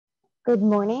Good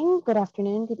morning, good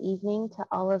afternoon, good evening to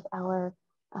all of our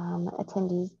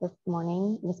attendees this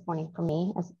morning for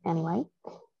me anyway.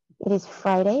 It is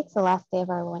Friday, it's the last day of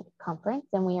our LOINC conference,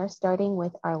 and we are starting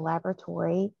with our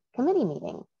laboratory committee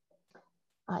meeting.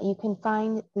 You can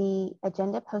find the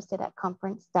agenda posted at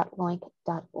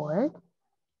conference.loinc.org.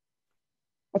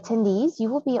 Attendees, you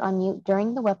will be on mute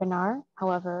during the webinar.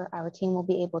 However, our team will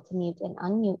be able to mute and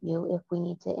unmute you if we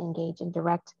need to engage in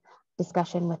direct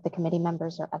discussion with the committee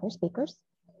members or other speakers.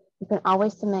 You can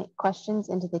always submit questions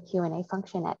into the Q&A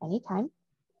function at any time,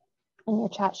 and your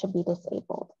chat should be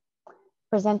disabled.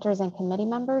 Presenters and committee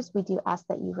members, we do ask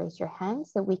that you raise your hand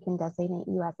so we can designate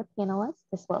you as a panelist.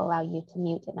 This will allow you to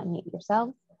mute and unmute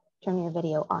yourselves, turn your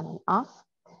video on and off,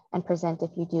 and present if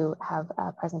you do have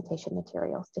presentation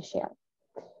materials to share.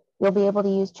 You'll be able to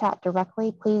use chat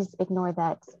directly. Please ignore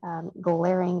that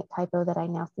glaring typo that I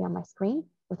now see on my screen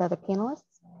with other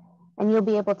panelists. And you'll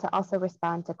be able to also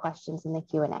respond to questions in the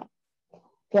Q&A. If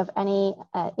you have any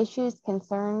issues,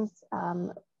 concerns,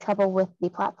 trouble with the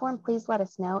platform, please let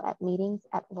us know at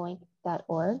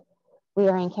meetings@loinc.org. We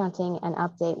are encountering an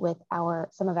update with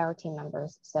some of our team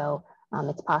members. So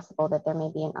it's possible that there may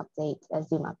be an update, a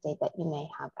Zoom update that you may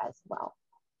have as well.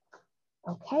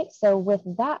 Okay, so with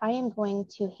that, I am going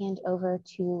to hand over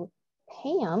to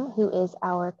Pam, who is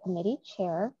our committee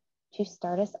chair, to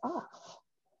start us off.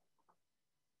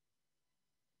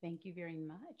 Thank you very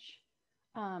much.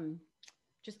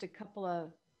 Just a couple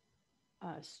of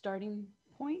starting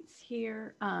points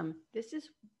here. This is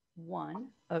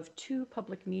one of two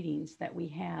public meetings that we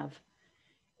have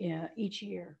each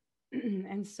year.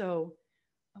 And so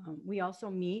we also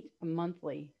meet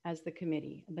monthly as the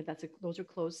committee, but those are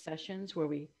closed sessions where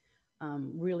we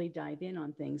really dive in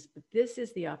on things. But this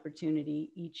is the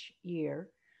opportunity each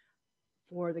year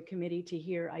for the committee to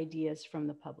hear ideas from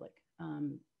the public.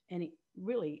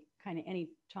 Really kind of any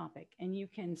topic, and you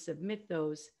can submit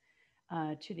those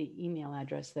to the email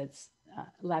address that's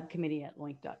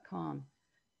labcommittee@loinc.com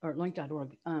or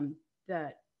loinc.org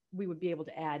that we would be able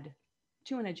to add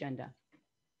to an agenda.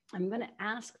 I'm going to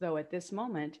ask, though, at this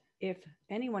moment, if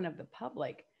anyone of the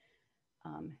public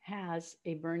has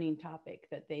a burning topic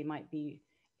that they might be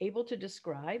able to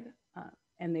describe,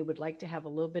 and they would like to have a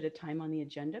little bit of time on the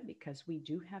agenda, because we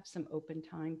do have some open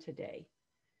time today.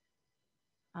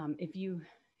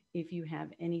 If you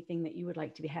have anything that you would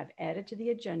like to have added to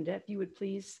the agenda, if you would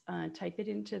please type it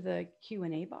into the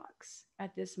Q&A box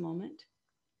at this moment.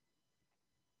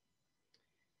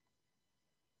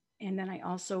 And then I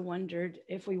also wondered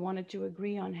if we wanted to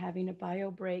agree on having a bio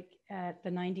break at the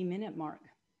 90-minute mark.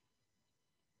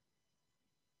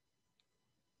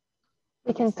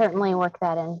 We can certainly work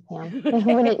that in, Pam.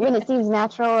 when it seems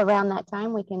natural around that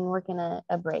time, we can work in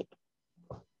a break.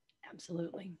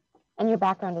 Absolutely. And your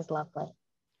background is lovely.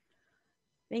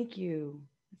 Thank you.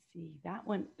 Let's see, that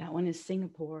one is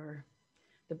Singapore,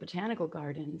 the botanical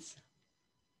gardens.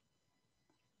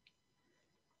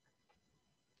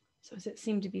 So does it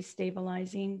seem to be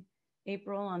stabilizing,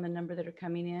 April, on the number that are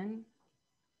coming in?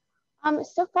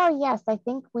 So far, yes, I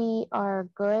think we are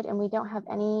good, and we don't have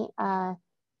any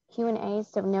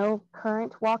Q&As, so no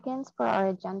current walk-ins for our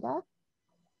agenda.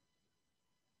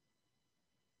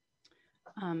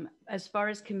 As far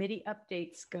as committee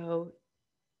updates go,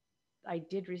 I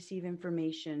did receive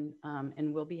information,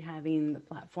 and we'll be having the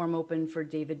platform open for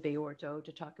David Bayorto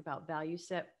to talk about Value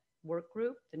Set Work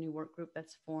Group, the new work group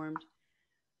that's formed.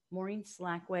 Maureen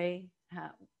Slackway,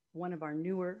 one of our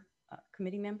newer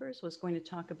committee members, was going to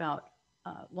talk about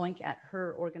LOINC at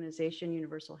her organization,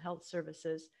 Universal Health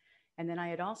Services. And then I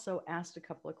had also asked a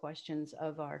couple of questions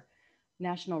of our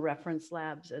national reference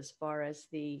labs as far as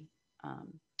the,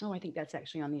 I think that's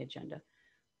actually on the agenda,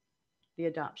 the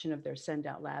adoption of their send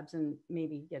out labs, and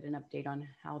maybe get an update on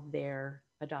how their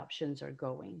adoptions are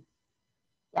going.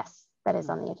 Yes, that is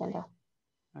on the agenda.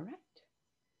 All right.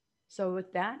 So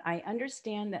with that, I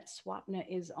understand that Swapna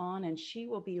is on, and she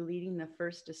will be leading the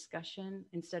first discussion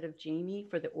instead of Jamie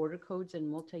for the order codes and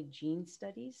multi-gene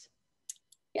studies.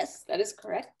 Yes, that is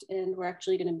correct. And we're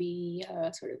actually going to be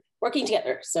sort of working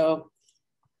together. So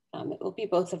it will be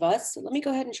both of us. So let me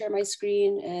go ahead and share my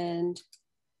screen, and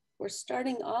we're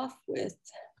starting off with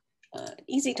an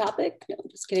easy topic. No, I'm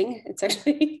just kidding. It's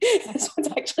actually, this one's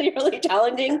actually really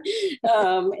challenging.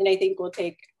 And I think we'll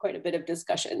take quite a bit of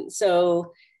discussion.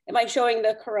 So am I showing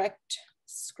the correct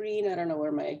screen? I don't know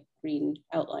where my green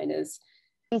outline is.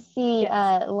 We see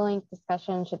LOINC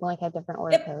discussion should LOINC have different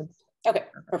order codes. Okay,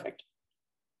 perfect.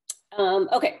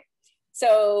 Okay,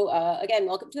 so again,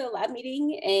 welcome to the lab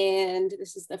meeting. And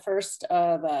this is the first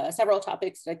of several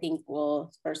topics that I think will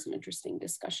spur some interesting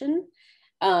discussion.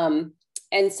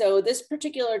 And so this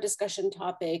particular discussion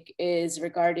topic is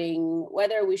regarding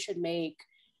whether we should make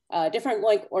different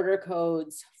LOINC order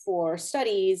codes for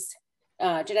studies,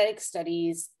 genetic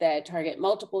studies that target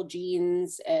multiple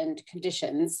genes and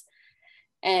conditions.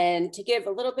 And to give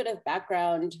a little bit of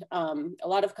background, a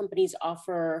lot of companies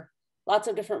offer lots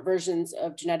of different versions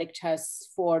of genetic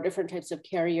tests for different types of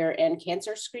carrier and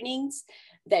cancer screenings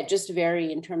that just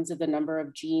vary in terms of the number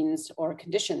of genes or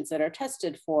conditions that are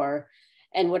tested for.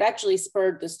 And what actually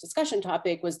spurred this discussion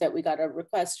topic was that we got a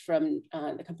request from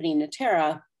the company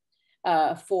Natera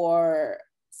for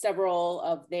several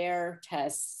of their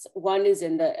tests. One is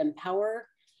in the Empower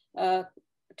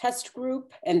test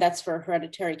group, and that's for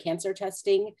hereditary cancer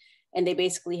testing. And they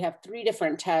basically have 3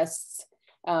 different tests.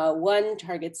 One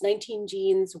targets 19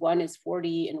 genes, one is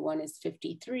 40, and one is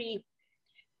 53.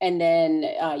 And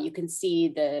then you can see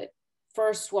the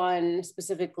first one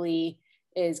specifically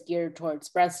is geared towards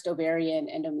breast, ovarian,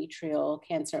 endometrial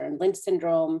cancer, and Lynch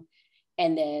syndrome.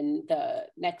 And then the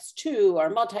next 2 are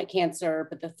multi-cancer,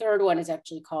 but the third one is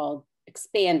actually called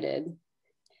Expanded.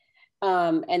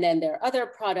 And then their other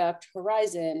product,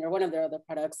 Horizon, or one of their other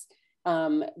products,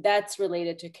 that's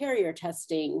related to carrier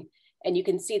testing. And you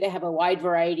can see they have a wide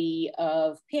variety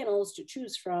of panels to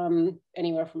choose from,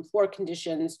 anywhere from 4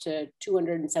 conditions to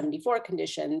 274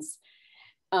 conditions.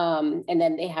 And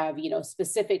then they have,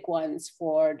 specific ones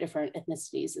for different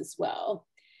ethnicities as well.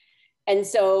 And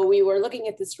so we were looking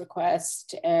at this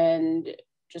request and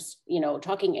just,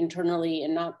 talking internally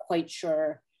and not quite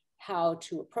sure how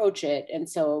to approach it. And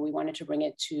so we wanted to bring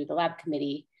it to the lab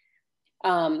committee.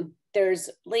 There's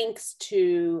links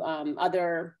to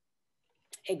other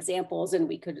examples, and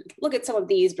we could look at some of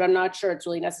these, but I'm not sure it's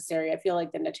really necessary. I feel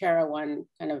like the Natera one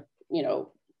kind of,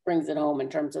 brings it home in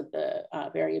terms of the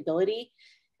variability.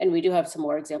 And we do have some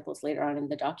more examples later on in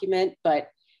the document. But,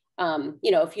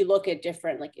 if you look at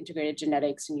different like integrated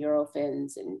genetics and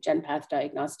Eurofins and GenPath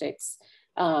diagnostics,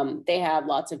 they have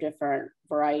lots of different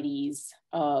varieties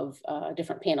of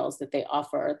different panels that they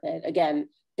offer that, again,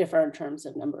 differ in terms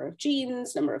of number of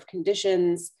genes, number of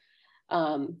conditions.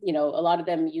 A lot of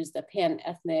them use the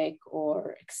pan-ethnic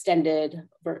or extended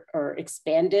or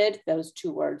expanded. Those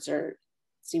 2 words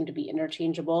seem to be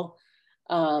interchangeable.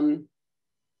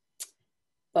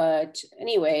 But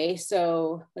anyway,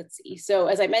 so let's see. So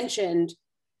as I mentioned,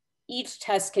 each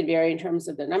test can vary in terms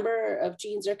of the number of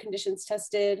genes or conditions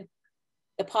tested,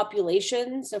 the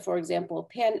population. So for example,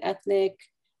 pan-ethnic,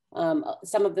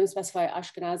 some of them specify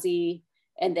Ashkenazi,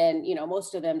 and then,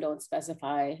 most of them don't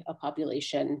specify a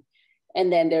population.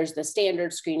 And then there's the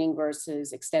standard screening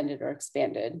versus extended or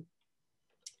expanded.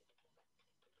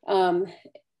 In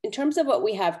terms of what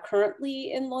we have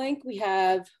currently in LOINC, we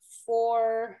have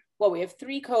 3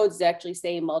 codes that actually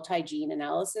say multi-gene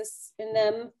analysis in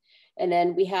them. And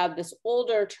then we have this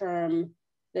older term,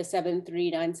 the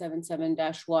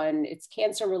 73977-1, it's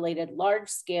cancer-related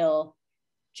large-scale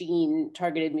gene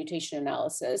targeted mutation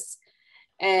analysis.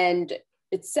 And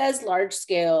it says large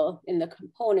scale in the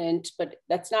component, but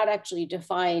that's not actually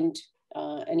defined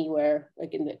anywhere,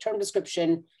 like in the term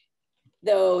description,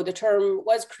 though the term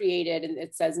was created, and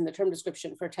it says in the term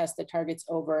description, for a test that targets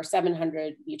over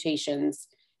 700 mutations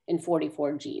in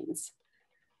 44 genes.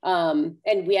 And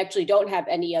we actually don't have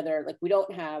any other, we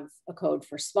don't have a code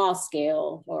for small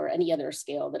scale or any other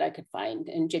scale that I could find.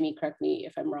 And Jimmy, correct me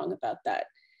if I'm wrong about that.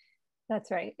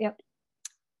 That's right, yep.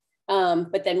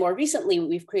 But then more recently,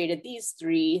 we've created these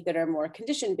 3 that are more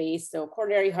condition-based. So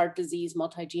coronary heart disease,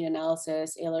 multi-gene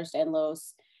analysis,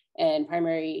 Ehlers-Danlos, and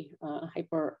primary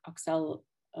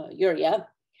hyperoxaluria.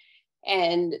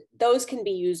 And those can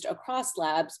be used across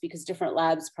labs because different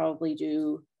labs probably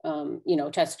do,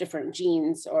 test different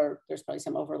genes, or there's probably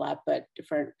some overlap, but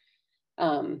different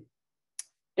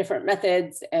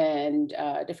methods and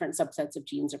different subsets of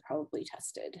genes are probably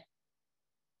tested.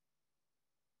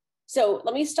 So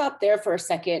let me stop there for a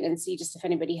second and see just if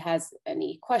anybody has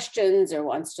any questions or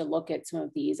wants to look at some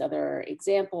of these other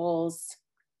examples.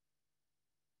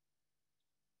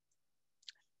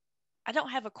 I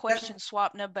don't have a question,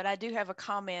 Swapna, but I do have a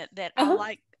comment that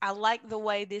I like the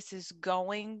way this is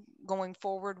going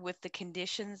forward with the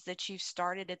conditions that you've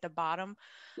started at the bottom.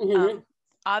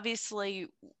 Obviously,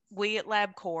 we at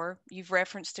LabCorp, you've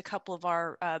referenced a couple of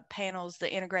our panels,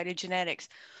 the integrated genetics.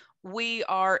 We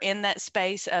are in that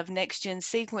space of next-gen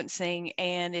sequencing,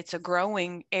 and it's a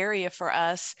growing area for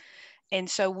us. And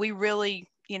so we really,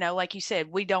 like you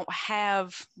said, we don't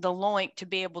have the LOINC to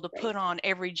be able to put on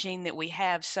every gene that we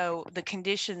have. So the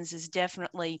conditions is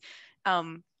definitely,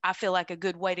 I feel like, a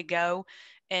good way to go.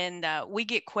 And we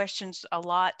get questions a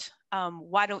lot.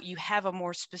 Why don't you have a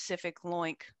more specific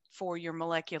LOINC for your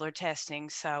molecular testing.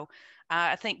 So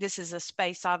I think this is a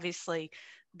space, obviously,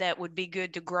 that would be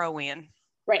good to grow in.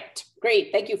 Right.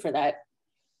 Great. Thank you for that.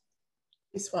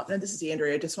 Hey, Swapna, this is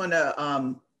Andrea. I just want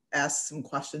to ask some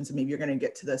questions, and maybe you're going to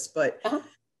get to this, but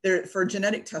there, for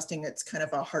genetic testing, it's kind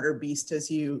of a harder beast,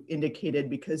 as you indicated,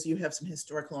 because you have some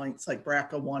historical links like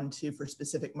BRCA1, 2 for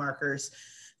specific markers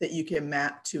that you can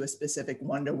map to a specific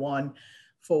one-to-one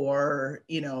for,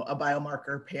 you know, a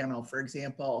biomarker panel, for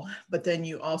example. But then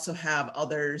you also have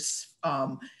others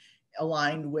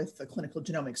aligned with the clinical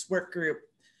genomics work group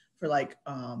for like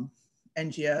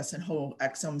NGS and whole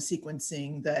exome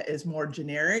sequencing that is more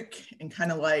generic and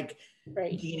kind of like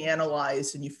gene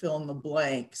analyzed, and you fill in the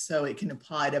blank. So it can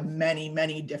apply to many,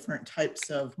 many different types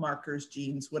of markers,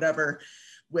 genes, whatever,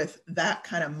 with that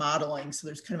kind of modeling. So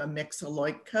there's kind of a mix of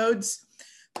LOINC codes.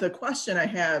 The question I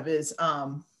have is,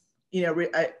 you know,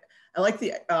 I like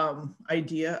the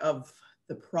idea of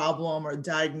the problem or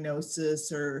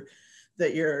diagnosis or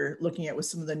that you're looking at with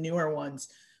some of the newer ones.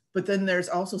 But then there's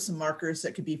also some markers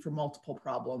that could be for multiple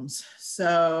problems.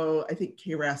 So I think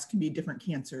KRAS can be different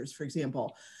cancers, for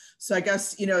example. So I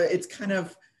guess, you know, it's kind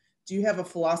of, do you have a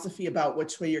philosophy about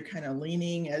which way you're kind of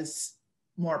leaning, as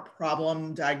more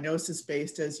problem diagnosis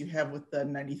based as you have with the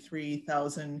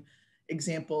 93,000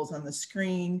 examples on the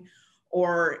screen,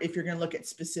 or if you're going to look at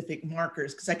specific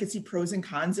markers? Because I could see pros and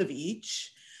cons of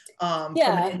each. From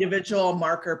an individual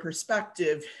marker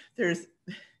perspective, there's,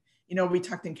 you know, we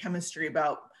talked in chemistry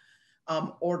about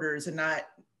orders and not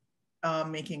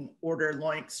making order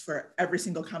LOINCs for every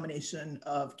single combination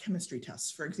of chemistry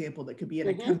tests, for example, that could be in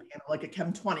a chem panel, like a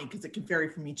chem 20, because it could vary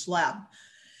from each lab.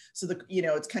 So the, you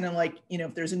know, it's kind of like, you know,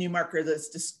 if there's a new marker that's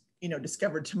just, you know,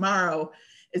 discovered tomorrow,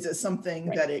 is it something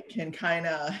that it can kind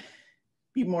of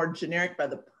be more generic by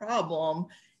the problem,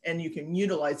 and you can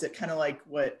utilize it, kind of like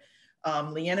what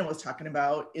Leanna was talking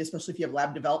about, especially if you have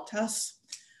lab developed tests,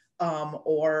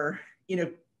 or, you know,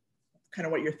 kind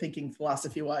of what you're thinking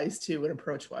philosophy wise too and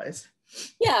approach wise.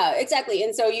 Yeah, exactly.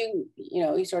 And so you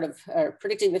know, you sort of are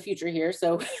predicting the future here.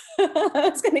 So I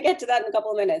was going to get to that in a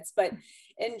couple of minutes, but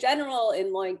in general,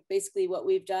 in LOINC, basically what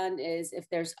we've done is if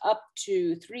there's up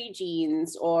to 3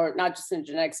 genes, or not just in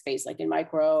genetic space, like in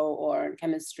micro or in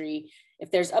chemistry,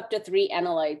 if there's up to 3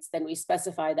 analytes, then we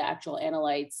specify the actual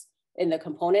analytes in the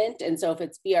component. And so if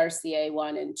it's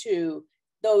BRCA1 and 2,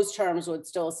 those terms would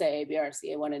still say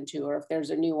BRCA1 and 2, or if there's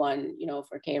a new one, you know,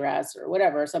 for KRAS or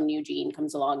whatever, some new gene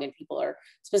comes along and people are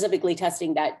specifically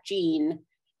testing that gene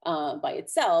by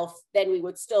itself, then we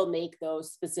would still make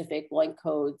those specific LOINC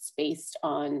codes based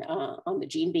on the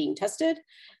gene being tested.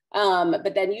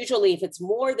 But then usually if it's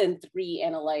more than 3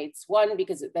 analytes, one,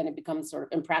 because then it becomes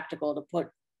sort of impractical to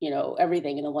put, you know,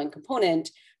 everything in a LOINC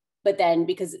component, but then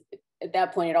because at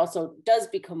that point it also does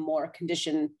become more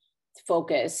condition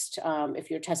focused if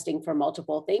you're testing for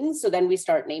multiple things. So then we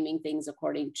start naming things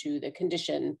according to the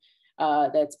condition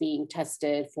that's being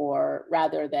tested for,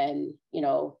 rather than, you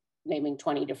know, naming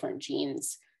 20 different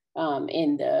genes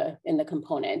in the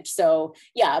component. So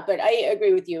yeah, but I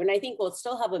agree with you. And I think we'll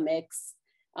still have a mix.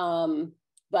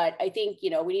 But I think, you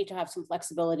know, we need to have some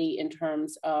flexibility in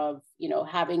terms of, you know,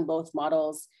 having both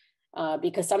models,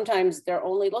 because sometimes they're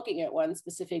only looking at one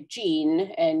specific gene,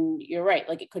 and you're right,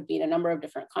 like it could be in a number of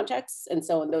different contexts. And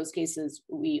so in those cases,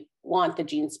 we want the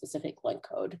gene specific LOINC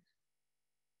code.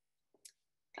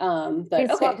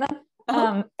 But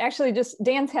okay. Actually, just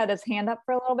Dan's had his hand up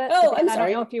for a little bit. Oh, I'm I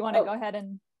sorry. don't know if you want to go ahead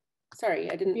and.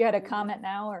 Sorry, I didn't. If you had a comment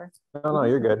now, or. No,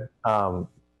 you're good.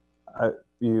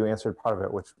 You answered part of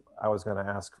it, which I was going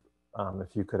to ask.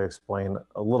 If you could explain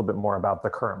a little bit more about the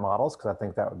current models, because I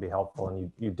think that would be helpful,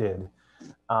 and you did.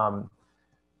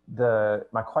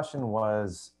 My question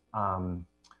was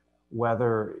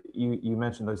whether you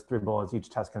mentioned those 3 bullets, each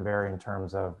test can vary in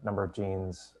terms of number of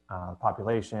genes,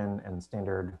 population, and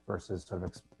standard versus sort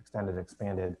of extended,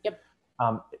 expanded. Yep.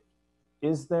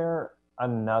 Is there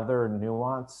another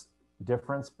nuance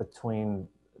difference between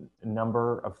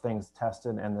number of things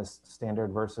tested and this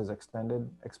standard versus extended,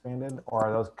 expanded, or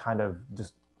are those kind of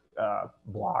just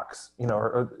blocks, you know,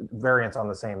 or variants on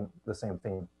the same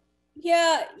theme?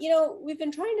 Yeah, you know, we've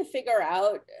been trying to figure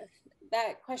out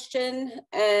that question,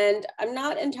 and I'm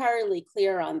not entirely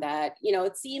clear on that. You know,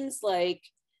 it seems like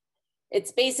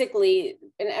it's basically,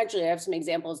 and actually I have some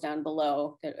examples down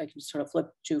below that I can sort of flip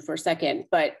to for a second,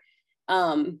 but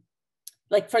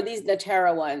like for these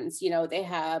Natera ones, you know, they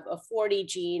have a 40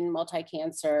 gene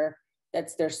multi-cancer,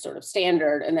 that's their sort of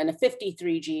standard, and then a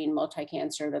 53 gene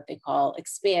multi-cancer that they call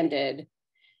expanded.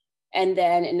 And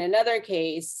then in another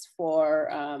case for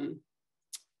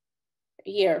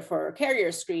here for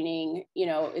carrier screening, you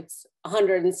know, it's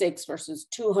 106 versus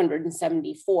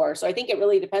 274. So I think it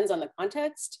really depends on the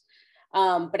context.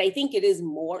 But I think it is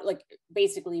more like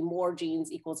basically more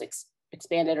genes equals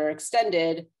expanded or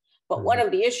extended. But one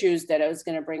of the issues that I was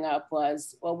going to bring up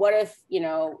was, well, what if, you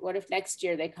know, what if next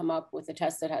year they come up with a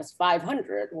test that has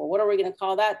 500? Well, what are we going to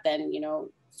call that then? You know,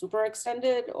 super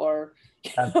extended or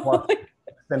plus,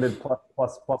 extended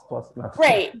plus. No.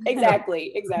 Right.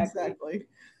 Exactly. Exactly.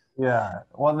 Yeah.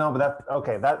 Well, no, but that's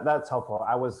okay. That's helpful.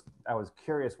 I was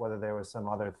curious whether there was some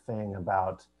other thing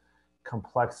about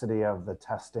complexity of the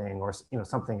testing or, you know,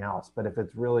 something else. But if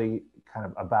it's really kind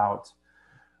of about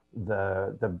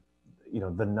the you know,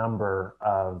 the number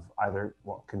of either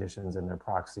conditions in their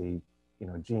proxy, you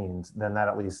know, genes, then that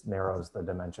at least narrows the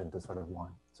dimension to sort of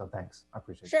one. So thanks, I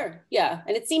appreciate it. Sure, yeah,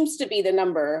 and it seems to be the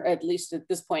number, at least at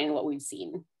this point in what we've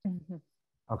seen.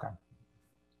 Okay.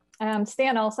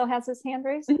 Stan also has his hand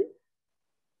raised.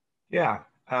 Yeah.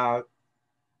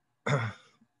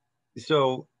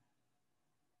 So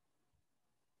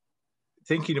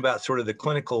thinking about sort of the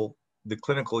clinical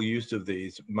use of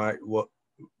these,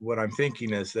 what I'm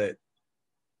thinking is that,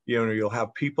 you know, you'll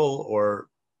have people, or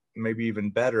maybe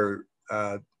even better,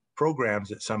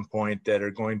 programs at some point that are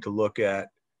going to look at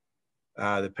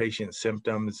the patient's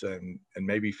symptoms and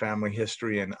maybe family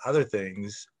history and other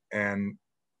things, and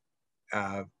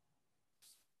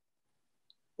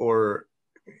or,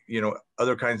 you know,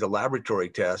 other kinds of laboratory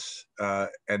tests.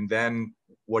 And then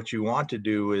what you want to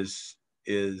do is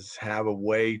have a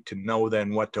way to know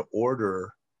then what to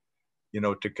order, you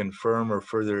know, to confirm or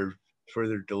further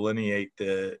delineate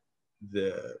the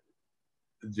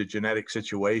genetic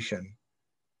situation.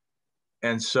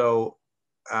 And so,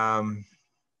 and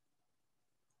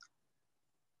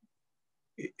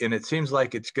it seems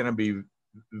like it's going to be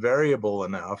variable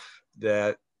enough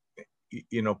that,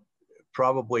 you know,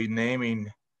 probably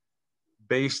naming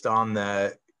based on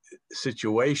the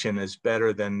situation is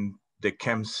better than the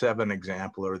Chem 7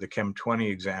 example or the Chem 20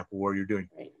 example, where you're doing,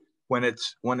 when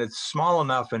it's small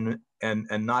enough and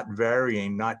not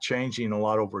varying, not changing a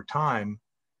lot over time,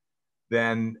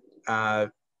 then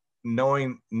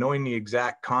knowing the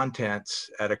exact contents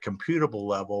at a computable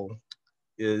level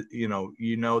is, you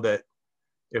know that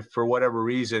if for whatever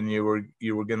reason you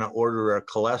were going to order a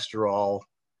cholesterol,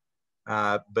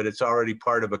 but it's already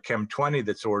part of a Chem 20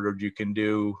 that's ordered, you can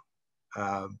do,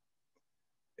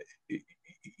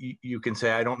 you can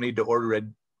say, I don't need to order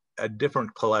an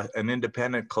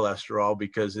independent cholesterol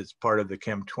because it's part of the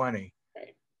Chem 20.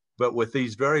 Right. But with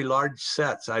these very large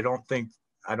sets, I don't think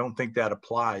that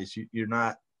applies. You're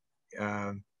not,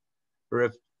 or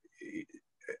if,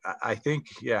 I think,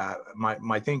 yeah,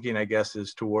 my thinking, I guess,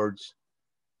 is towards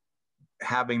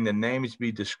having the names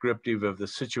be descriptive of the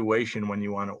situation when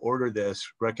you want to order this,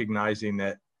 recognizing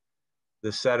that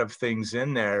the set of things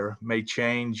in there may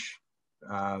change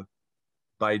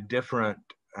by different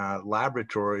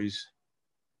laboratories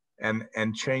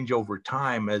and change over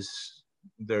time as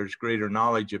there's greater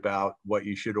knowledge about what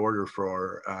you should order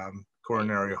for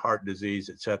coronary heart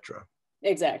disease, et cetera.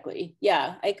 Exactly.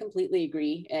 Yeah, I completely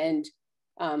agree. And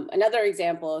another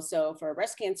example, so for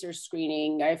breast cancer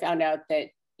screening, I found out that,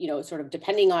 you know, sort of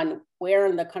depending on where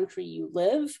in the country you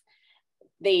live,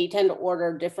 they tend to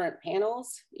order different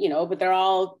panels, you know, but they're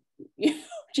all, you know,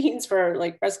 genes for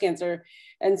like breast cancer.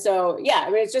 And so, yeah,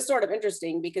 I mean, it's just sort of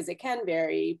interesting because it can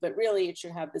vary, but really it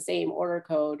should have the same order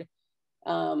code.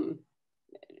 And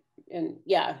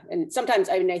yeah, and sometimes,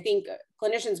 I mean, I think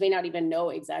clinicians may not even know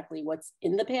exactly what's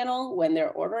in the panel when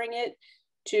they're ordering it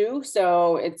too.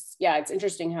 So it's, yeah, it's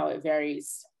interesting how it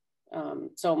varies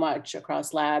so much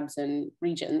across labs and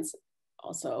regions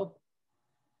also.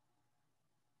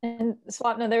 And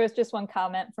Swapna, there was just one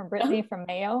comment from Brittany from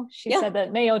Mayo. She said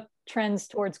that Mayo trends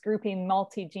towards grouping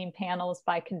multi-gene panels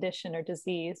by condition or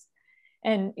disease.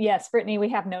 And yes, Brittany, we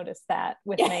have noticed that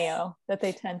with Mayo, that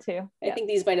they tend to. I think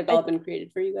these might have all been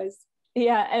created for you guys.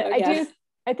 Yeah, and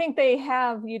I think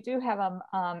you do have a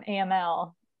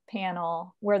AML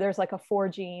panel where there's like a 4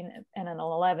 gene and an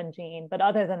 11 gene, but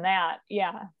other than that,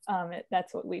 yeah,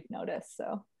 that's what we've noticed.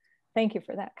 So thank you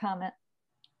for that comment.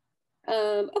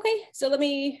 Okay, so let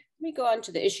me go on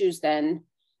to the issues then.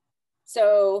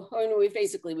 So I mean,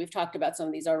 we've talked about some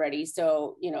of these already.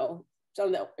 So, you know, some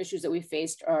of the issues that we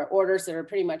faced are orders that are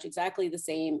pretty much exactly the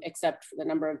same, except for the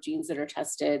number of genes that are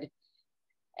tested.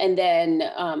 And then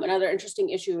another interesting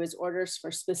issue is orders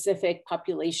for specific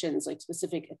populations, like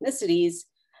specific ethnicities.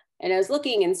 And I was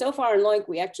looking, and so far in LOINC,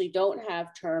 we actually don't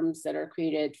have terms that are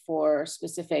created for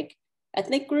specific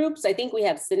ethnic groups. I think we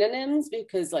have synonyms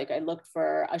because like I looked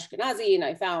for Ashkenazi and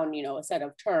I found, you know, a set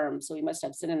of terms. So we must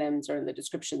have synonyms, or in the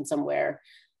description somewhere,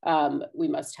 we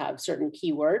must have certain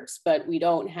keywords, but we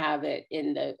don't have it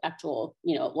in the actual,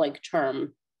 you know, LOINC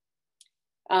term.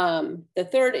 The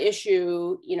third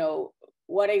issue, you know,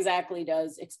 what exactly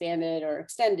does expanded or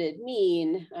extended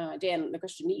mean? Dan, the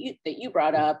question that you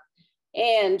brought up,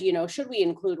 and, you know, should we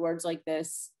include words like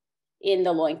this in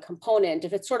the LOINC component?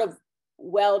 If it's sort of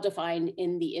well-defined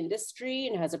in the industry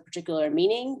and has a particular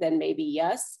meaning, then maybe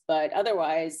yes, but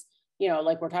otherwise, you know,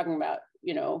 like we're talking about,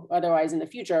 you know, otherwise in the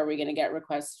future, are we going to get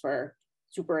requests for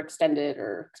super extended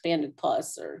or expanded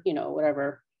plus, or, you know,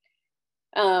 whatever.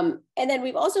 And then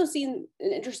we've also seen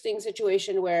an interesting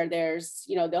situation where there's,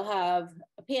 you know, they'll have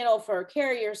a panel for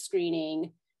carrier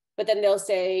screening, but then they'll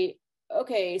say,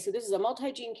 okay, so this is a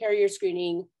multi-gene carrier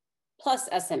screening plus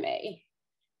SMA,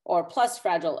 or plus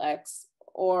Fragile X,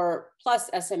 or plus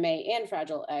SMA and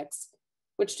Fragile X,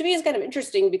 which to me is kind of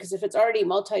interesting because if it's already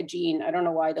multi-gene, I don't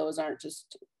know why those aren't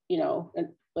just, you know,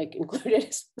 like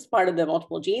included as part of the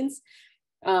multiple genes.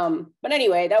 But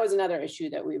anyway, that was another issue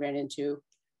that we ran into.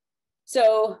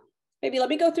 So maybe let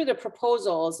me go through the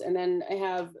proposals, and then I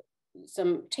have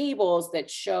some tables that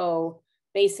show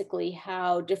basically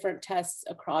how different tests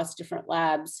across different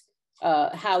labs,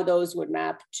 how those would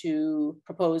map to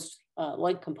proposed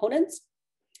LOINC components.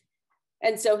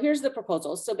 And so here's the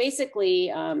proposal. So basically,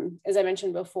 as I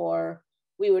mentioned before,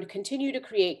 we would continue to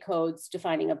create codes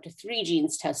defining up to 3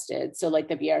 genes tested. So like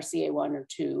the BRCA1 or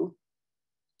 2.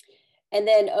 And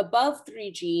then above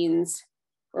 3 genes,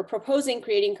 we're proposing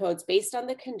creating codes based on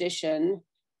the condition,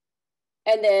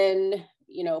 and then,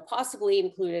 you know, possibly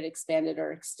included expanded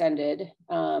or extended,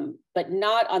 but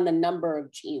not on the number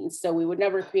of genes. So we would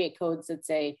never create codes that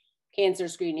say cancer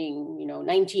screening, you know,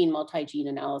 19 multi-gene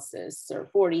analysis or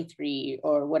 43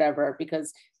 or whatever,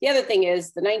 because the other thing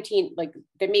is the 19, like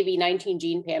there may be 19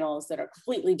 gene panels that are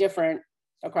completely different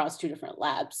across 2 different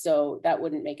labs. So that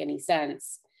wouldn't make any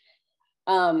sense.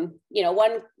 You know,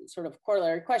 one sort of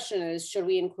corollary question is, should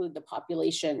we include the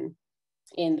population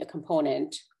in the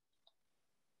component?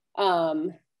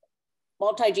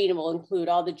 Multi-gene will include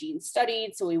all the genes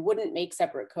studied, so we wouldn't make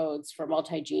separate codes for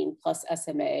multi-gene plus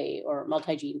SMA or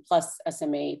multi-gene plus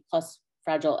SMA plus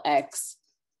Fragile X.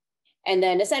 And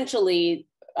then essentially,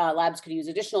 labs could use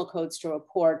additional codes to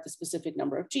report the specific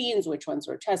number of genes, which ones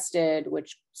were tested,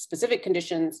 which specific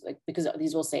conditions, like because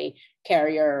these will say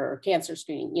carrier or cancer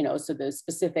screening, you know, so the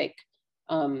specific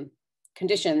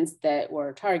conditions that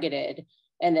were targeted,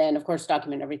 and then of course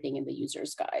document everything in the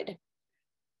user's guide.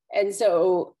 And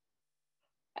so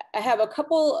I have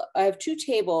 2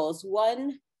 tables.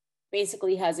 One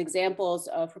basically has examples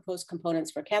of proposed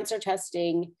components for cancer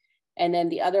testing, and then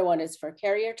the other one is for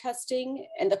carrier testing.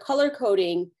 And the color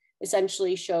coding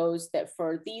essentially shows that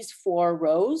for these 4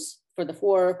 rows, for the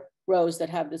 4 rows that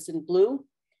have this in blue,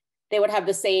 they would have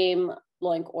the same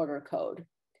LOINC order code.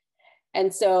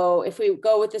 And so if we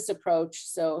go with this approach,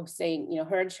 so saying, you know,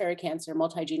 hereditary cancer,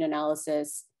 multi-gene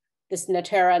analysis, this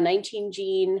Natera 19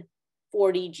 gene,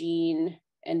 40 gene,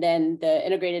 and then the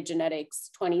integrated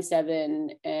genetics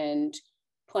 27 and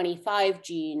 25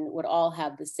 gene would all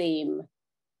have the same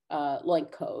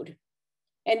LOINC code.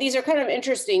 And these are kind of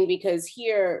interesting because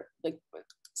here, like,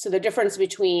 so the difference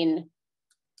between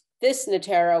this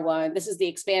Natera one, this is the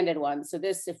expanded one. So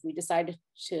this, if we decided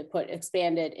to put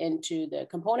expanded into the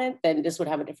component, then this would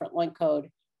have a different LOINC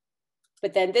code.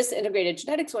 But then this integrated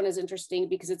genetics one is interesting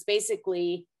because it's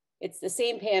basically, it's the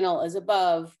same panel as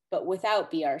above, but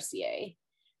without BRCA.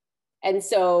 And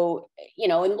so, you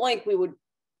know, in LOINC, we would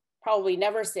probably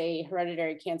never say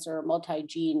hereditary cancer or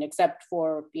multi-gene except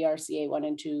for BRCA1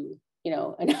 and 2, you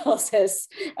know, analysis,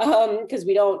 because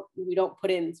we don't put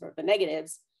in sort of the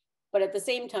negatives. But at the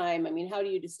same time, I mean, how do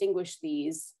you distinguish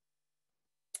these?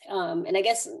 And I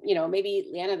guess, you know, maybe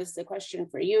Leanna, this is a question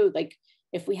for you. Like,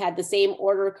 if we had the same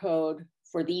order code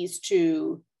for these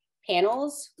 2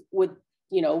 panels, would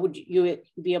you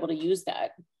be able to use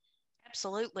that?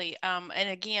 Absolutely. And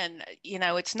again, you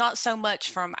know, it's not so much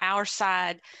from our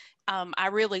side. I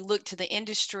really look to the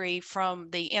industry from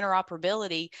the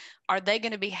interoperability. Are they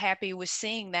going to be happy with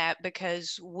seeing that?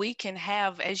 Because we can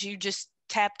have, as you just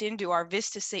tapped into our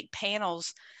VistaSeq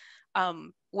panels,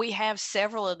 we have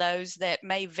several of those that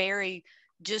may vary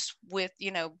just with,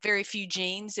 you know, very few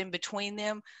genes in between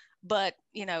them. But,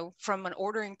 you know, from an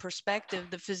ordering perspective,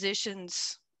 the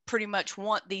physicians pretty much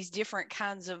want these different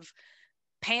kinds of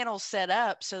panels set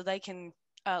up so they can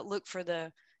look for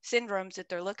the syndromes that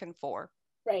they're looking for.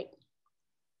 Right.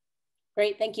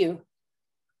 Great, thank you.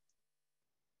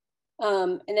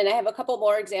 And then I have a couple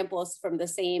more examples from the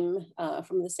same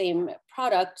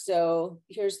product. So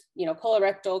here's,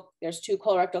 colorectal, there's 2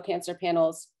 colorectal cancer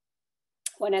panels.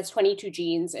 One has 22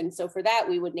 genes. And so for that,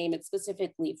 we would name it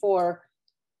specifically for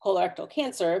colorectal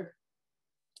cancer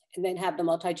and then have the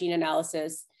multi-gene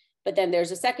analysis. But then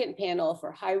there's a second panel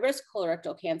for high risk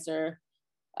colorectal cancer,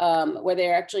 where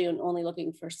they're actually only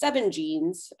looking for 7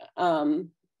 genes.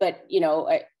 But,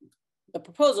 the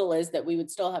proposal is that we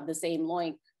would still have the same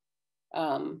LOINC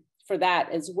for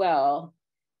that as well,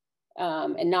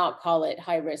 and not call it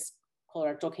high risk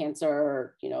colorectal cancer,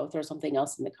 or, throw something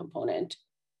else in the component.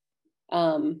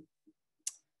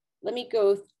 Let me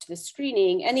go to the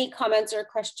screening. Any comments or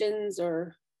questions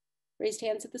or raised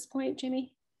hands at this point,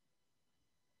 Jamie?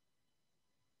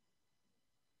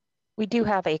 We do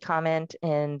have a comment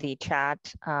in the chat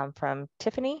from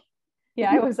Tiffany.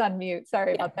 Yeah, I was on mute.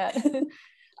 Sorry about that.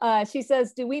 She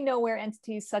says, do we know where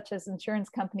entities such as insurance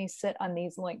companies sit on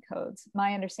these LOINC codes?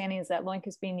 My understanding is that LOINC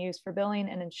is being used for billing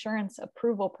and insurance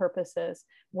approval purposes.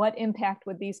 What impact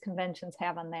would these conventions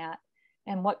have on that?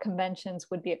 And what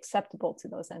conventions would be acceptable to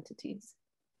those entities?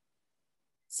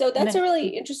 So that's a really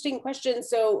interesting question.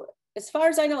 So as far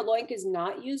as I know, LOINC is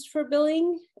not used for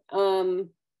billing.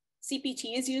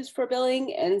 CPT is used for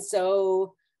billing. And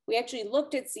so we actually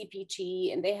looked at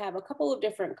CPT, and they have a couple of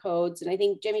different codes. And I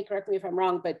think, Jamie, correct me if I'm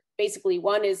wrong, but basically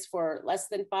one is for less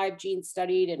than 5 genes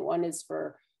studied and one is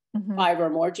for 5 or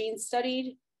more genes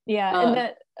studied.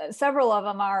 Yeah, and several of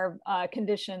them are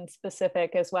condition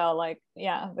specific as well, like,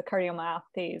 the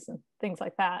cardiomyopathies and things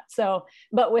like that. So,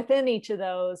 but within each of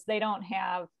those, they don't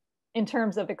have, in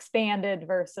terms of expanded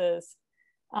versus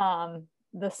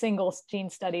the single gene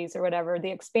studies or whatever,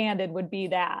 the expanded would be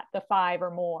that, the 5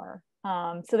 or more.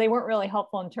 So they weren't really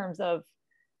helpful in terms of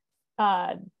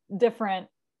different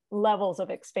levels of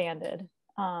expanded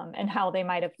and how they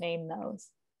might have named those.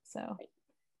 So.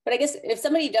 But I guess if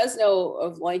somebody does know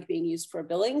of LOINC being used for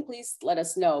billing, please let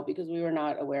us know, because we were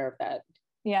not aware of that.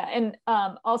 Yeah, and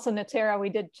also Natera, we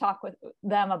did talk with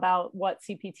them about what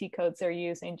CPT codes they're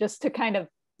using, just to kind of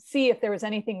see if there was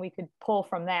anything we could pull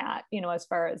from that, as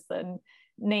far as the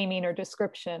naming or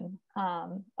description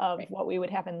of what we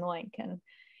would have in LOINC.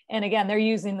 And again, they're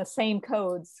using the same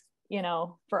codes,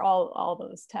 for all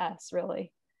those tests,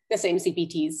 really. The same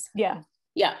CPTs. Yeah.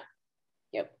 Yeah.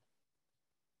 Yep.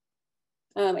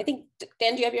 I think,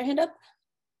 Dan, do you have your hand up?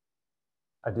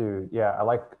 I do. Yeah, I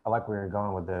like where you're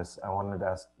going with this. I wanted to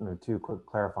ask 2 quick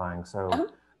clarifying. So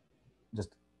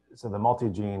so the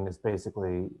multi-gene is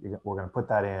basically, we're going to put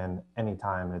that in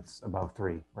anytime it's above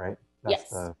 3, right? That's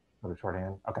the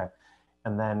shorthand. Okay.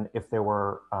 And then if there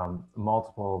were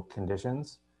multiple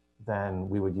conditions, then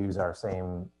we would use our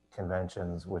same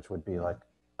conventions, which would be like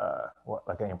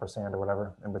like an ampersand or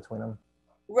whatever in between them.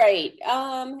 Right.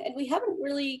 And we haven't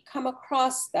really come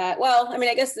across that. Well, I mean,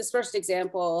 I guess this first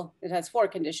example, it has 4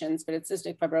 conditions, but it's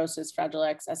cystic fibrosis, Fragile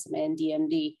X, SMA, and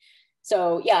DMD.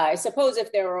 So yeah, I suppose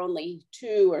if there were only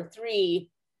 2 or 3,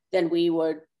 then we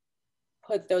would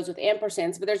put those with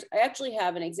ampersands. But I actually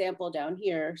have an example down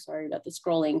here. Sorry about the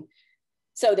scrolling.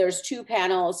 So there's 2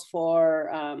 panels for,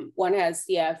 one has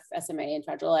CF, SMA, and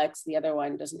Fragile X. The other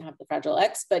one doesn't have the Fragile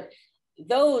X, but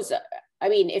those, I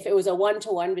mean, if it was a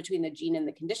 1-to-1 between the gene and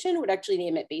the condition, would actually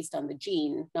name it based on the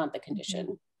gene, not the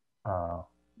condition. Oh,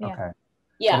 okay.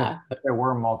 Yeah. If there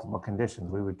were multiple conditions,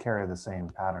 we would carry the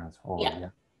same patterns forward. Yeah.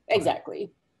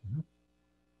 Exactly.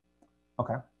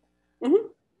 Okay.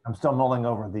 I'm still mulling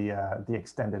over the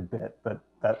extended bit, but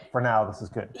that for now, this is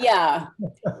good. Yeah.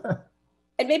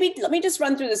 And maybe let me just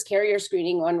run through this carrier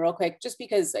screening one real quick, just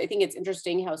because I think it's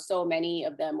interesting how so many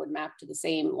of them would map to the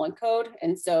same LOINC code.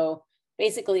 And so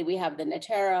basically we have the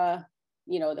Natera,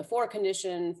 the 4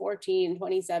 condition, 14,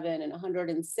 27, and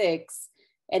 106.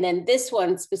 And then this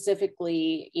one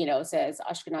specifically, says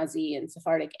Ashkenazi and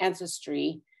Sephardic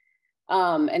ancestry.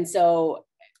 And so,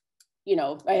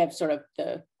 I have sort of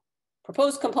the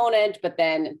proposed component, but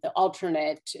then the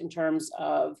alternate in terms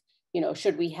of,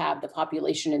 should we have the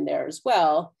population in there as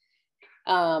well?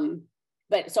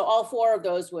 But so all 4 of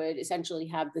those would essentially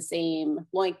have the same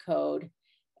LOINC code.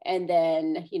 And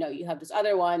then, you have this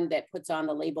other one that puts on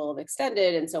the label of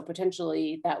extended. And so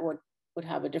potentially that would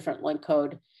have a different LOINC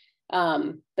code.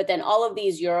 But then all of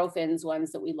these Eurofins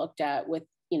ones that we looked at with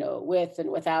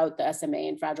and without the SMA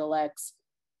and Fragile X,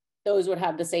 those would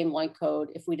have the same LOINC code.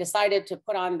 If we decided to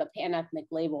put on the pan-ethnic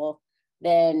label,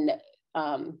 then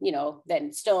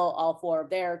then still all 4 of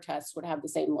their tests would have the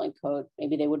same LOINC code.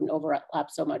 Maybe they wouldn't overlap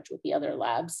so much with the other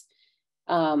labs.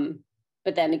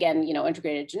 But then again,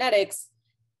 integrated genetics,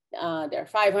 there are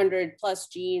 500 plus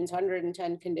genes,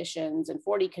 110 conditions, and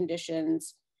 40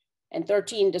 conditions. and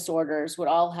 13 disorders would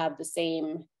all have the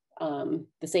same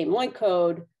LOINC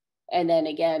code. And then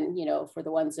again, you know, for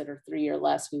the ones that are 3 or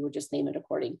less, we would just name it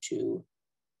according to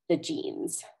the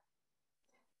genes.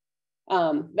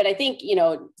 But I think, you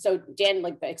know, so Dan,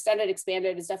 like the extended,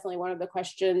 expanded is definitely one of the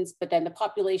questions, but then the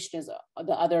population is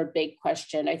the other big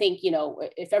question. I think, you know,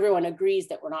 if everyone agrees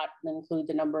that we're not going to include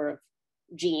the number of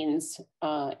genes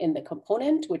in the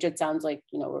component, which it sounds like,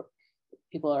 you know,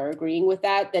 people are agreeing with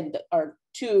that, then our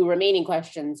 2 remaining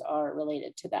questions are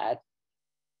related to that.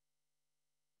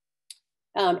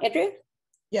 Andrea?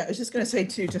 Yeah, I was just going to say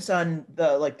too, just on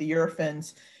the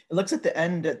urofins, it looks at the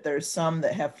end that there's some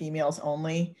that have females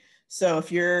only. So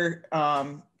if you're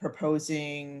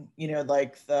proposing, you know,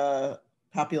 like the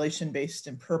population based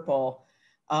in purple,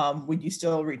 would you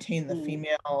still retain the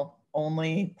female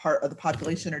only part of the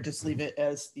population, or just leave it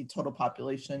as the total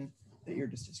population that you're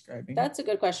just describing? That's a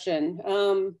good question.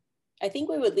 I think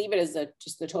we would leave it as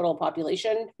just the total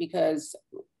population, because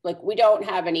like we don't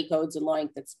have any codes in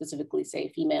LOINC that specifically say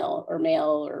female or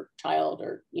male or child,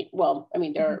 or, well, I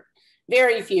mean, there are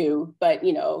very few, but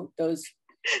you know, those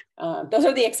are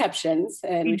the exceptions,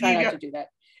 and we try not to do that.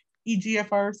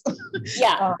 EGFRs.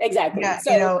 Yeah, exactly. Yeah,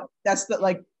 so, you know, that's the,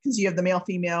 like, because you have the male,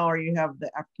 female, or you have the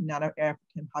African, not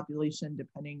African population,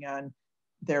 depending on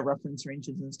their reference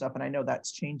ranges and stuff. And I know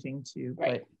that's changing too.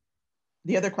 Right. But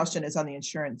the other question is on the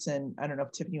insurance, and I don't know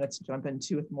if Tiffany wants to jump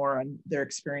into with more on their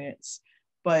experience.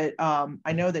 But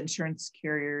I know that insurance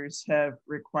carriers have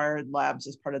required labs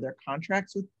as part of their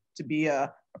contracts to be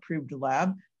a approved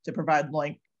lab to provide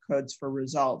LOINC codes for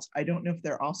results. I don't know if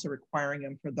they're also requiring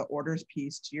them for the orders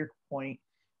piece, to your point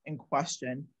in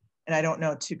question. And I don't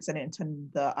know too, because I didn't attend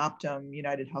the Optum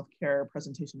United Healthcare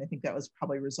presentation. I think that was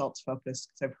probably results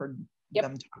focused, because I've heard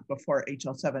them talk before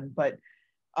HL7, but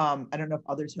I don't know if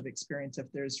others have experience if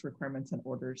there's requirements and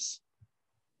orders.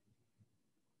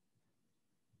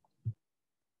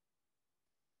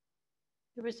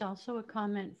 There was also a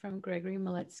comment from Gregory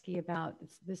Maletsky about,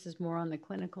 this is more on the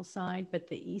clinical side, but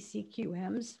the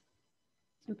ECQMs,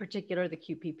 in particular the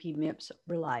QPP MIPS,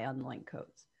 rely on LOINC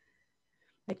codes.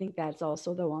 I think that's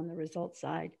also, though, on the results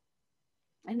side.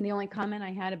 And the only comment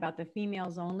I had about the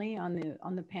females only on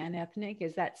the pan-ethnic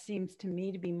is that seems to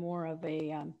me to be more of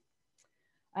a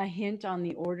hint on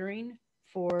the ordering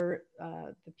for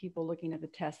the people looking at the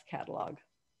test catalog.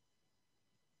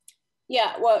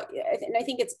 Yeah, well, and I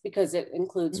think it's because it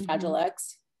includes Fragile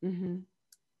X.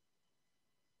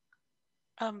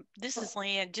 This is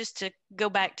Leanne. Just to go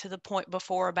back to the point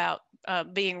before about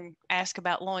being asked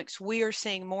about LOINCs, we are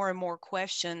seeing more and more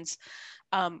questions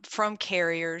from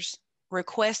carriers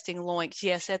requesting LOINCs.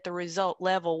 Yes, at the result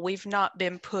level, we've not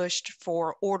been pushed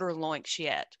for order LOINCs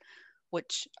yet,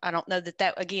 which I don't know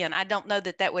that again, I don't know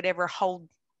that would ever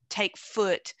take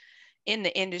foot in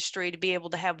the industry to be able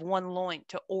to have one LOINC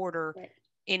to order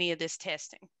any of this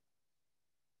testing.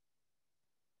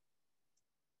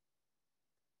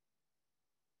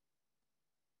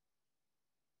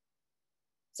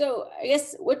 So I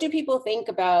guess, what do people think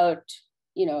about,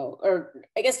 you know, or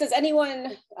I guess, does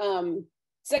anyone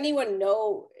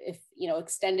know if, you know,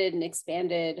 extended and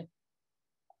expanded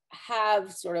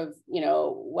have sort of, you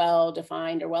know,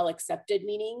 well-defined or well-accepted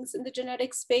meanings in the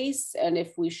genetic space, and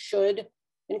if we should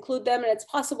include them? And it's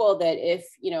possible that if,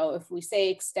 you know, if we say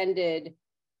extended,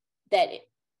 that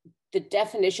the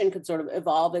definition could sort of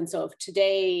evolve. And so if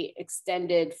today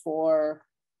extended for,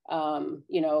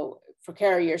 you know, for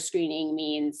carrier screening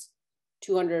means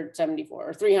 274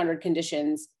 or 300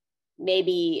 conditions,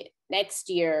 maybe next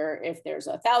year, if there's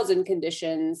 1,000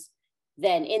 conditions,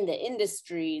 then in the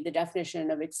industry, the definition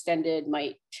of extended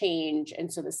might change.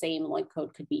 And so the same LOINC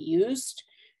code could be used.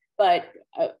 But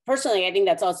personally, I think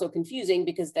that's also confusing,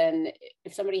 because then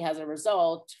if somebody has a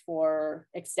result for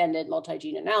extended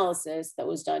multi-gene analysis that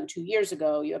was done 2 years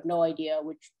ago, you have no idea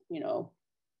which, you know,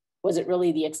 was it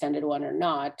really the extended one or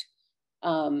not?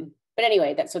 But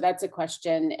anyway, so that's a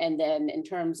question. And then in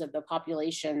terms of the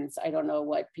populations, I don't know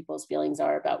what people's feelings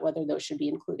are about whether those should be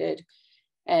included.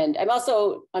 And I'm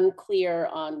also unclear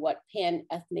on what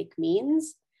pan-ethnic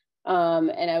means.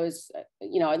 And I was,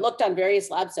 you know, I looked on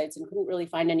various lab sites and couldn't really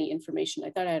find any information. I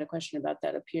thought I had a question about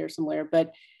that up here somewhere,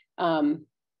 but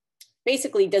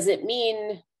basically, does it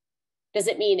mean,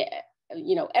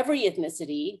 you know, every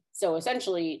ethnicity? So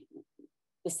essentially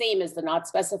the same as the not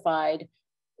specified,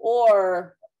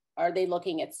 or are they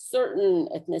looking at certain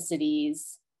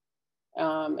ethnicities?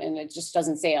 And it just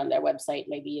doesn't say on their website.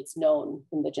 Maybe it's known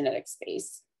in the genetic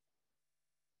space.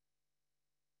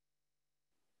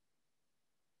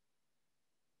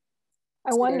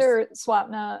 I wonder,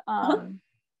 Swapna,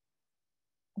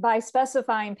 by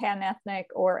specifying pan-ethnic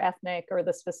or ethnic or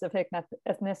the specific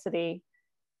ethnicity,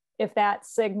 if that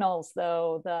signals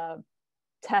though the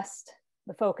test,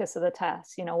 the focus of the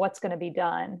test, you know, what's going to be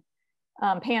done.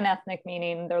 Pan-ethnic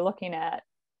meaning they're looking at,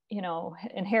 you know,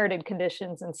 inherited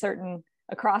conditions in certain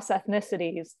across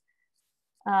ethnicities,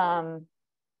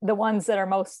 the ones that are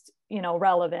most, you know,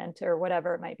 relevant or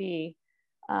whatever it might be,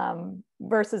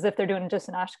 versus if they're doing just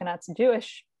an Ashkenazi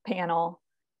Jewish panel,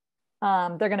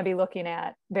 they're going to be looking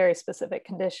at very specific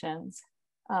conditions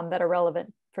that are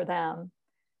relevant for them.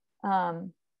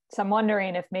 So I'm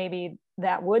wondering if maybe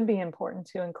that would be important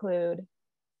to include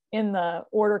in the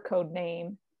order code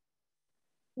name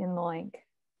in LOINC.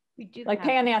 We do like have,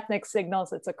 pan-ethnic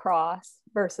signals it's across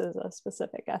versus a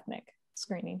specific ethnic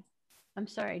screening. I'm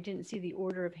sorry, I didn't see the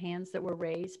order of hands that were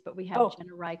raised, but we have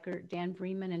Jenna Reichert, Dan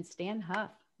Vreeman, and Stan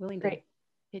Huff willing to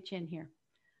pitch in here.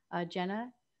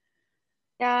 Jenna?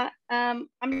 Yeah, I'm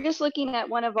just looking at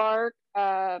one of our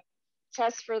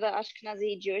tests for the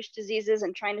Ashkenazi Jewish diseases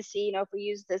and trying to see, you know, if we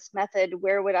use this method,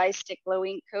 where would I stick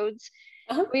LOINC codes?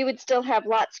 We would still have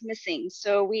lots missing.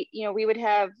 So we, you know, we would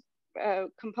have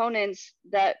components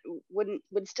that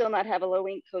would still not have a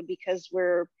LOINC code because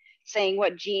we're saying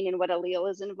what gene and what allele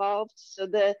is involved. So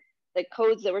the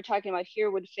codes that we're talking about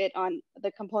here would fit on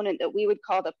the component that we would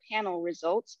call the panel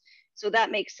results. So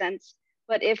that makes sense.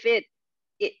 But if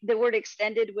the word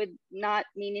extended would not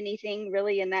mean anything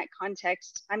really in that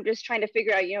context. I'm just trying to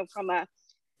figure out, you know,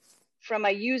 from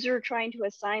a user trying to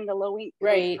assign the LOINC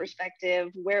code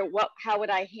perspective, how would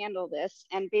I handle this?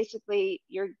 And basically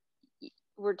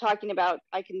we're talking about,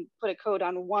 I can put a code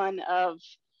on one of,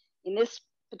 in this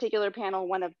particular panel,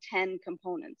 one of 10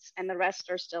 components, and the rest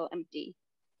are still empty.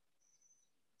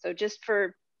 So just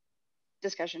for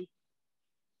discussion.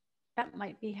 That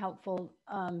might be helpful,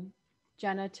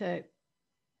 Jenna, to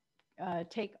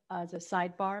take as a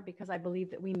sidebar, because I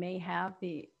believe that we may have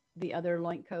the other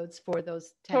LOINC codes for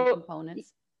those 10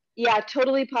 components. Yeah,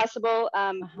 totally possible.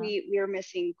 We are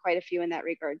missing quite a few in that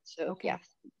regard. So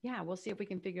yeah, we'll see if we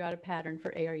can figure out a pattern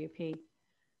for ARUP.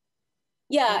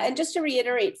 Yeah, and just to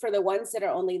reiterate, for the ones that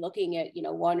are only looking at, you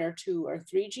know, 1 or 2 or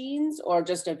 3 genes, or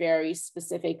just a very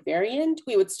specific variant,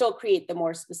 we would still create the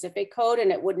more specific code, and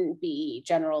it wouldn't be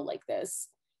general like this.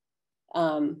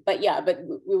 But yeah, but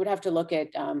we would have to look at,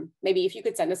 maybe if you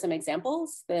could send us some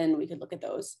examples, then we could look at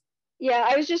those. Yeah,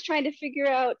 I was just trying to figure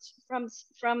out from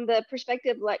the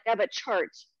perspective of a chart,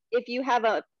 if you have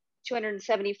a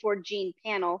 274 gene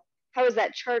panel, how is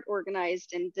that chart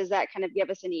organized? And does that kind of give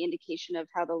us any indication of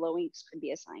how the LOINCs could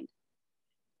be assigned?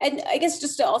 And I guess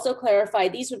just to also clarify,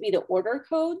 these would be the order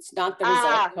codes, not the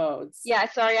result codes.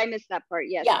 Yeah, sorry, I missed that part.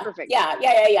 Yes, yeah, perfect.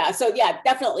 Yeah. So yeah,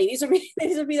 definitely, these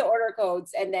would be the order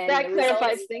codes, and then that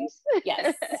clarifies things.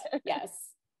 Yes, yes.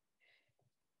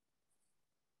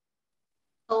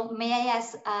 So may I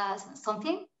ask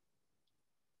something?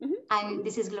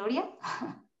 This is Gloria.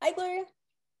 Hi, Gloria.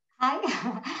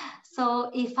 Hi.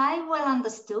 So if I well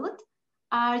understood,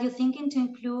 are you thinking to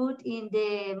include in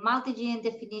the multi-gene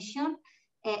definition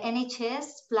NHS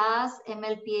plus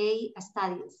MLPA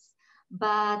studies?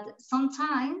 But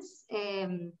sometimes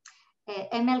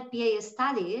MLPA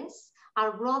studies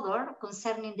are broader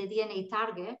concerning the DNA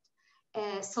target.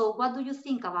 So what do you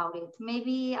think about it?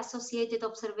 Maybe associated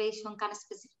observation can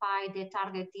specify the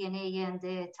target DNA and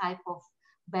the type of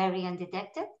variant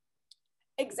detected?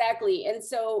 Exactly. And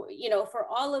so, you know, for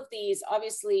all of these,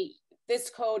 obviously, this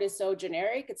code is so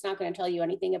generic, it's not going to tell you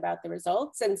anything about the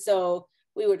results. And so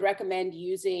we would recommend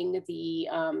using the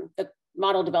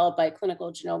model developed by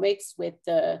Clinical Genomics with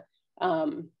the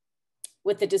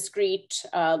discrete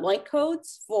LOINC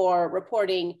codes for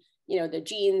reporting, you know, the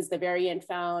genes, the variant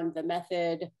found, the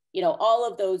method, you know, all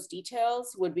of those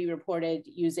details would be reported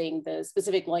using the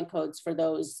specific LOINC codes for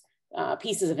those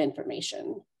pieces of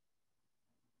information.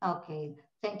 Okay,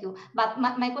 thank you. But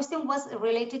my question was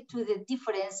related to the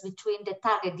difference between the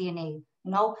target DNA.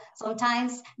 You know,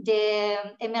 sometimes the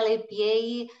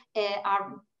MLPA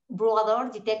are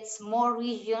broader, detects more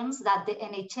regions than the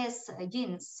NHS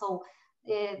genes. So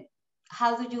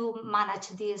how do you manage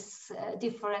this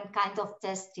different kind of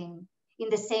testing in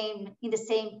the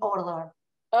same order?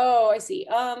 Oh, I see.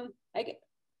 I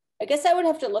guess I would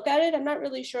have to look at it. I'm not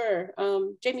really sure.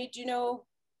 Jamie, do you know?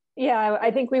 Yeah,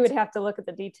 I think we would have to look at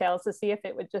the details to see if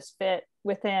it would just fit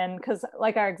within, because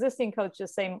like our existing codes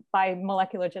just say by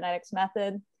molecular genetics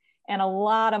method, and a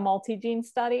lot of multi-gene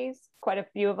studies, quite a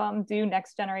few of them do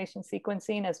next generation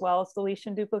sequencing as well as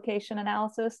deletion duplication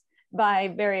analysis by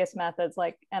various methods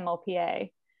like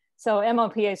MLPA. So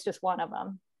MLPA is just one of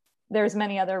them. There's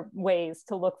many other ways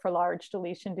to look for large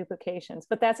deletion duplications,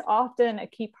 but that's often a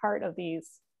key part of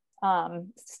these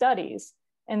studies,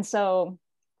 And so,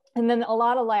 and then a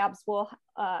lot of labs will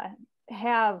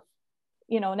have,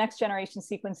 next generation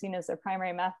sequencing as their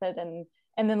primary method, and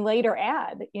then later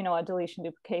add, a deletion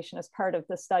duplication as part of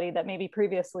the study that maybe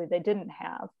previously they didn't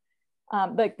have.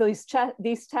 But these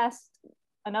tests,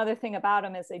 another thing about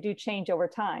them is they do change over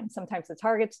time. Sometimes the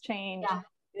targets change,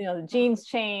 the genes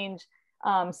change.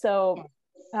 So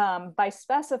by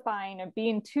specifying or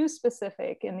being too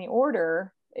specific in the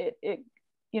order,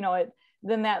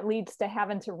 then that leads to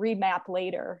having to remap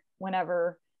later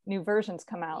whenever new versions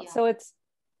come out. So it's,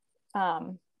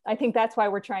 I think that's why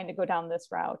we're trying to go down this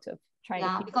route of trying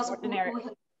to keep because it more generic.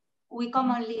 We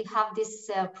commonly have this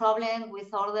problem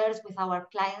with orders with our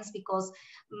clients because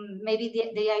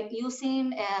maybe they are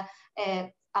using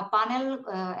a panel,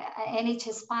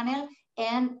 NHS panel,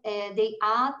 and they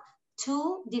add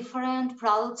 2 different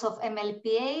products of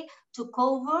MLPA to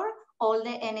cover all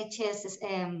the NHS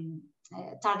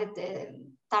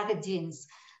target genes.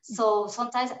 So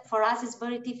sometimes for us it's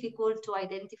very difficult to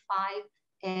identify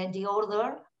the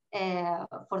order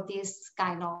for this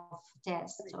kind of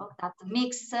test. So that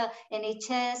mix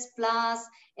NHS plus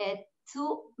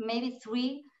 2, maybe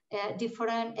 3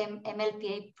 different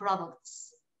MLPA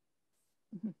products.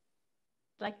 I'd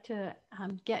like to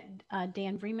get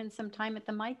Dan Vreeman sometime at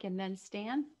the mic, and then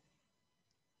Stan.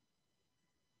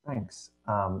 Thanks.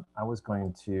 I was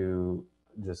going to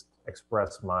just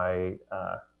express my,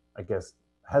 I guess,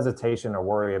 hesitation or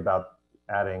worry about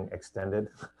adding extended.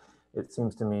 It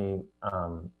seems to me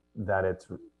that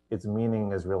its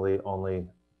meaning is really only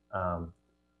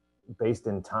based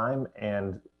in time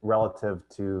and relative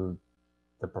to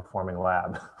the performing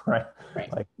lab, right?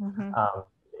 Like,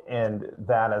 and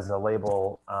that as a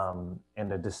label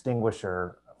and a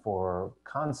distinguisher for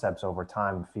concepts over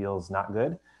time feels not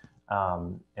good.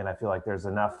 And I feel like there's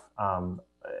enough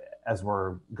as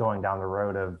we're going down the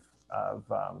road of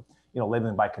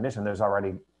labeling by condition, there's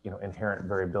already inherent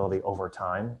variability over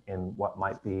time in what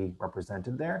might be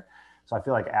represented there. So I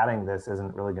feel like adding this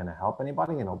isn't really going to help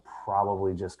anybody, and it'll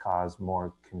probably just cause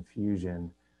more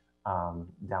confusion down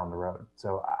the road.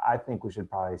 So I think we should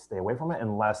probably stay away from it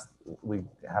unless we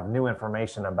have new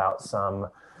information about some,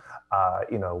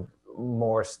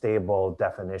 more stable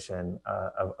definition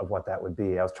of what that would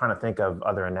be. I was trying to think of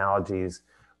other analogies,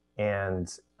 and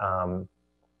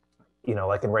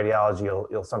like in radiology,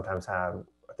 you'll sometimes have,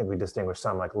 I think we distinguish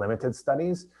some like limited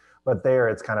studies, but there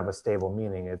it's kind of a stable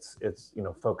meaning. It's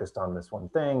focused on this one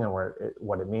thing, and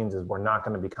what it means is we're not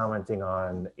going to be commenting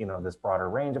on this broader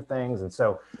range of things, and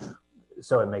so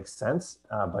it makes sense.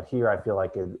 But here I feel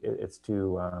like it's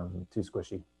too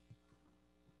squishy.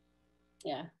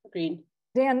 Yeah, agreed.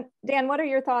 Dan, what are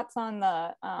your thoughts on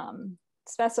the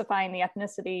specifying the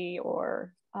ethnicity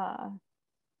or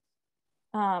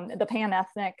the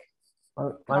pan-ethnic?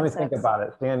 Let me think about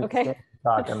it. Stan, okay.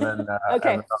 Talk and then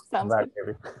okay, and sounds back,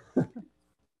 good.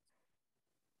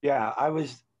 Yeah, I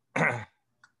was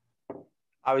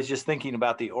just thinking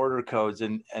about the order codes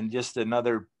and just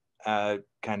another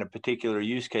kind of particular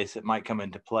use case that might come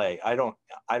into play. I don't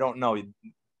know.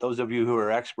 Those of you who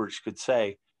are experts could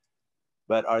say,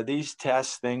 but are these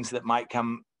tests things that might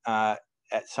come at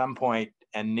some point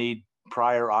and need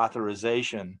prior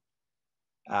authorization?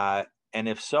 And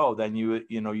if so, then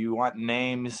you want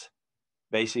names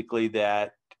basically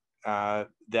that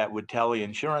would tell the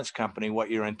insurance company what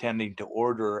you're intending to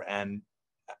order and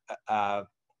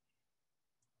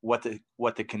what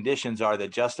the conditions are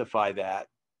that justify that.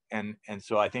 And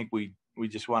so I think we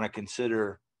just want to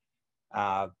consider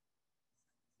that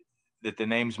the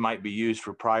names might be used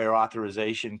for prior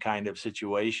authorization kind of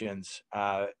situations,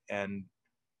 and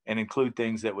include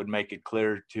things that would make it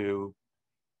clear to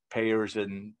payers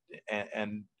and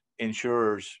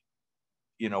insurers,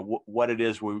 what it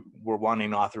is we're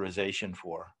wanting authorization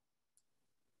for.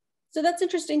 So that's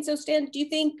interesting. So Stan, do you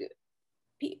think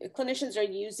clinicians are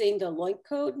using the LOINC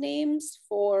code names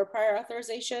for prior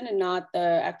authorization and not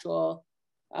the actual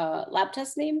lab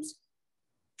test names?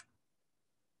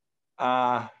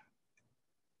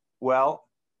 Well,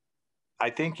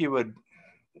 I think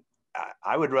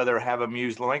I would rather have them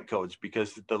use LOINC codes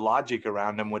because the logic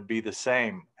around them would be the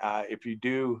same. If you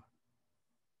do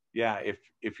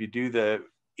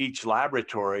each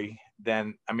laboratory,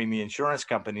 then, I mean, the insurance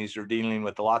companies are dealing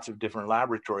with lots of different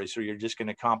laboratories. So you're just going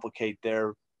to complicate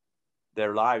their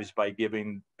lives by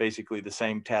giving basically the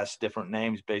same test, different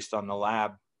names based on the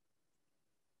lab.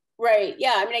 Right.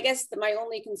 Yeah. I mean, I guess my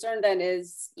only concern then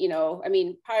is,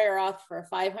 prior auth for a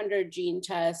 500 gene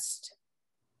test.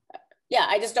 Yeah.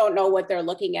 I just don't know what they're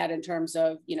looking at in terms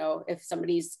of, if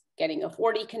somebody's getting a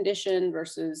 40 condition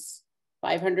versus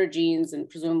 500 genes and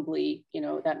presumably,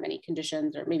 that many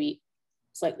conditions, or maybe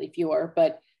slightly fewer.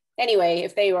 But anyway,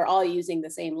 if they were all using the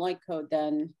same LOINC code,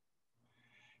 then.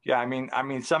 Yeah, I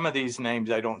mean, some of these names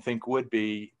I don't think would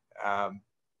be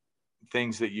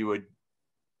things that you would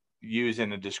use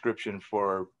in a description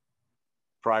for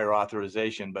prior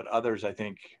authorization, but others I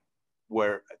think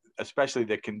where, especially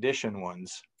the condition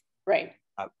ones, right?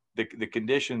 The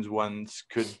conditions ones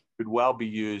could well be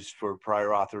used for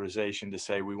prior authorization to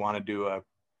say we want to do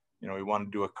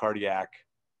a cardiac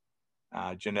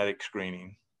genetic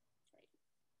screening.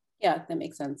 Yeah, that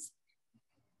makes sense.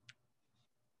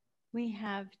 We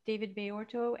have David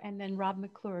Bayorto and then Rob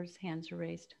McClure's hands are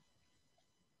raised.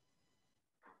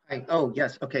 Hi. Oh,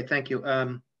 yes. Okay, thank you.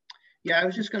 Yeah, I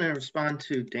was just going to respond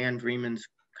to Dan Vreeman's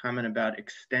comment about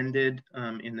extended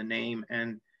in the name,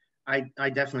 and I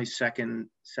definitely second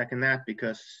that,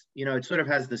 because it sort of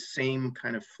has the same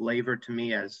kind of flavor to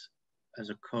me as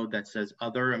a code that says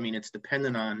other. I mean, it's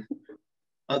dependent on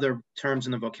other terms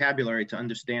in the vocabulary to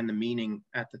understand the meaning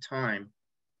at the time,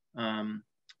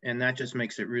 and that just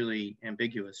makes it really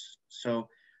ambiguous. So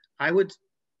I would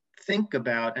think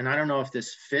about, and I don't know if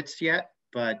this fits yet,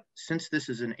 but since this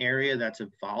is an area that's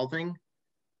evolving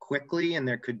quickly and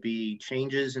there could be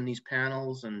changes in these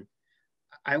panels, and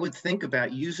I would think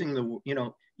about using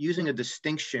using a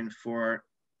distinction for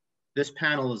this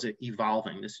panel is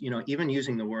evolving. This, even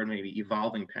using the word maybe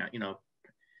evolving panel,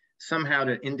 somehow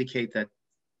to indicate that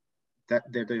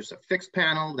there's a fixed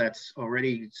panel that's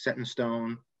already set in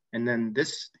stone, and then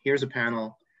here's a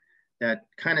panel that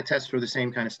kind of tests for the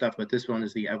same kind of stuff, but this one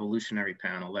is the evolutionary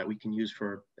panel that we can use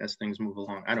for as things move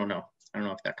along. I don't know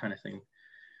if that kind of thing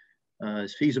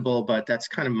is feasible, but that's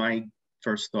kind of my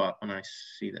first thought when I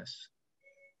see this.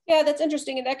 Yeah, that's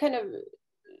interesting. And that kind of,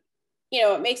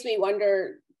 it makes me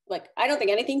wonder, like, I don't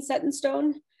think anything's set in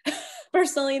stone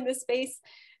personally in this space.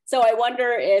 So I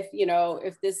wonder if,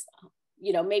 if this,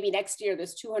 maybe next year,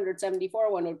 this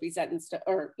 274 one would be set in stone,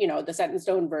 or, the set in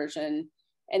stone version,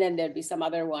 and then there'd be some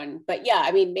other one. But yeah,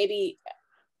 I mean, maybe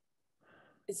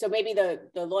the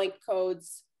LOINC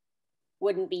codes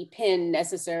wouldn't be pinned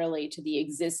necessarily to the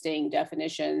existing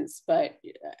definitions, but,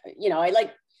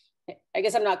 I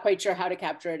guess I'm not quite sure how to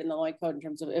capture it in the LOINC code in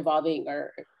terms of evolving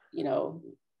or,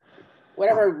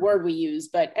 whatever word we use.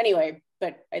 But anyway,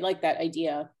 but I like that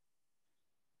idea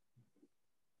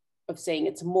of saying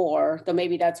it's more, though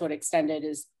maybe that's what extended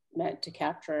is meant to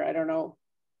capture. I don't know.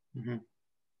 Mm-hmm.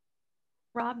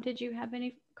 Rob, did you have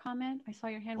any comment? I saw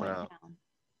your hand went down.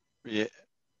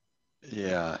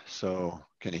 Yeah. So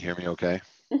can you hear me okay?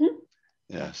 Mm-hmm.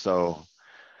 Yeah. So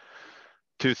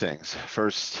two things.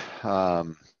 First,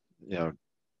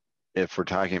 if we're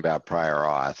talking about prior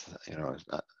auth,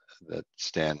 that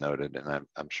Stan noted, and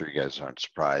I'm sure you guys aren't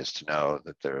surprised to know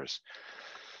that there's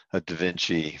a Da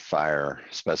Vinci FHIR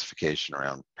specification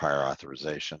around prior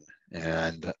authorization.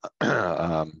 And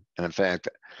in fact,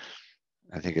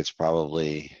 I think it's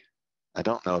probably, I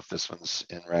don't know if this one's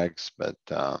in regs, but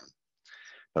I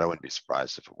wouldn't be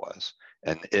surprised if it was.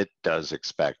 And it does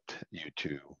expect you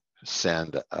to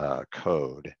send a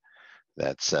code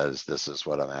that says this is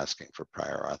what I'm asking for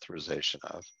prior authorization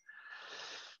of.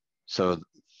 So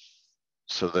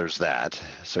there's that.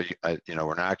 So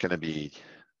we're not going to be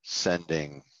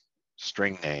sending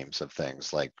string names of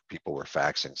things like people were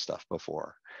faxing stuff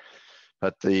before.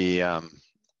 But the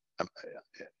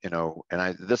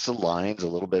this aligns a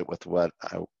little bit with what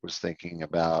I was thinking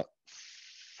about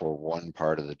for one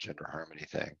part of the gender harmony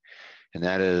thing, and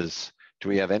that is, do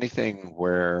we have anything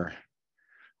where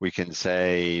we can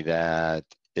say that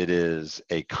it is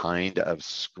a kind of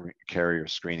carrier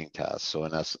screening test? So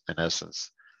in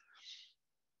essence,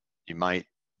 you might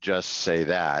just say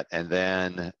that, and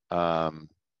then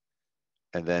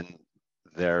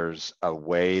there's a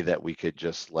way that we could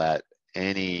just let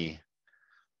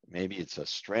maybe it's a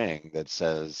string that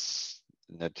says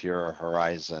Natura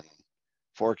Horizon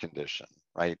 4 condition,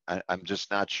 right? I'm just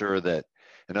not sure that,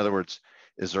 in other words,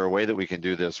 is there a way that we can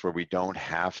do this where we don't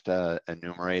have to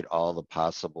enumerate all the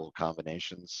possible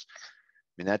combinations?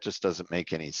 I mean, that just doesn't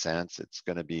make any sense. It's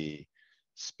going to be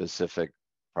specific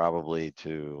probably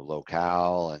to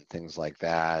locale and things like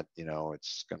that.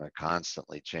 It's going to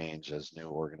constantly change as new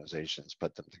organizations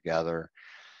put them together.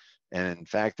 And in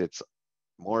fact, it's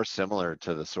more similar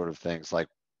to the sort of things like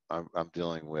I'm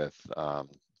dealing with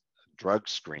drug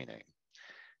screening.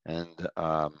 And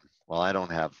while I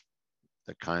don't have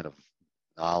the kind of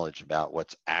knowledge about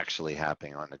what's actually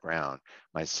happening on the ground,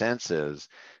 my sense is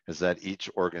that each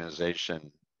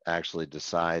organization actually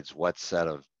decides what set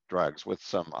of drugs, with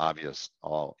some obvious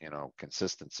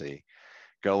consistency,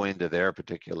 go into their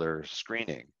particular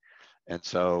screening. And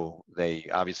so they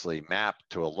obviously map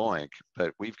to a LOINC,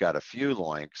 but we've got a few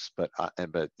LOINCs, but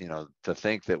you know, to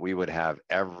think that we would have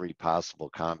every possible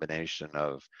combination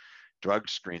of drug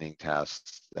screening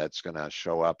tests that's going to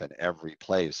show up in every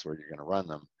place where you're going to run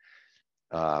them,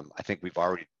 I think we've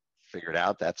already figured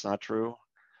out that's not true.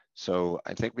 So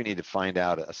I think we need to find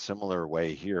out a similar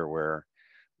way here where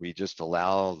we just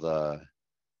allow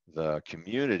the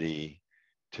community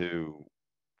to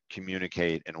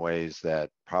communicate in ways that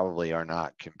probably are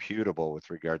not computable with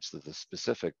regards to the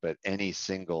specific, but any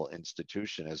single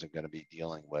institution isn't going to be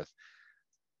dealing with,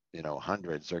 you know,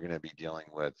 hundreds. They're going to be dealing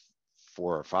with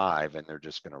 4 or 5, and they're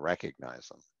just going to recognize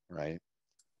them, right?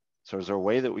 So is there a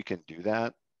way that we can do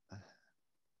that?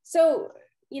 So,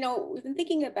 you know, we've been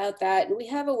thinking about that, and we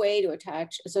have a way to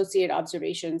attach associated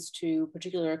observations to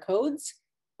particular codes.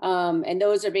 And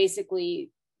those are basically,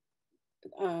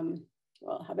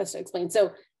 well, how best to explain?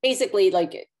 So basically,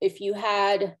 like if you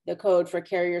had the code for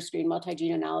carrier screen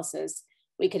multi-gene analysis,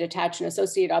 we could attach an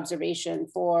associated observation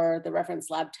for the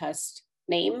reference lab test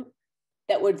name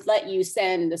that would let you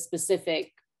send the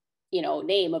specific, you know,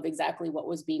 name of exactly what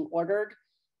was being ordered.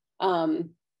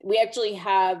 We actually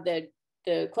have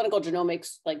the clinical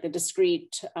genomics, like the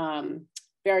discrete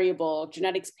variable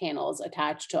genetics panels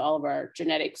attached to all of our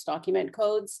genetics document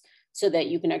codes, so that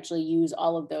you can actually use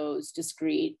all of those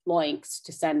discrete LOINCs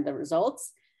to send the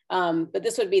results. But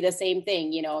this would be the same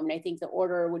thing, you know, I mean, I think the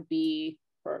order would be,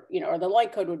 for, you know, or the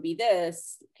LOINC code would be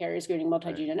this, carrier screening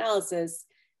multi-gene analysis,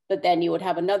 but then you would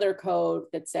have another code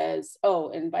that says, oh,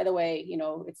 and by the way, you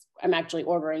know, I'm actually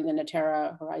ordering the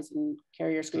Natera Horizon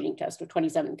carrier screening test with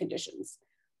 27 conditions.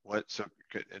 So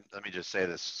let me just say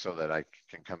this so that I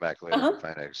can come back later and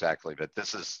find out exactly, but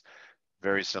this is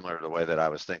very similar to the way that I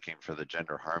was thinking for the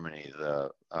gender harmony,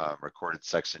 the recorded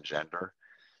sex and gender,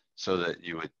 so that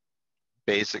you would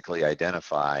basically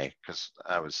identify, because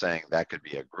I was saying that could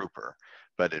be a grouper,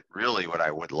 but it really, what I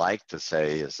would like to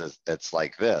say is that it's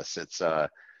like this.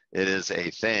 It is a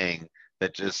thing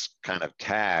that just kind of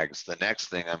tags the next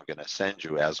thing I'm going to send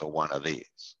you as a one of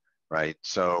these, right?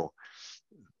 So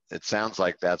it sounds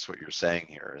like that's what you're saying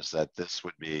here, is that this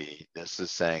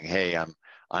is saying, hey,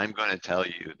 I'm going to tell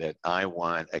you that I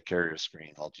want a carrier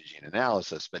screen multi-gene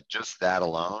analysis, but just that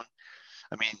alone,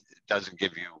 I mean, it doesn't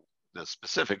give you the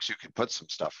specifics. You can put some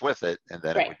stuff with it, and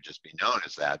then it would just be known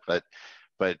as that.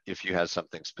 But if you have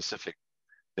something specific,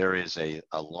 there is a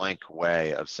LOINC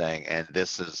way of saying, and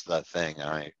this is the thing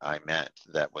I meant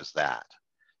that was that.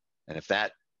 And if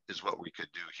that is what we could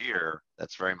do here,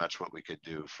 that's very much what we could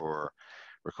do for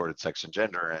recorded sex and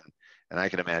gender. And I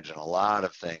can imagine a lot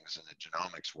of things in the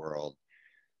genomics world,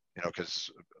 you know,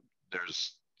 because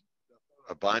there's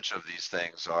a bunch of these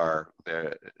things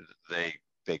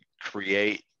they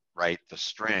create, right, the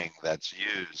string that's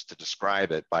used to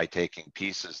describe it by taking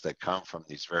pieces that come from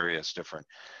these various different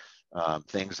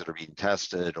things that are being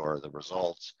tested or the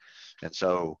results. And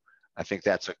so I think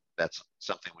that's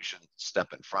something we shouldn't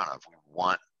step in front of. We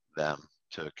want them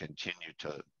to continue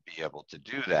to be able to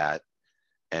do that,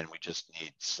 and we just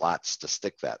need slots to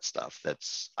stick that stuff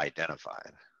that's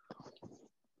identified.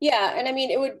 Yeah, and I mean,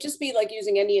 it would just be like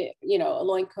using any, you know, a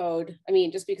LOINC code. I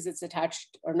mean, just because it's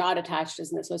attached or not attached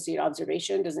as an associated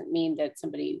observation doesn't mean that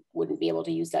somebody wouldn't be able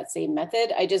to use that same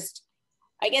method. I guess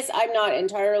I'm not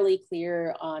entirely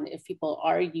clear on if people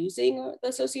are using the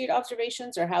associated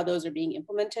observations or how those are being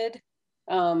implemented.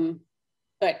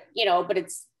 But, you know,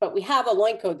 but we have a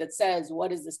LOINC code that says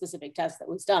what is the specific test that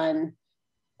was done.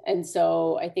 And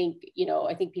so I think, you know,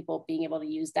 people being able to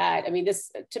use that. I mean,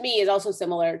 this to me is also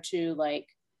similar to like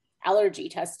allergy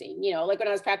testing. You know, like when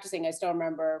I was practicing, I still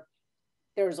remember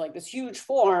there was like this huge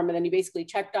form, and then you basically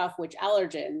checked off which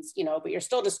allergens, you know, but you're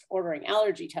still just ordering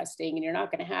allergy testing, and you're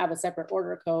not going to have a separate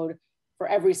order code for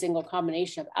every single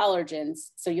combination of allergens.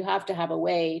 So you have to have a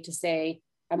way to say,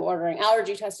 I'm ordering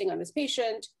allergy testing on this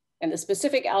patient, and the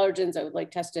specific allergens I would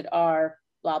like tested are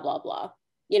blah, blah, blah.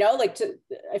 You know,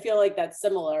 I feel like that's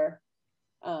similar.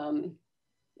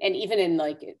 And even in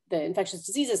like the infectious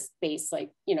diseases space,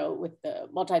 like, you know, with the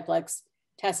multiplex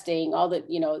testing, all the,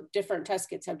 you know, different test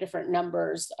kits have different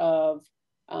numbers of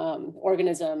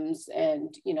organisms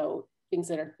and, you know, things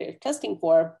that they're testing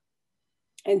for.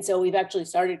 And so we've actually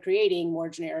started creating more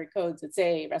generic codes that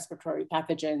say respiratory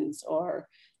pathogens or,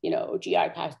 you know,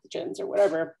 GI pathogens or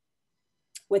whatever,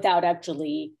 without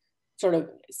actually sort of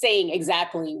saying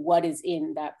exactly what is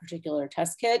in that particular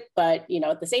test kit. But, you know,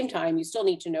 at the same time, you still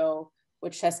need to know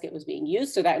which test kit was being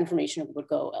used, so that information would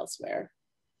go elsewhere.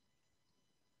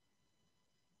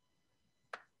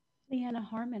 Leanna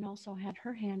Harmon also had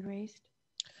her hand raised.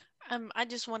 I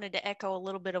just wanted to echo a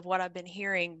little bit of what I've been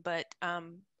hearing, but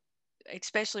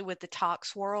especially with the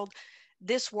tox world,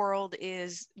 this world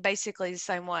is basically the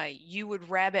same way. You would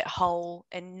rabbit hole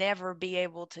and never be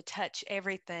able to touch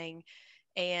everything.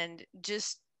 And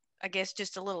just, I guess,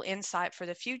 just a little insight for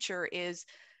the future is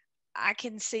I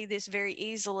can see this very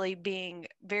easily being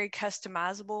very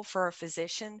customizable for a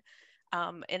physician.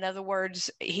 In other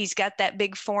words, he's got that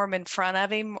big form in front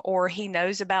of him, or he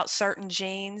knows about certain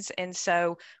genes. And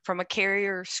so from a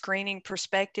carrier screening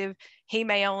perspective, he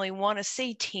may only want to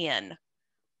see 10,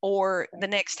 or the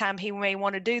next time he may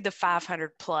want to do the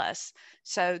 500 plus.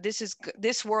 So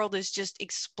this world is just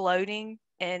exploding.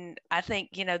 And I think,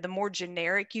 you know, the more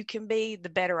generic you can be, the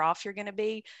better off you're going to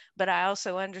be. But I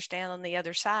also understand on the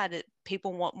other side that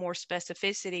people want more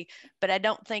specificity, but I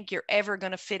don't think you're ever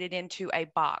going to fit it into a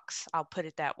box. I'll put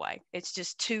it that way. It's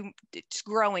just it's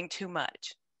growing too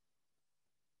much.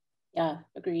 Yeah,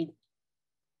 agreed.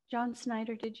 John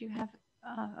Snyder, did you have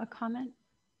a comment?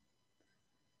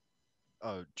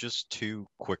 Just two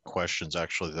quick questions,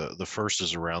 actually. The first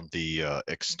is around the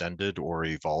extended or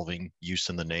evolving use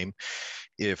in the name.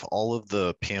 If all of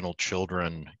the panel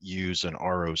children use an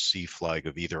ROC flag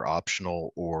of either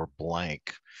optional or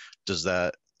blank, does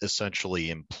that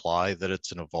essentially imply that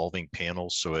it's an evolving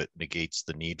panel, so it negates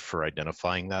the need for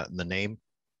identifying that in the name?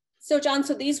 So John,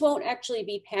 so these won't actually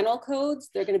be panel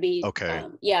codes. They're going to be, okay.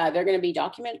 They're going to be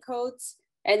document codes.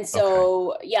 And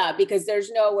so, okay. Yeah, because there's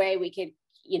no way we could,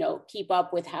 you know, keep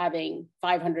up with having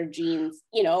 500 genes,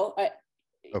 you know.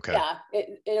 Okay. Yeah,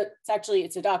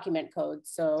 it's a document code.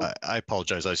 So I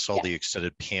apologize. I saw the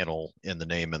extended panel in the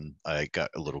name and I got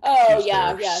a little confused. Oh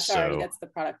yeah, there. yeah. Sorry, so that's the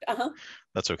product.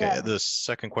 That's okay. Yeah. The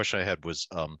second question I had was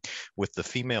with the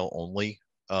female only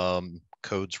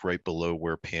codes right below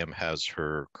where Pam has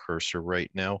her cursor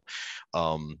right now.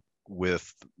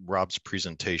 With Rob's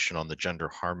presentation on the Gender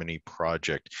Harmony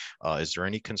Project, is there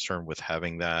any concern with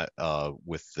having that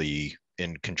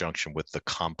in conjunction with the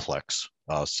complex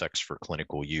sex for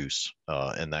clinical use,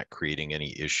 and that creating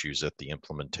any issues at the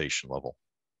implementation level?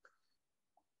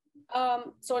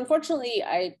 So unfortunately,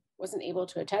 I wasn't able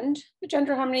to attend the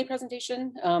Gender Harmony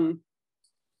presentation. An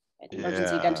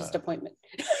emergency dentist appointment.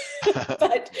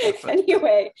 But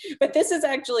anyway, but this is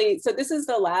actually, so this is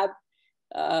the lab.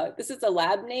 This is the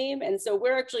lab name. And so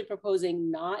we're actually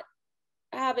proposing not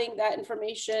having that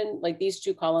information, like these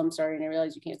two columns, sorry, and I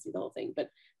realize you can't see the whole thing, but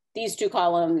these two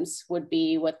columns would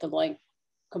be what the LOINC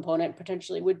component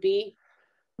potentially would be.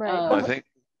 Right. I think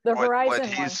the Horizon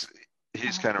what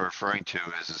he's kind of referring to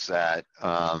is that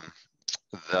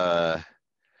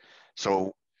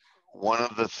so one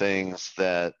of the things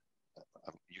that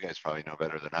you guys probably know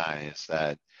better than I is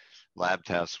that lab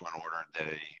tests, when ordered,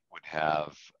 they would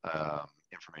have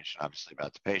information obviously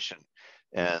about the patient.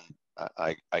 And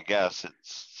I guess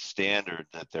it's standard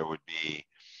that there would be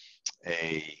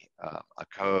a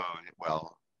code.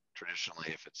 Well, traditionally,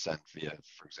 if it's sent via,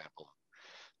 for example,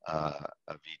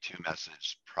 a V2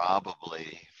 message, probably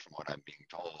from what I'm being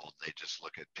told, they just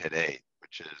look at PID 8,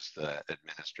 which is the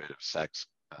administrative sex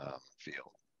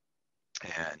field.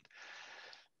 And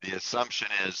the assumption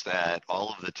is that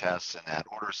all of the tests in that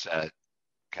order set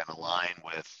can align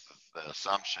with the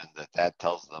assumption that that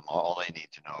tells them all they need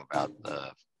to know about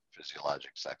the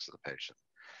physiologic sex of the patient.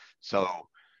 So,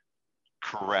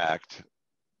 correct.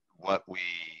 What we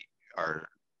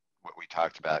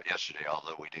talked about yesterday,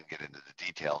 although we didn't get into the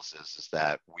details, is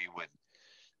that we would,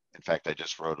 in fact, I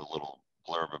just wrote a little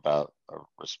blurb about a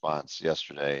response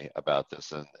yesterday about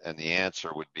this, and the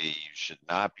answer would be you should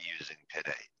not be using PID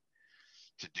 8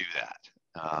 to do that.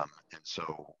 And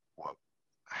so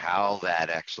how that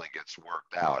actually gets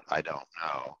worked out, I don't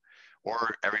know.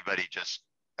 Or everybody just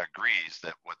agrees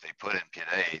that what they put in PID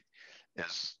 8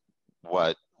 is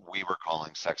what we were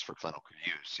calling sex for clinical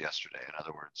use yesterday. In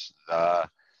other words,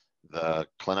 the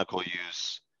clinical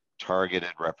use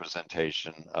targeted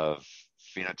representation of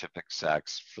phenotypic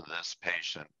sex for this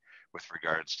patient with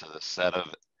regards to the set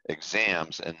of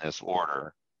exams in this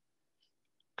order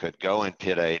could go in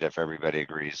PID 8 if everybody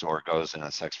agrees, or goes in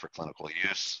a sex for clinical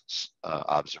use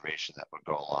observation that would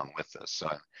go along with this. So,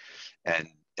 and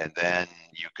then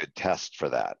you could test for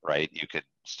that, right? You could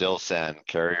still send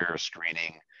carrier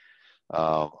screening,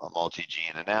 a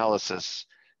multi-gene analysis.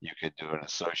 You could do an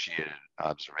associated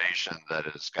observation that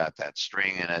has got that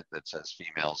string in it that says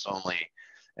females only.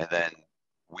 And then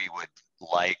we would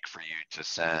like for you to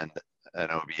send an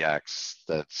OBX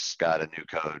that's got a new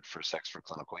code for sex for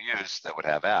clinical use that would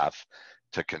have F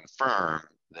to confirm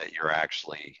that you're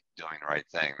actually doing the right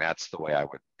thing. That's the way I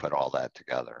would put all that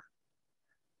together.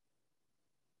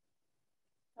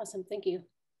 Awesome, thank you.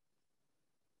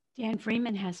 Dan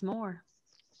Freeman has more.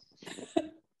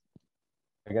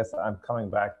 I guess I'm coming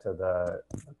back to the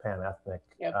pan-ethnic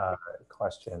Yep.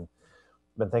 question.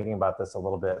 Been thinking about this a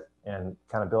little bit and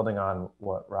kind of building on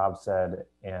what Rob said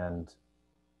and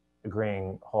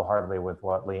agreeing wholeheartedly with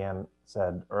what Leanne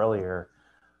said earlier.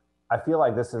 I feel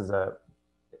like this is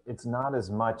it's not as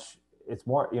much, it's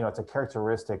more, you know, it's a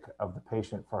characteristic of the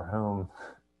patient for whom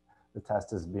the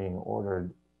test is being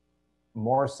ordered,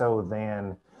 more so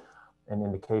than an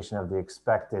indication of the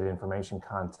expected information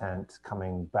content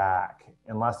coming back,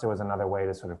 unless there was another way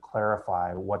to sort of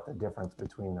clarify what the difference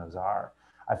between those are.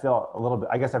 I feel a little bit,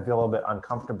 I guess I feel a little bit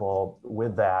uncomfortable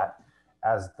with that,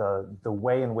 as the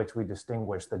way in which we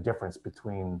distinguish the difference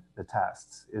between the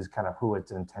tests is kind of who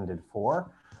it's intended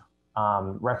for.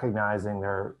 Recognizing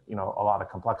there are, you know, a lot of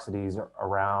complexities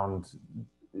around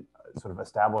sort of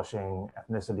establishing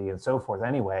ethnicity and so forth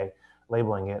anyway,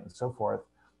 labeling it and so forth.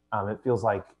 It feels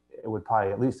like it would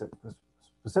probably, at least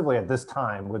specifically at this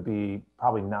time, would be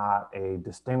probably not a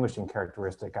distinguishing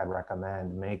characteristic I'd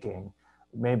recommend making.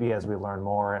 Maybe as we learn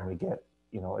more and we get,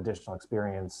 you know, additional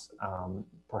experience,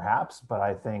 perhaps, but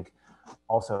I think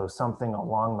also something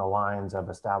along the lines of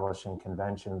establishing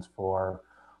conventions for,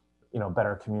 you know,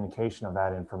 better communication of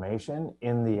that information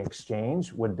in the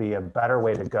exchange would be a better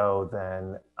way to go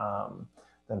than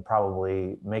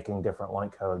probably making different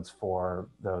LOINC codes for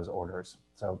those orders.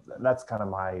 So that's kind of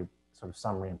my sort of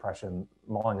summary impression,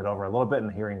 mulling it over a little bit and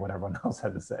hearing what everyone else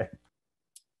had to say.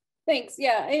 Thanks.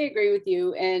 Yeah, I agree with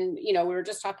you. And, you know, we were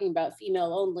just talking about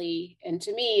female only. And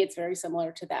to me, it's very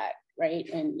similar to that, right?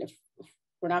 And if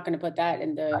we're not going to put that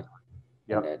in the,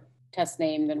 Yep. in the test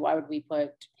name, then why would we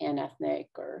put pan-ethnic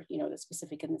or, you know, the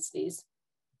specific ethnicities?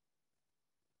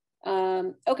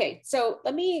 Okay, so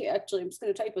let me actually, I'm just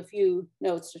going to type a few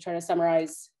notes to try to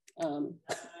summarize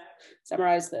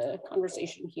summarize the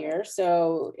conversation here.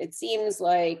 So it seems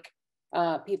like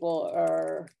people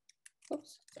are,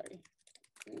 oops, sorry.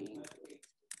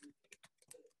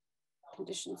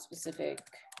 Condition specific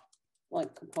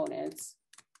LOINC components.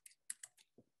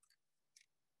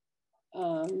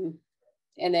 And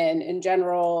then in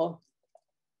general,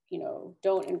 you know,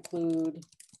 don't include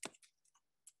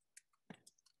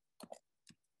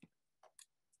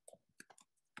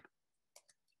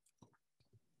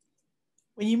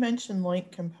when you mention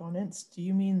LOINC components, do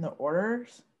you mean the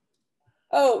orders?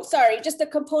 Oh, sorry, just the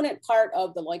component part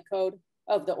of the LOINC code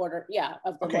of the order. Yeah,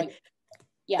 of the LOINC.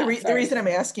 Yeah, the reason I'm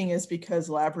asking is because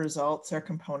lab results are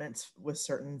components with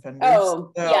certain vendors.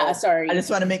 Oh, so yeah, sorry. I just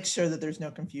want to make sure that there's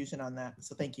no confusion on that.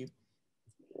 So thank you.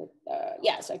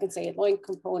 Yeah, so I can say LOINC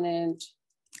component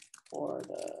for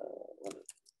the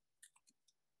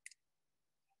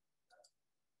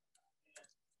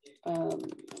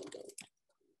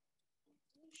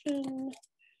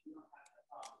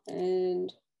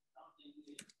and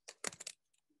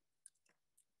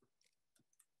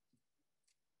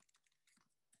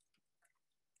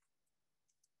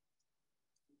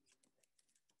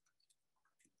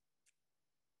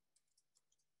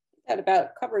that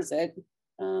about covers it.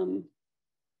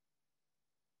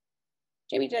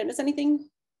 Jamie, did I miss anything?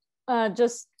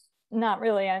 Just not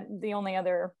really. The only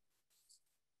other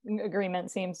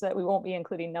agreement seems that we won't be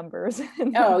including numbers.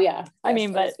 Oh yeah. I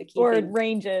mean, but or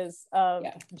ranges of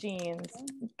genes,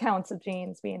 counts of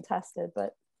genes being tested,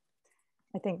 but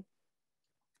I think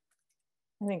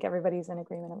everybody's in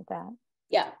agreement with that.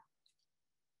 Yeah.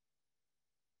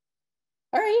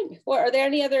 All right. Well, are there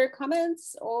any other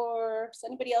comments, or does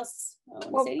anybody else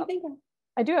want to say anything?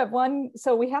 I do have one.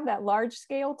 So we have that large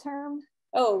scale term.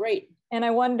 Oh, right. And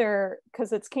I wonder,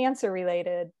 because it's cancer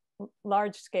related,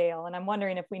 large scale, and I'm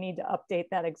wondering if we need to update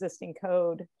that existing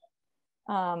code,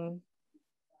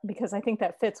 because I think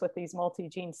that fits with these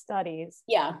multi-gene studies.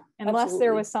 Yeah, unless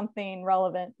there was something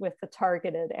relevant with the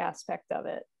targeted aspect of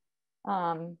it,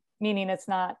 meaning it's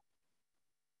not.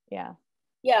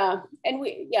 Yeah, and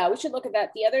we should look at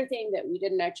that. The other thing that we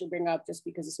didn't actually bring up, just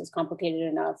because this was complicated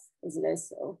enough as it is,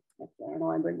 so I don't know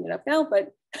why I'm bringing it up now,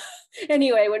 but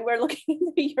anyway, when we're looking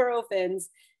at the Eurofins,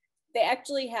 they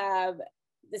actually have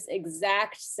this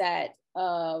exact set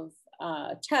of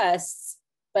tests,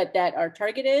 but that are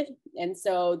targeted. And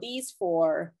so these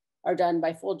 4 are done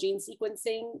by full gene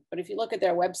sequencing. But if you look at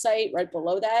their website, right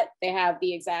below that, they have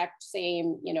the exact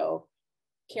same, you know,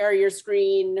 carrier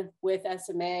screen with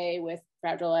SMA, with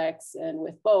Fragile X, and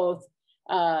with both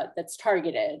that's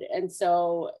targeted. And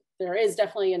so there is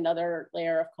definitely another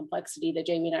layer of complexity that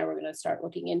Jamie and I were going to start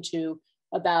looking into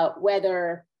about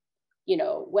whether, you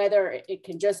know, whether it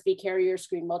can just be carrier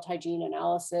screen multi-gene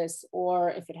analysis, or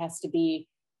if it has to be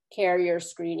carrier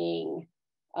screening,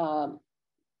 full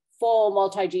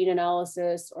multi-gene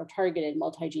analysis, or targeted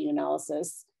multi-gene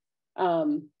analysis.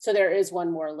 So there is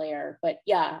one more layer, but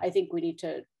yeah, I think we need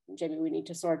to Jamie, we need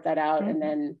to sort that out and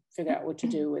then figure out what to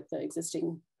do with the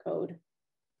existing code.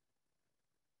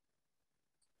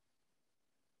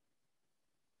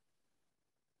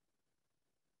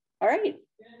 All right.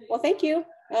 Well, thank you.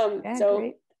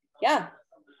 Yeah,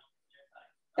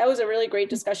 that was a really great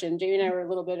discussion. Jamie and I were a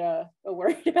little bit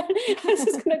worried about how this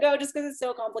is going to go just because it's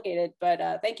so complicated. But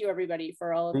thank you, everybody,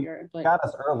 for all of your input. Got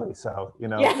us early, so, you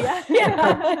know. Yeah.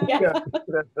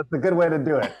 That's a good way to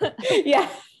do it. Yeah.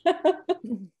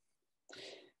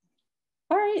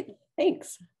 All right.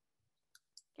 Thanks.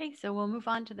 Okay, so we'll move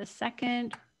on to the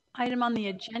second item on the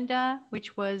agenda,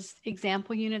 which was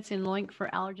example units in LOINC for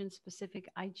allergen-specific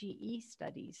IgE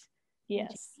studies.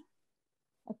 Yes.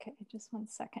 Okay, just 1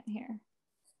 second here.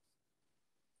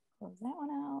 Close that one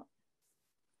out.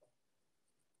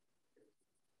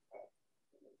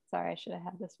 Sorry, I should have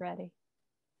had this ready.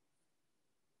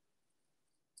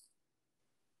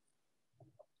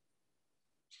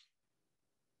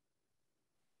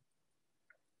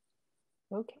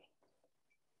 Okay.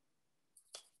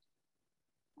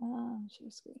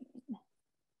 Share screen.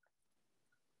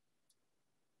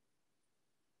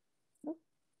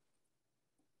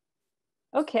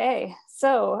 Okay,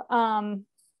 so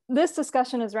this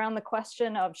discussion is around the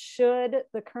question of should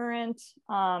the current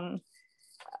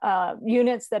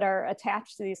units that are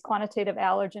attached to these quantitative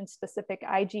allergen-specific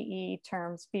IgE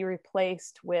terms be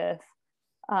replaced with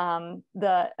a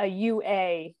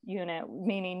UA unit,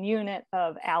 meaning unit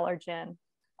of allergen,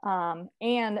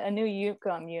 and a new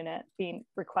UCOM unit being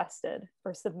requested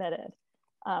or submitted,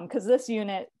 because this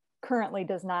unit currently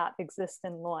does not exist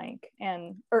in LOINC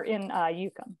or in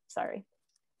UCOM, sorry,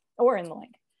 or in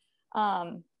LOINC.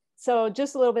 So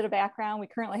just a little bit of background, we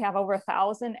currently have over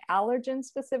 1,000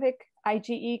 allergen-specific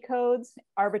IgE codes,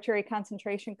 arbitrary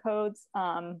concentration codes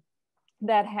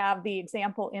that have the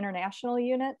example international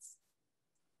units.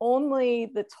 Only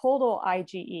the total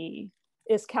IgE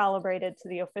is calibrated to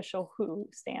the official WHO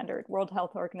standard, World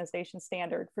Health Organization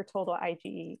standard for total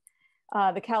IgE.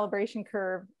 The calibration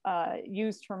curve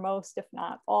used for most, if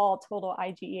not all, total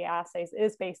IgE assays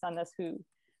is based on this WHO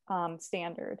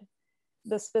standard.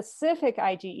 The specific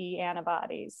IgE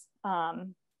antibodies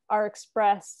are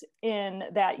expressed in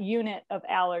that unit of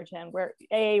allergen where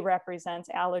A represents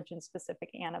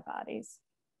allergen-specific antibodies.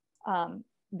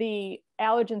 The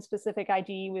allergen-specific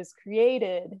IgE was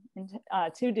created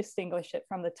to distinguish it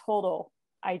from the total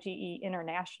IgE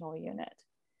international unit.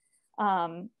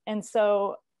 And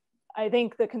so I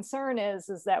think the concern is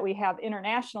that we have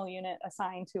international unit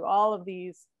assigned to all of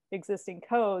these existing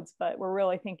codes, but we're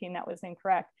really thinking that was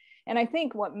incorrect. And I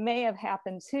think what may have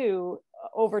happened too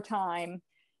over time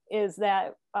is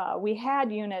that we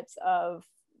had units of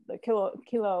the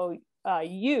kilo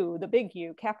U, the big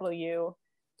U, capital U,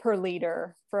 per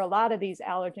liter for a lot of these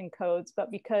allergen codes,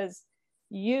 but because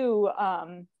U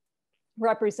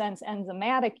represents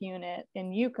enzymatic unit in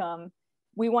UCOM,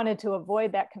 we wanted to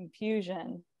avoid that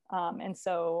confusion. And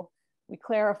so we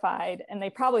clarified, and they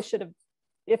probably should have,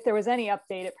 if there was any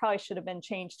update, it probably should have been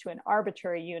changed to an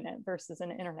arbitrary unit versus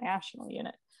an international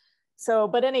unit. So,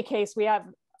 but in any case, we have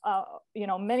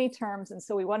many terms, and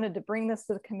so we wanted to bring this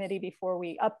to the committee before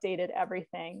we updated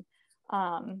everything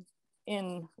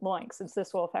in LOINC, since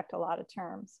this will affect a lot of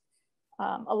terms.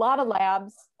 A lot of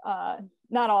labs,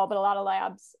 not all, but a lot of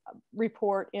labs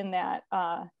report in that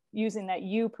using that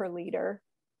U per liter,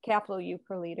 capital U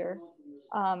per liter.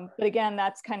 But again,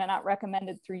 that's kind of not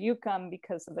recommended through UCOM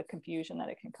because of the confusion that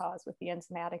it can cause with the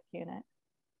enzymatic unit.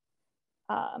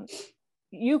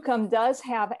 UCOM does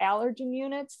have allergen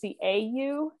units, the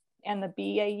AU and the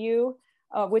BAU,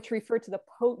 which refer to the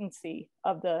potency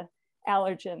of the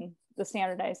allergen, the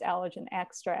standardized allergen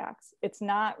extracts. It's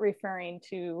not referring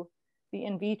to the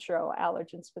in vitro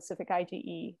allergen-specific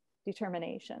IgE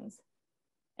determinations.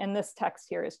 And this text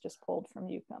here is just pulled from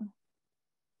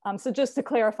UCOM. So just to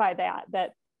clarify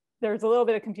that there's a little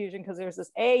bit of confusion because there's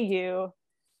this AU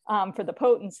for the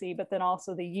potency, but then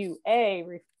also the UA,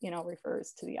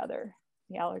 refers to the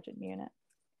allergen unit.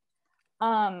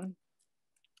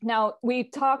 Now we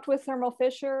talked with Thermo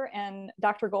Fisher and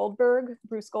Dr. Goldberg,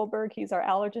 Bruce Goldberg, he's our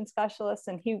allergen specialist,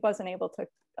 and he wasn't able to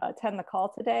attend the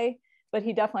call today, but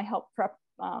he definitely helped prep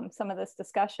some of this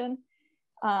discussion.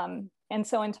 And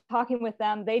so in talking with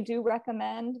them, they do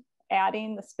recommend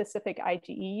adding the specific IgE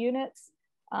units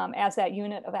as that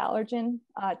unit of allergen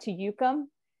to UCOM.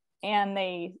 And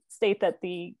they state that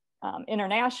the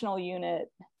international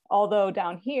unit, although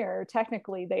down here,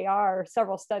 technically they are,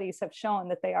 several studies have shown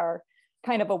that they are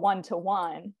kind of a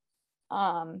one-to-one.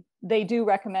 They do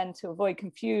recommend to avoid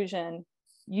confusion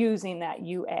using that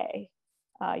UA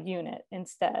unit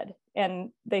instead.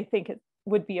 And they think it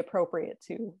would be appropriate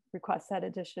to request that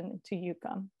addition to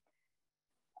UCOM.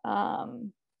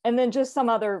 And then just some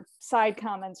other side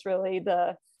comments, really.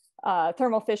 The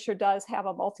Thermo Fisher does have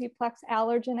a multiplex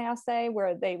allergen assay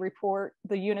where they report,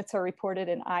 the units are reported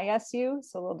in ISU,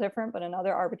 so a little different, but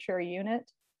another arbitrary unit.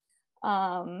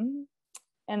 And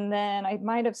then I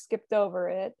might have skipped over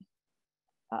it.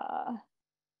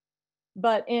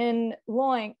 But in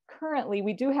LOINC currently,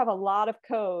 we do have a lot of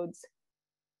codes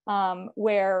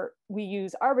where we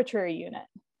use arbitrary unit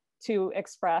to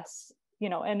express,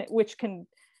 and which can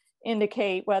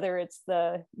indicate whether it's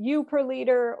the U per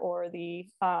liter or the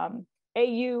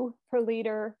AU per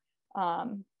liter,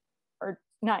 or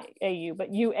not AU,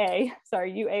 but UA,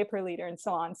 sorry, UA per liter and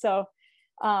so on. So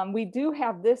we do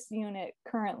have this unit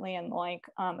currently in LOINC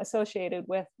associated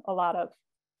with a lot of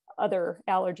other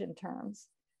allergen terms,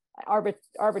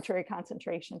 arbitrary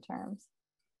concentration terms.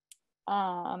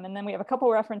 And then we have a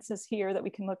couple references here that we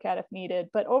can look at if needed.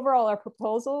 But overall, our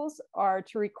proposals are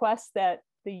to request that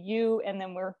the U, and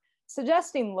then we're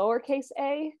suggesting lowercase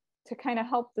a to kind of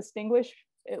help distinguish,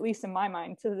 at least in my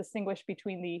mind, to distinguish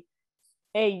between the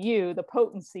AU, the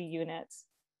potency units,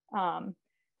 to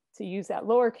use that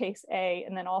lowercase a,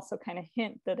 and then also kind of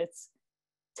hint that it's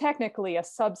technically a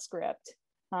subscript.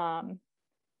 And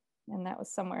that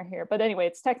was somewhere here, but anyway,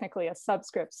 it's technically a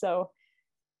subscript. So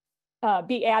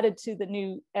be added to the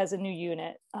new, as a new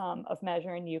unit of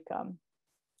measure in UCOM.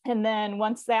 And then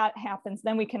once that happens,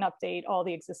 then we can update all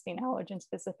the existing allergen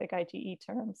specific IgE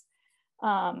terms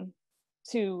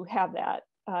to have that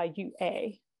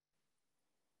UA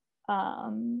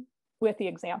with the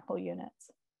example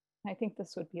units. I think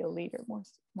this would be a liter more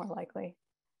likely.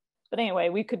 But anyway,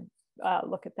 we could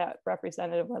look at that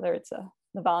representative, whether it's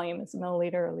the volume is a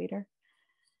milliliter or liter.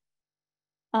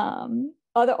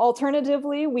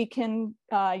 Alternatively, we can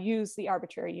use the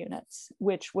arbitrary units,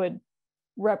 which would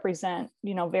represent,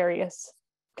 various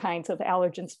kinds of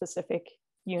allergen specific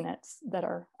units that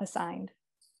are assigned.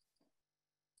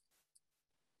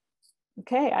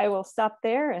 Okay, I will stop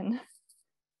there, and I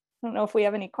don't know if we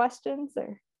have any questions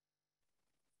or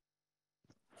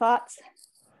thoughts.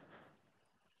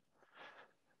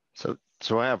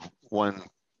 So I have one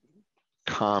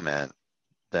comment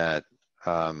that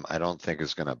I don't think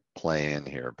is going to play in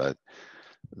here, but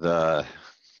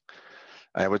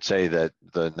I would say that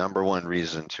the number one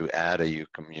reason to add a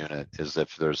UCOM unit is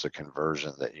if there's a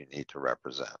conversion that you need to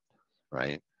represent,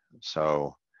 right?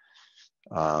 So,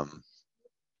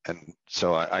 and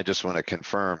so I just want to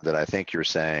confirm that I think you're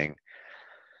saying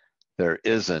there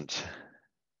isn't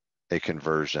a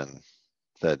conversion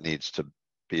that needs to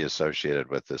be associated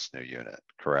with this new unit,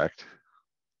 correct?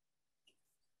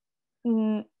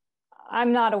 I'm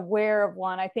not aware of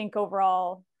one. I think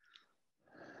overall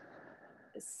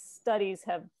studies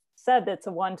have said that's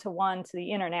a one-to-one to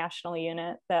the international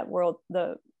unit, that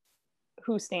the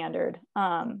WHO standard.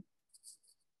 Well,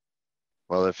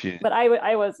 if you, but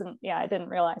I wasn't, yeah, I didn't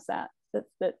realize that,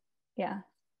 yeah.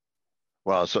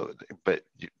 Well, so, but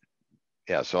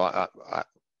yeah, so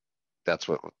that's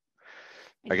what,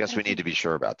 I guess we need to be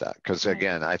sure about that. Because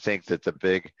again, I think that the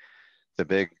big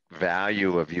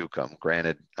value of UCOM,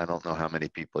 granted, I don't know how many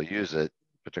people use it,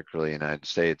 particularly in the United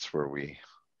States, where we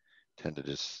tend to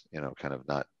just, kind of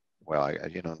not, well,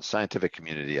 in the scientific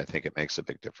community, I think it makes a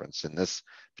big difference. In this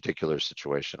particular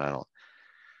situation, I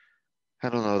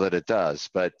don't know that it does,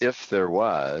 but if there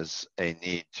was a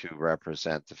need to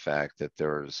represent the fact that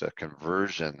there's a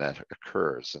conversion that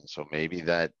occurs, and so maybe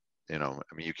that,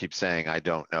 you keep saying, I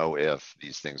don't know if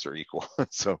these things are equal,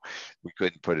 so we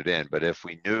couldn't put it in, but if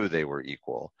we knew they were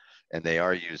equal and they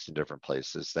are used in different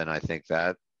places, then I think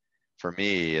that for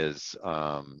me is,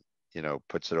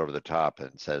 puts it over the top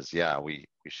and says, yeah, we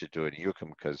should do it in UCOM,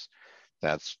 because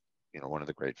that's, one of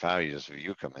the great values of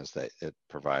UCOM is that it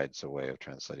provides a way of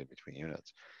translating between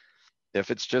units.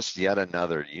 If it's just yet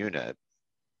another unit,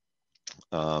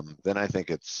 then I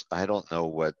think I don't know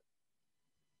what,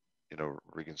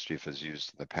 Regenstrief has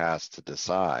used in the past to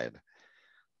decide,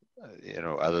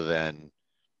 other than,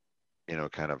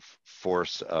 kind of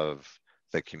force of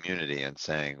the community and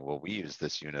saying, well, we use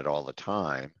this unit all the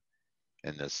time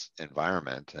in this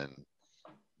environment, and,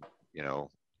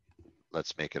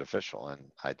 let's make it official. And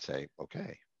I'd say,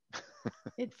 okay,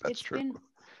 that's true.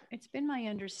 It's been my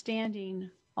understanding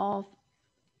all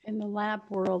in the lab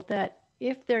world that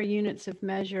if their units of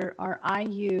measure are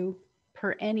IU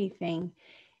per anything,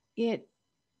 it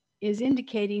is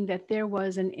indicating that there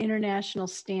was an international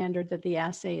standard that the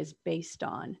assay is based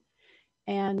on.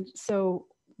 And so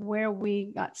where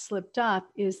we got slipped up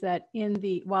is that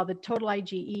while the total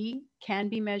IgE can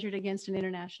be measured against an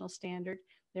international standard,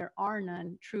 there are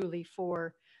none truly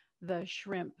for the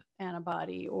shrimp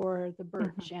antibody or the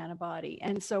birch antibody.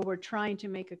 And so we're trying to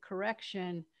make a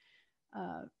correction,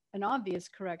 an obvious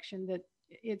correction, that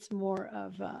it's more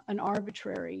of an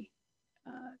arbitrary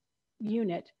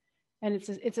unit, and it's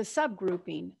a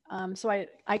subgrouping. So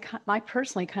I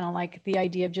personally kind of like the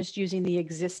idea of just using the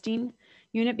existing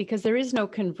unit, because there is no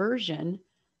conversion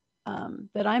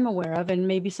that I'm aware of, and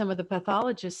maybe some of the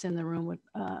pathologists in the room would,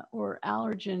 or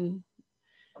allergen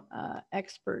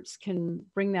experts can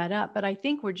bring that up. But I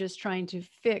think we're just trying to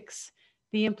fix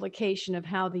the implication of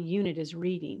how the unit is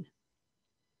reading.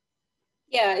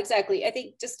 Yeah, exactly. I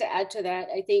think just to add to that,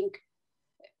 I think,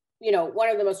 you know, one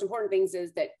of the most important things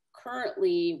is that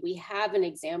currently we have an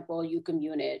example UCOM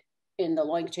unit in the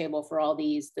LOINC table for all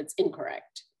these that's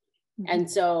incorrect. Mm-hmm.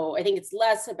 And so I think it's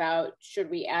less about should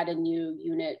we add a new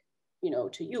unit, you know,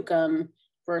 to UCOM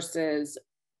versus,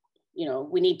 you know,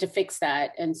 we need to fix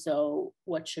that. And so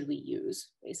what should we use,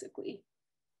 basically?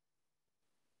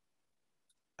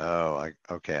 Oh,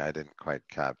 okay. I didn't quite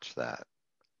catch that.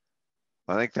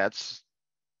 I think that's,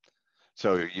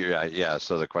 so yeah.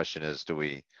 So the question is, do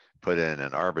we put in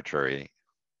an arbitrary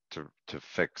to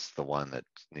fix the one that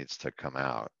needs to come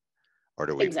out? Or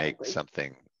do we make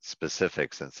something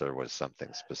specific since there was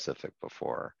something specific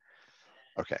before?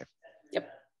 Okay. Yep.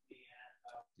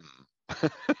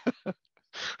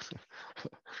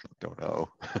 Don't know.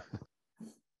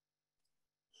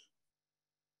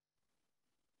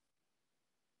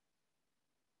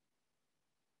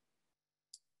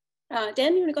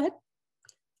 Dan, you want to go ahead?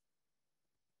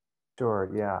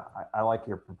 Sure. Yeah, I like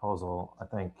your proposal. I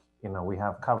think, you know, we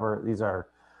have these are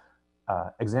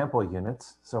example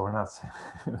units, so we're not,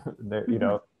 you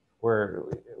know,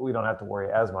 we don't have to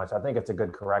worry as much. I think it's a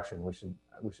good correction. We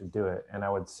should do it. And I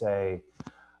would say,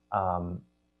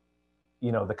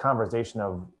 you know, the conversation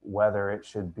of whether it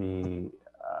should be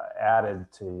added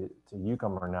to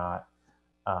UCOM or not,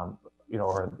 you know,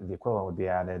 or the equivalent would be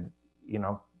added, you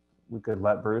know, we could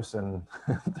let Bruce and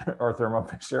or Thermo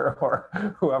Fisher or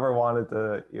whoever wanted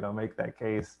to, you know, make that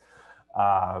case,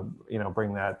 you know,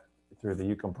 bring that through the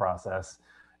UCOM process.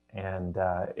 And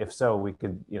if so, we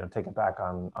could, you know, take it back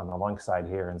on the LOINC side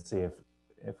here and see if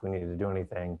we needed to do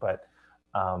anything. But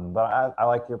I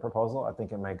like your proposal. I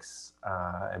think it makes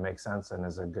sense and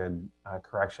is a good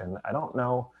correction. I don't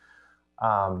know.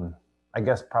 I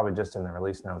guess probably just in the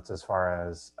release notes as far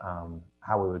as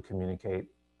how we would communicate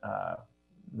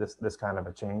this kind of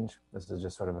a change. This is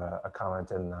just sort of a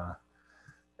comment in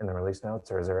the release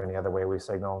notes, or is there any other way we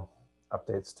signal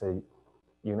updates to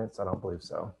units? I don't believe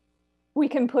so. We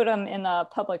can put them in the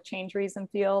public change reason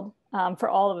field for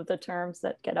all of the terms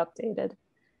that get updated.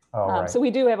 Oh, right. So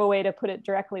we do have a way to put it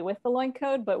directly with the LOINC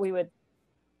code, but we would,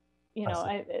 you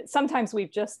know, sometimes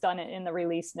we've just done it in the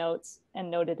release notes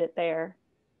and noted it there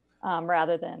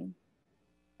rather than,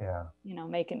 you know,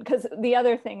 making, because the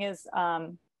other thing is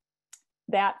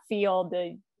that field,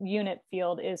 the unit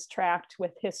field, is tracked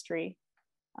with history.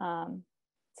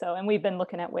 So, and we've been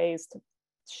looking at ways to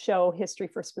show history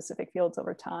for specific fields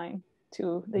over time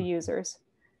to the users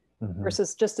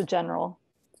versus just a general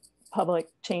public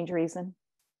change reason.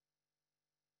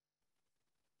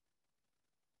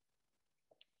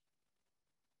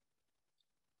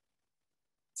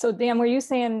 So Dan, were you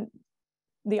saying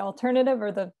the alternative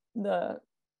or the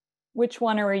which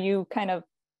one are you kind of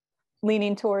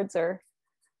leaning towards, or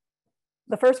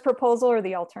the first proposal or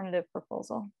the alternative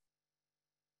proposal?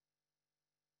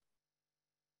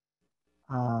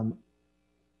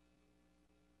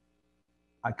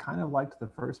 I kind of liked the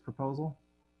first proposal,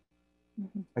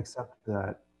 except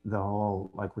that the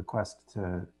whole like request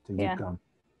to UCOM.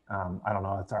 I don't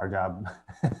know, it's our job.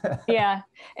 Yeah,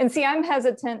 and see, I'm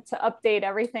hesitant to update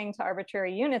everything to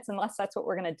arbitrary units unless that's what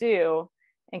we're going to do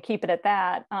and keep it at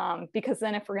that, because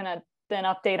then if we're going to then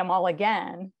update them all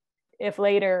again, if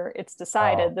later it's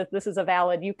decided that this is a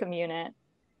valid UCOM unit,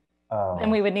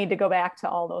 then we would need to go back to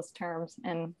all those terms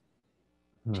and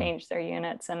change their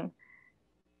units. And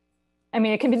I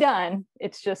mean, it can be done.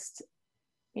 It's just,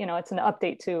 you know, it's an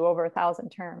update to over 1,000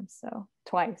 terms, so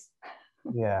twice.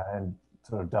 Yeah, and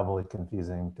sort of doubly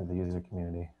confusing to the user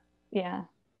community. Yeah,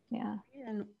 yeah.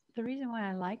 And the reason why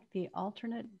I like the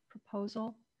alternate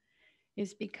proposal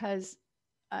is because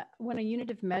when a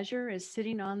unit of measure is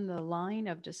sitting on the line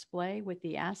of display with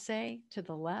the assay to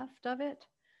the left of it,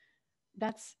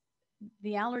 that's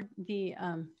the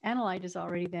analyte is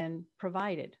already then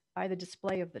provided by the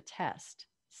display of the test.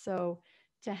 So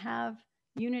to have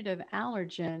unit of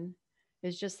allergen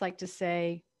is just like to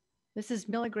say, this is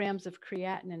milligrams of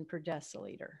creatinine per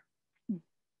deciliter.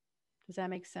 Does that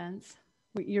make sense?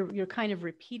 You're kind of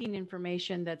repeating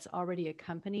information that's already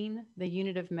accompanying the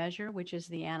unit of measure, which is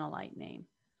the analyte name.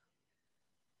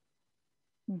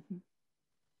 Mm-hmm.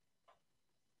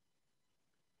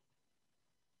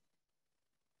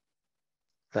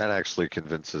 That actually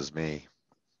convinces me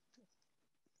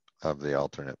of the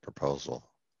alternate proposal,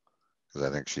 because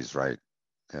I think she's right.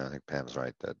 Yeah, I think Pam's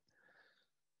right that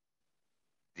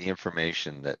the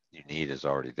information that you need is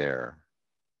already there,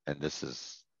 and this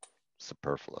is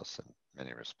superfluous in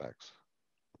many respects.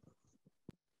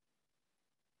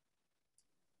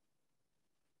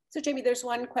 So Jamie, there's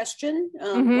one question.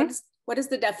 What is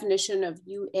the definition of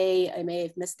UA? I may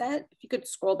have missed that. If you could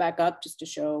scroll back up just to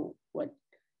show what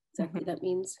exactly that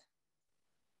means.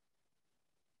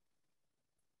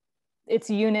 It's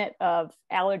unit of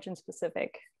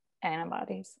allergen-specific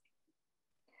antibodies.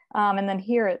 And then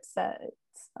here it says,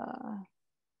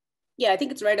 yeah, I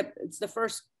think it's right up. It's the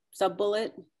first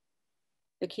sub-bullet,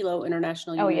 the kilo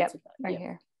international units. Oh, yep, right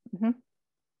here. Mm-hmm.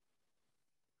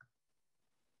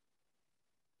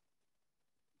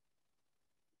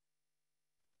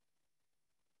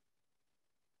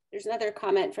 There's another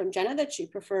comment from Jenna that she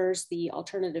prefers the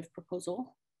alternative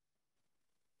proposal.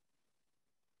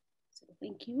 So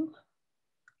thank you.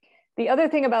 The other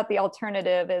thing about the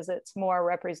alternative is it's more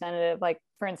representative. Like,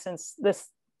 for instance, this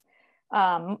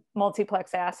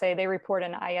multiplex assay, they report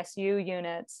in ISU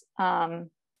units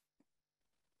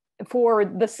for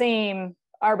the same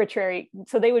arbitrary,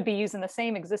 so they would be using the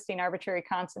same existing arbitrary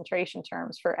concentration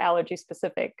terms for allergy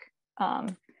specific,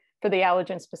 for the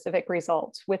allergen specific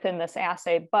results within this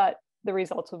assay, but the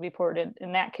results would be reported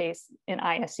in that case in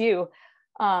ISU.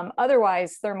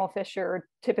 Otherwise, Thermo Fisher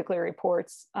typically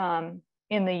reports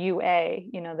in the UA,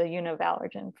 the unit of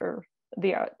allergen for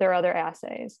their other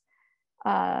assays.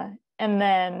 And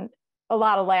then a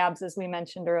lot of labs, as we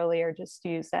mentioned earlier, just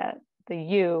use the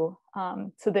U.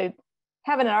 So they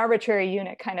having an arbitrary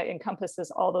unit kind of encompasses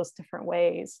all those different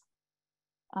ways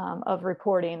of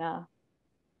reporting a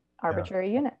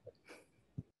arbitrary unit.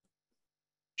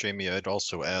 Jamie, I'd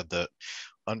also add that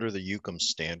under the UCOM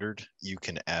standard, you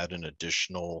can add an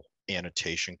additional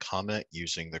annotation comment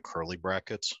using the curly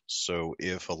brackets. So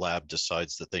if a lab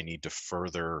decides that they need to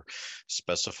further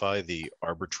specify the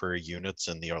arbitrary units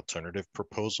in the alternative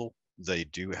proposal, they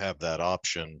do have that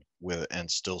option and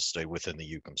still stay within the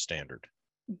UCOM standard.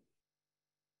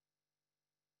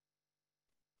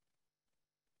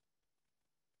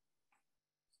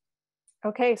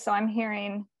 Okay, so I'm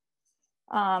hearing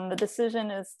the decision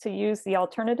is to use the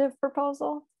alternative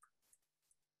proposal.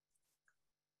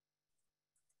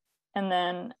 And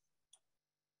then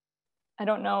I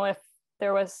don't know if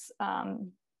there was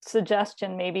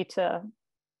suggestion maybe to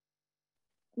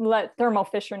let Thermo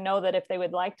Fisher know that if they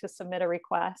would like to submit a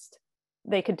request,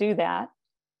 they could do that.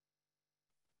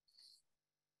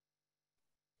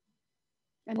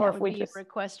 And or that would be a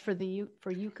request for the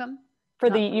for UCOM? For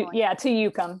the to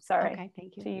UCOM, sorry. Okay,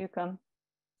 thank you. To UCOM.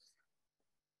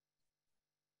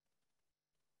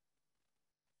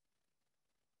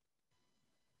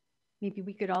 Maybe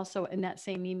we could also, in that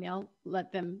same email,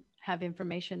 let them have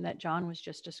information that John was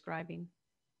just describing.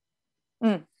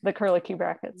 The curly Q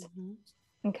brackets.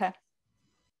 Mm-hmm. Okay.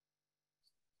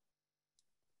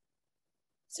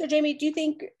 So Jamie, do you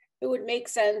think it would make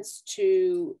sense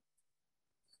to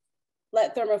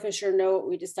let Thermo Fisher know what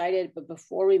we decided, but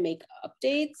before we make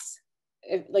updates,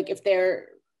 if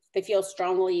they feel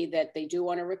strongly that they do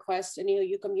want to request a new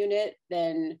UCOM unit,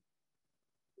 then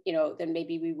then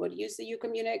maybe we would use the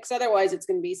UCOM unit, because otherwise it's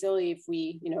going to be silly if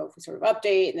we sort of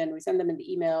update and then we send them an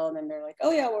email and then they're like,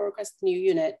 oh yeah, we'll request a new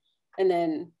unit, and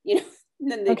then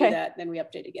then they do that, and then we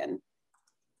update again.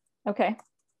 Okay.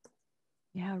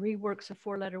 Yeah, rework's a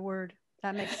 4-letter word.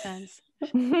 That makes sense.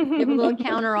 Give a little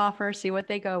counter offer, see what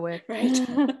they go with. Right.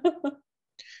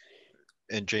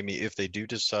 And Jamie, if they do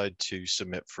decide to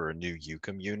submit for a new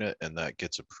UCOM unit and that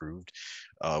gets approved,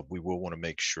 we will want to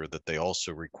make sure that they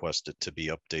also request it to be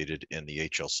updated in the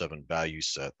HL7 value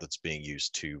set that's being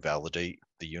used to validate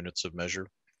the units of measure,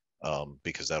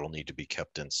 because that'll need to be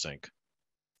kept in sync.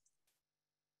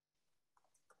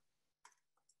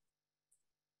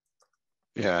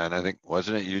 Yeah, and I think,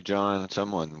 wasn't it you, John?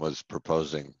 Someone was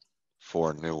proposing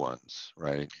 4 new ones,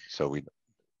 right? So we...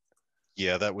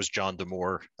 Yeah, that was John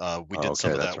DeMore. We did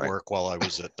some of that work while I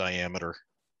was at Diameter.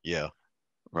 Yeah.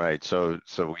 Right. So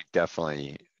we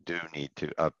definitely do need to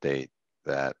update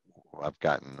that. I've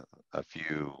gotten a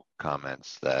few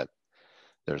comments that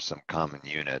there's some common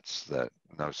units that,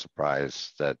 no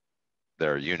surprise, that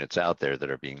there are units out there that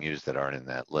are being used that aren't in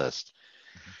that list.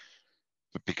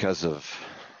 But because of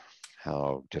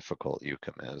how difficult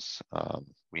UCOM is,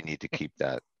 we need to keep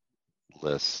that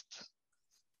list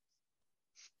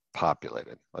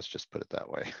populated. Let's just put it that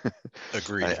way.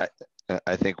 Agreed.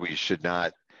 I think we should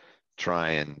not try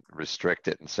and restrict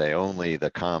it and say only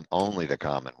the common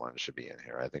ones should be in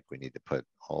here. I think we need to put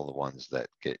all the ones that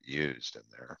get used in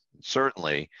there. And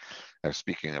certainly,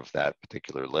 speaking of that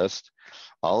particular list,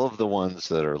 all of the ones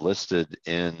that are listed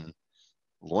in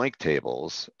LOINC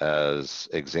tables as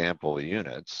example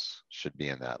units should be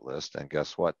in that list. And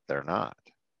guess what? They're not.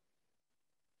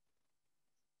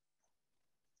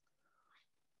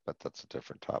 But that's a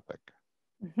different topic.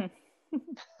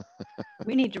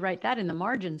 We need to write that in the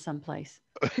margin someplace.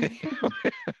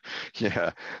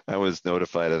 Yeah, I was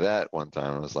notified of that one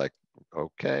time. I was like,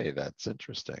 okay, that's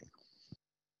interesting.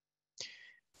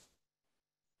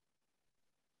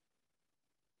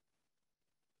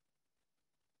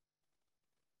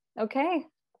 Okay.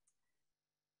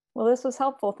 Well, this was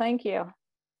helpful. Thank you.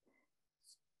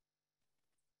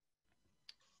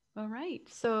 All right,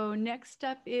 so next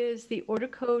up is the order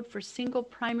code for single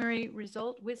primary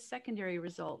result with secondary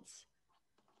results.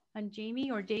 And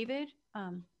Jamie or David,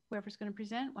 whoever's going to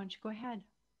present, why don't you go ahead?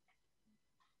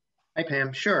 Hi,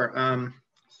 Pam. Sure.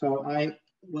 So I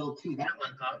will tee that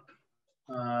one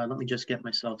up. Let me just get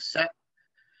myself set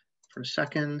for a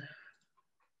second.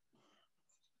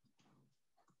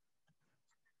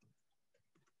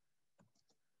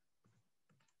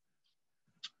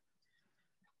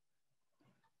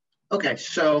 Okay,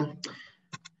 so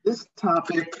this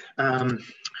topic,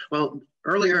 well,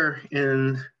 earlier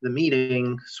in the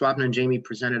meeting, Swapna and Jamie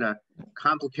presented a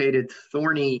complicated,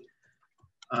 thorny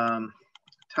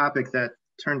topic that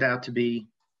turned out to be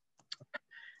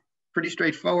pretty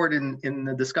straightforward in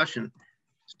the discussion.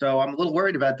 So I'm a little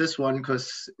worried about this one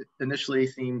because initially it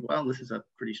seemed, well, this is a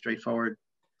pretty straightforward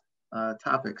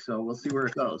topic, so we'll see where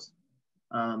it goes.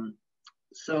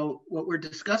 So what we're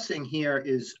discussing here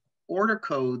is order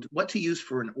code, what to use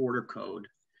for an order code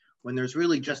when there's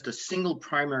really just a single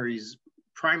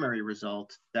primary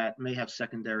result that may have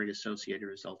secondary associated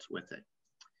results with it,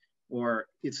 or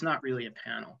it's not really a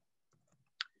panel.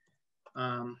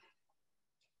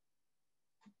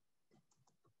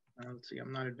 Let's see,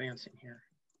 I'm not advancing here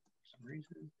for some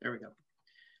reason. There we go.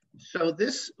 So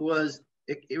this was,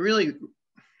 it really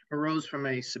arose from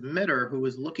a submitter who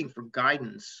was looking for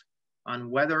guidance on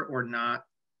whether or not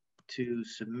to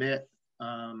submit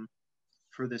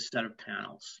for this set of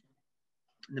panels.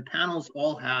 And the panels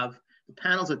all have, the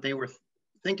panels that they were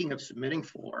thinking of submitting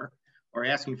for or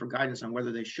asking for guidance on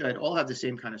whether they should, all have the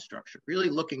same kind of structure, really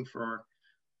looking for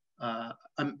a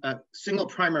single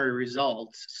primary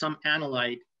result, some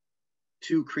analyte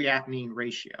to creatinine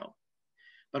ratio,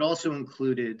 but also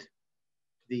included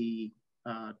the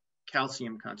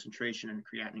calcium concentration and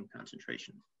creatinine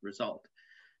concentration result.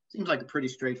 Seems like a pretty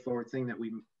straightforward thing that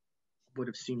we would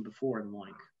have seen before in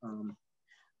LOINC.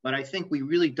 But I think we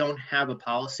really don't have a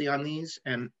policy on these,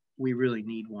 and we really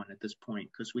need one at this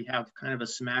point because we have kind of a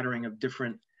smattering of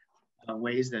different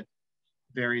ways that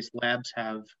various labs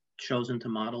have chosen to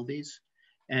model these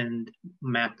and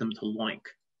map them to LOINC.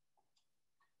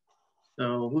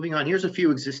 So moving on, here's a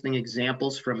few existing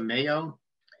examples from Mayo.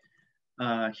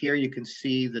 Here you can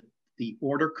see the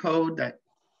order code that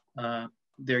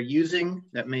they're using,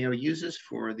 that Mayo uses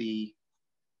for the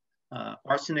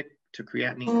arsenic to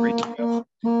creatinine ratio,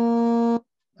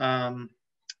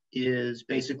 is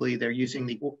basically they're using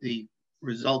the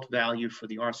result value for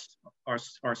the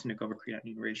arsenic over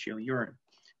creatinine ratio urine.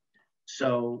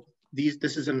 So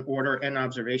this is an order and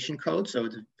observation code, so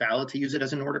it's valid to use it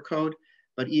as an order code.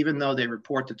 But even though they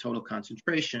report the total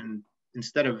concentration,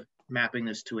 instead of mapping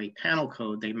this to a panel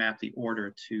code, they map the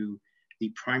order to the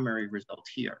primary result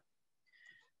here.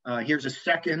 Here's a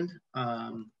second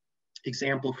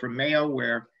example from Mayo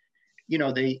where, you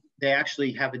know, they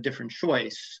actually have a different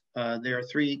choice. There are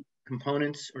 3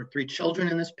 components or 3 children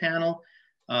in this panel,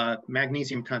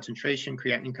 magnesium concentration,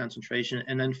 creatinine concentration,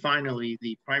 and then finally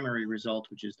the primary result,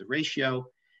 which is the ratio.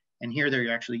 And here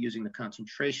they're actually using the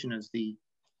concentration as the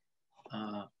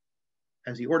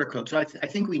order code. So I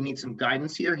think we need some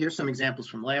guidance here. Here's some examples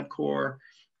from LabCorp.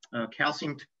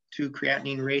 Calcium to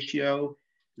creatinine ratio.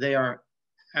 They are,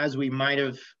 as we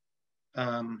might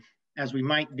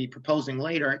be proposing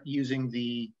later, using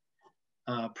the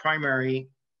primary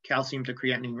calcium to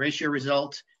creatinine ratio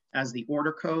result as the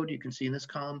order code, you can see in this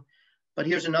column. But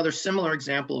here's another similar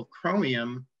example of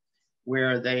chromium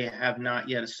where they have not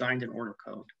yet assigned an order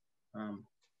code.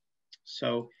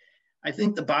 So I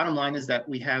think the bottom line is that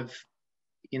we have,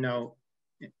 you know,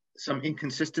 some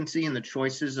inconsistency in the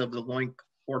choices of the LOINC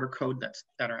order code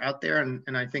that are out there.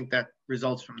 And I think that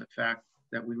results from the fact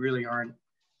that we really aren't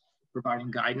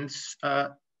providing guidance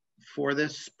for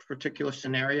this particular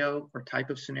scenario or type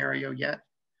of scenario yet.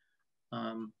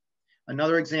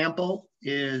 Another example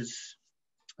is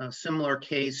a similar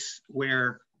case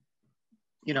where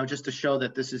you know, just to show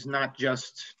that this is not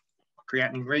just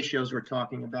creatinine ratios we're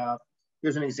talking about.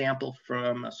 Here's an example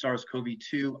from a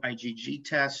SARS-CoV-2 IgG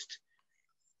test.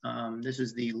 This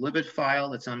is the lipid file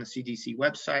that's on the CDC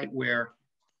website, where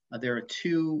there are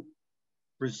two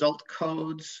result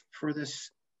codes for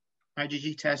this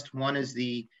IgG test. One is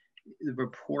the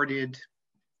reported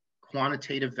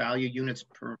quantitative value, units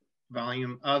per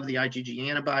volume of the IgG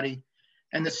antibody.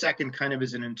 And the second kind of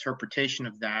is an interpretation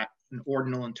of that, an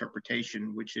ordinal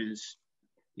interpretation, which is,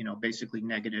 you know, basically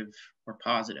negative or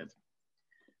positive.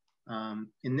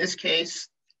 In this case,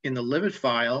 in the lipid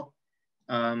file,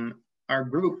 our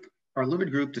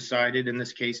lipid group decided in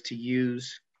this case to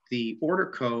use the order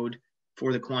code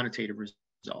for the quantitative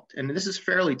result. And this is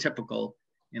fairly typical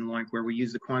in LOINC, where we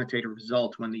use the quantitative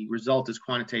result when the result is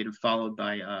quantitative followed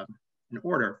by an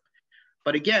order.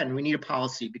 But again, we need a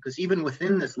policy, because even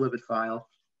within this lipid file,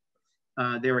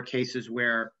 there are cases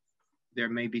where there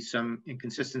may be some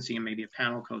inconsistency and maybe a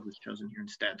panel code was chosen here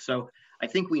instead. So I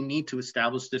think we need to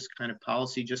establish this kind of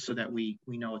policy just so that we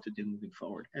know what to do moving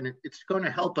forward. And it's going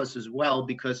to help us as well,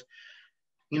 because,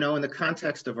 you know, in the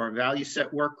context of our value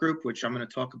set work group, which I'm going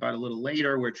to talk about a little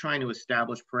later, we're trying to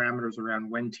establish parameters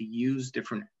around when to use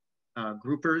different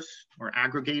groupers or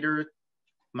aggregator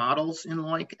models in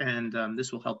LOINC, and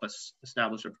this will help us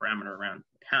establish a parameter around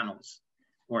panels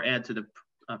or add to the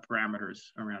parameters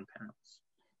around panels.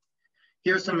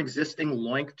 Here are some existing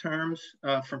LOINC terms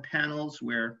for panels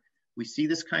where we see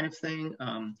this kind of thing.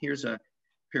 Here's a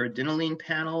pyridinoline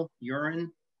panel,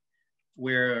 urine,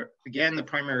 where again, the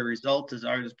primary result is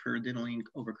ours pyridinoline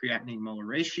over creatinine molar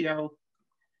ratio.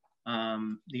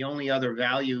 The only other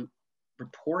value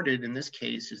reported in this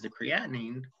case is the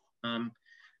creatinine.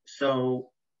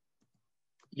 So,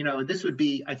 you know, this would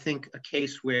be, I think, a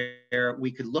case where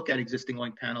we could look at existing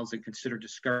LOINC panels and consider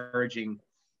discouraging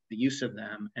the use of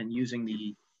them and using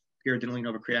the pyridinoline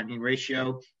over creatinine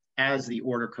ratio as the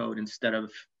order code instead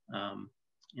of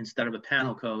a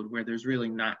panel code, where there's really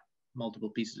not multiple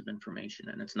pieces of information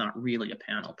and it's not really a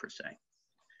panel per se.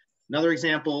 Another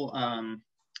example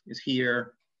is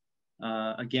here.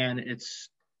 Again, it's,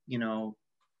 you know,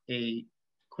 a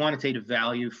quantitative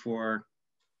value for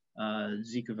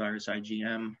Zika virus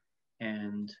IgM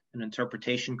and an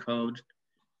interpretation code,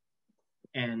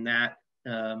 and that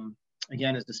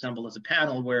again is assembled as a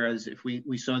panel, whereas if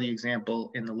we saw the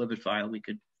example in the lipid file, we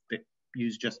could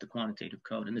use just the quantitative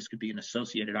code, and this could be an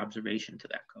associated observation to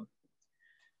that code.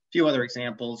 A few other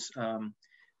examples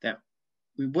that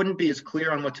we wouldn't be as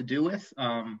clear on what to do with.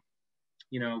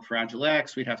 You know, Fragile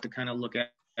X, we'd have to kind of look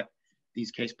at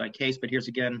these case by case, but here's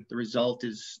again, the result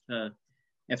is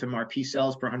FMRP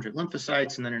cells per 100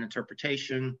 lymphocytes, and then an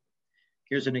interpretation.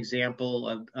 Here's an example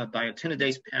of a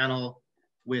biotinidase panel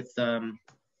with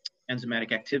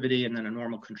enzymatic activity and then a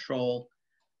normal control.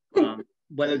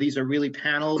 Whether these are really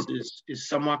panels is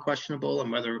somewhat questionable,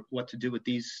 and what to do with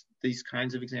these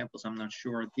kinds of examples, I'm not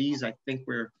sure. These, I think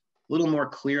we're a little more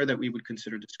clear that we would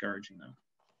consider discouraging them.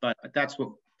 But that's what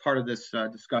part of this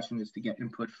discussion is, to get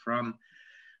input from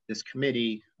this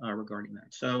committee regarding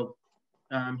that. So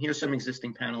here's some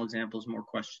existing panel examples, more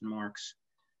question marks.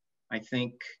 I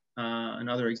think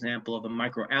another example of a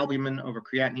microalbumin over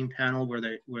creatinine panel where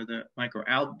the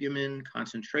microalbumin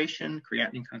concentration,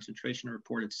 creatinine concentration are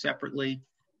reported separately,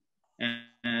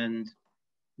 and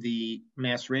the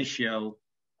mass ratio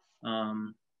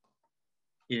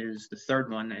is the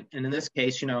third one. And in this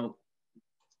case, you know,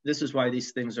 this is why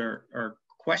these things are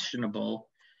questionable,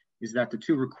 is that the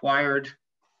two required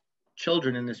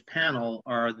children in this panel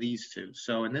are these two.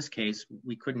 So in this case,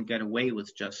 we couldn't get away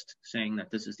with just saying that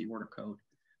this is the order code.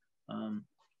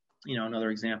 You know,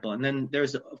 another example. And then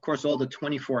there's, of course, all the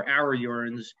 24-hour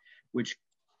urines, which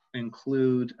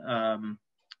include,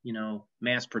 you know,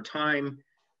 mass per time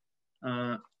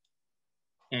and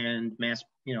mass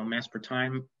per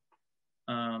time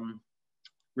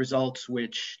results,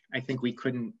 which I think we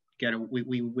couldn't get,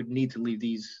 we would need to leave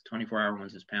these 24-hour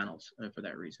ones as panels for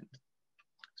that reason.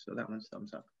 So that one's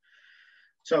thumbs up.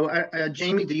 So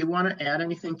Jamie, do you want to add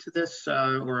anything to this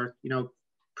or, you know,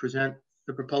 present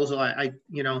the proposal? I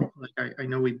you know, like I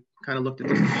know we kind of looked at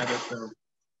this together, so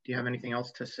do you have anything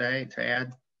else to say, to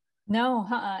add? No,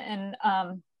 and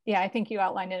yeah, I think you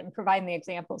outlined it, and providing the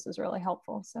examples is really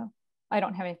helpful. So I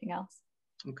don't have anything else.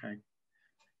 Okay.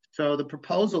 So the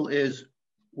proposal is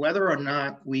whether or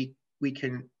not we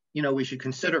can, you know, we should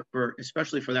consider, for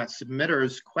especially for that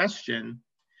submitter's question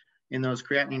in those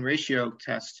creatinine ratio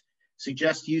tests,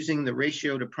 suggest using the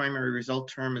ratio to primary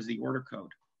result term as the order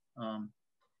code,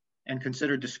 and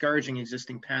consider discouraging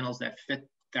existing panels that fit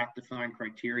that defined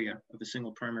criteria of a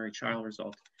single primary child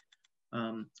result.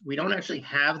 We don't actually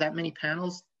have that many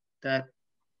panels that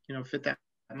fit that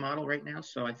model right now.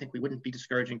 So I think we wouldn't be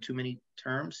discouraging too many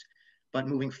terms. But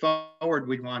moving forward,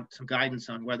 we'd want some guidance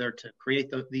on whether to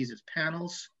create these as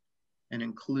panels and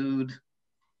include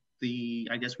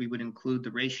I guess we would include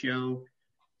the ratio,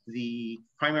 the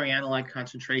primary analyte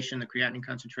concentration, the creatinine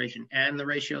concentration, and the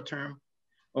ratio term,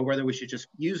 or whether we should just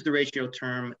use the ratio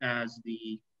term as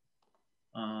the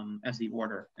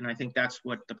order. And I think that's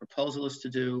what the proposal is to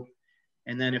do.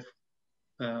 And then if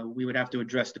we would have to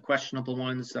address the questionable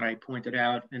ones that I pointed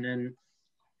out, and then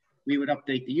we would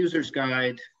update the user's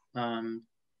guide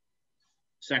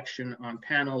section on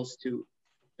panels to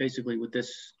basically with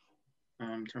this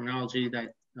terminology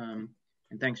that, and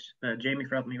thanks Jamie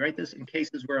for helping me write this, in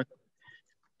cases where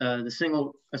a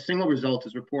single result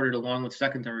is reported along with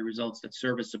secondary results that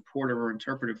serve as supportive or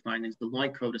interpretive findings, the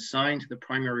LOINC code assigned to the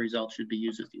primary result should be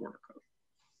used as the order code.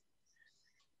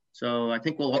 So I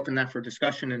think we'll open that for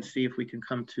discussion and see if we can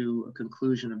come to a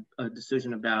conclusion, a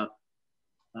decision about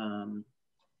 1,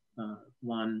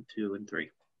 2, and 3.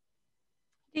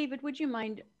 David, would you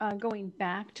mind going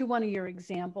back to one of your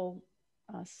example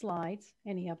slides,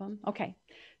 any of them? Okay.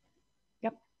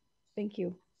 Yep. Thank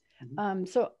you.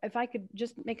 So if I could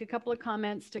just make a couple of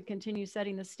comments to continue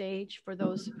setting the stage for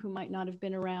those who might not have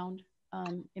been around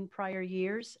in prior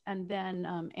years. And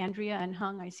then Andrea and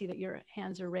Hung, I see that your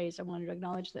hands are raised. I wanted to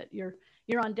acknowledge that you're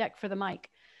on deck for the mic.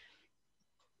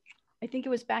 I think it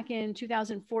was back in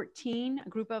 2014, a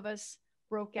group of us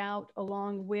broke out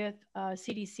along with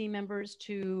CDC members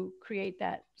to create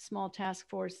that small task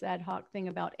force ad hoc thing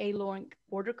about a LOINC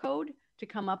order code to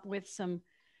come up with some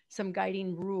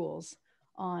guiding rules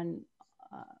on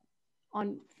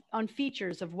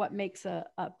features of what makes a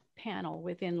panel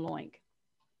within LOINC.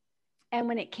 And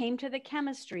when it came to the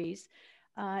chemistries,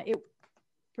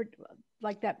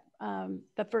 like that,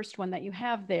 the first one that you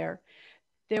have there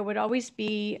would always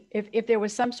be, if there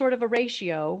was some sort of a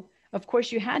ratio, of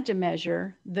course you had to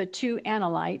measure the two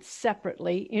analytes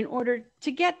separately in order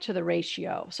to get to the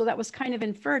ratio. So that was kind of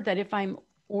inferred that if I'm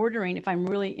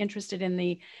really interested in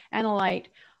the analyte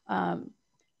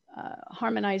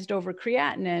harmonized over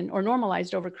creatinine or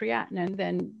normalized over creatinine,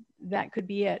 then that could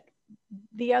be it.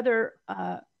 The other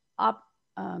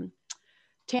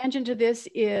tangent to this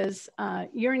is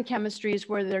urine chemistries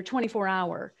where they're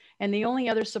 24-hour, and the only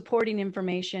other supporting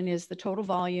information is the total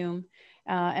volume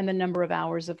and the number of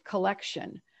hours of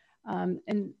collection.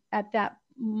 And at that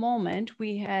moment,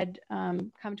 we had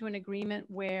come to an agreement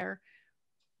where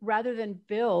rather than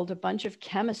build a bunch of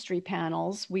chemistry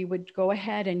panels, we would go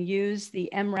ahead and use the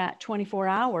MRAT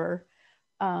 24-hour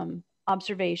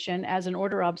observation as an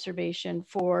order observation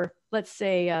for, let's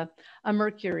say, a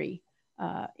mercury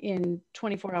in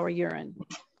 24-hour urine.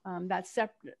 That's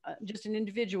just an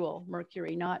individual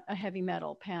mercury, not a heavy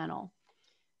metal panel.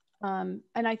 And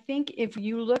I think if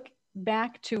you look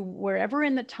back to wherever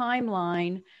in the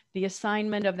timeline, the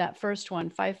assignment of that first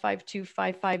one,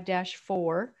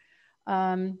 55255-4,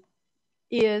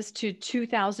 is to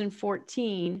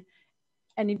 2014.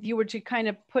 And if you were to kind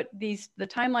of put the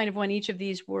timeline of when each of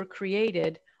these were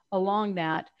created along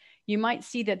that, you might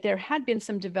see that there had been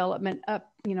some development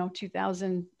up,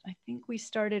 2000, I think we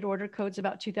started order codes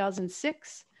about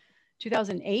 2006,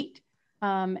 2008.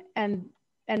 And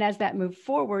as that moved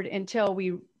forward until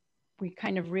we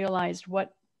kind of realized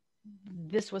what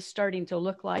this was starting to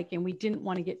look like, and we didn't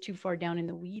want to get too far down in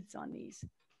the weeds on these.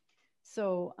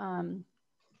 So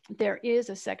there is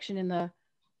a section in the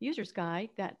user's guide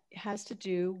that has to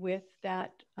do with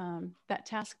that, that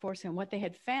task force and what they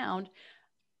had found.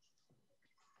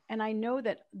 And I know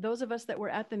that those of us that were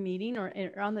at the meeting or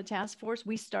on the task force,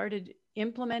 we started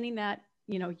implementing that,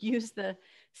 use the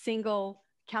single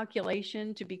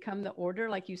calculation to become the order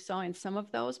like you saw in some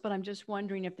of those. But I'm just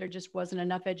wondering if there just wasn't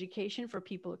enough education for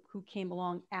people who came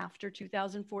along after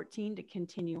 2014 to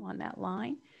continue on that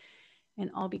line. And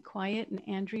I'll be quiet. And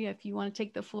Andrea, if you want to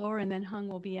take the floor, and then Hung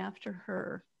will be after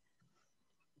her.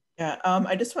 Yeah,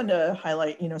 I just wanted to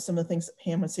highlight, some of the things that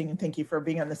Pam was saying, and thank you for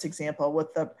being on this example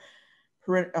with the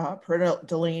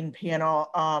pyridine panel.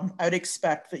 I would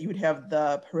expect that you would have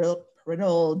the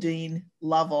pyridine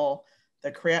level,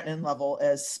 the creatinine level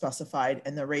as specified,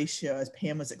 and the ratio as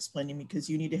Pam was explaining, because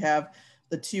you need to have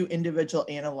the two individual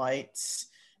analytes,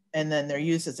 and then they're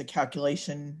used as a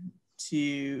calculation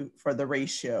for the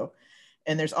ratio.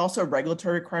 And there's also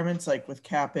regulatory requirements, like with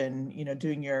CAP and,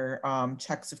 doing your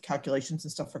checks of calculations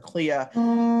and stuff for CLIA.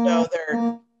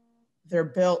 So they're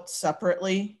built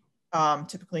separately,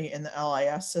 typically in the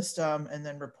LIS system, and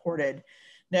then reported.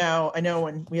 Now, I know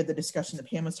when we had the discussion that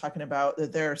Pam was talking about,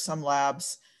 that there are some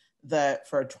labs that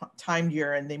for a timed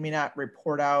urine, they may not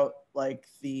report out like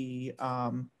the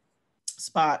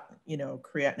spot,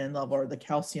 creatinine level or the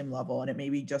calcium level, and it may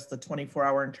be just the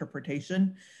 24-hour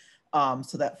interpretation.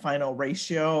 So that final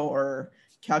ratio or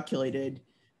calculated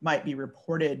might be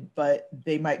reported, but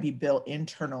they might be built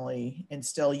internally and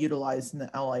still utilized in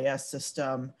the LIS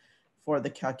system for the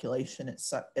calculation,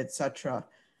 et cetera.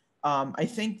 I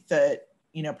think that,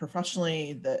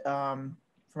 professionally, that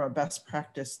from a best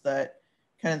practice, that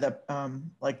kind of the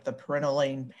like the parental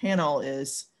lane panel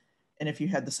is, and if you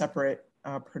had the separate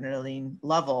parental lane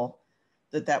level,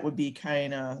 that would be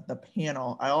kind of the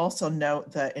panel. I also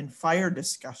note that in fire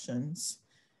discussions,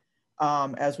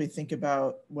 as we think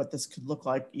about what this could look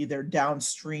like either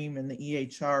downstream in the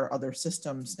EHR, other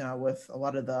systems now with a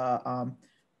lot of the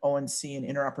ONC and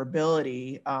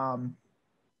interoperability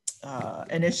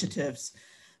initiatives,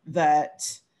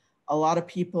 that a lot of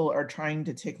people are trying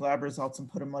to take lab results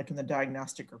and put them like in the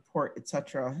diagnostic report, et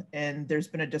cetera. And there's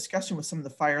been a discussion with some of the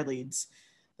fire leads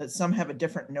that some have a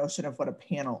different notion of what a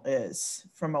panel is.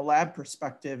 From a lab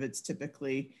perspective, it's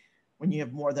typically when you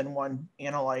have more than one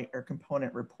analyte or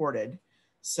component reported.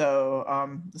 So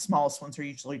the smallest ones are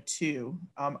usually 2.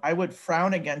 I would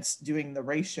frown against doing the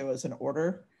ratio as an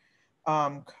order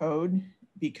code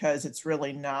because it's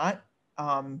really not.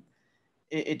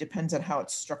 It depends on how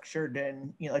it's structured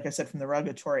and, like I said, from the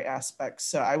regulatory aspects.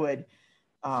 So I would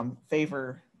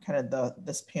favor kind of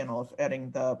this panel of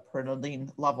adding the parental lane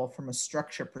level from a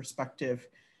structure perspective.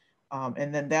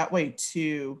 And then that way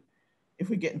too, if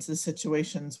we get into the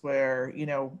situations where,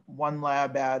 one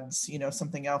lab adds,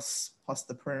 something else plus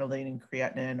the parental lane and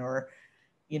creatinine, or,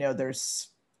 you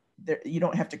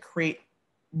don't have to create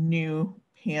new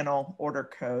panel order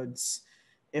codes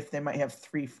if they might have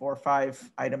 3, 4,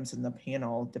 5 items in the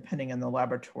panel, depending on the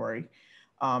laboratory.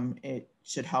 It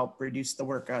should help reduce the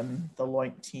work on the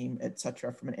LOINC team, et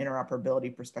cetera, from an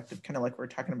interoperability perspective, kind of like we're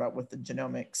talking about with the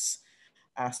genomics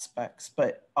aspects.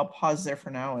 But I'll pause there for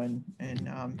now and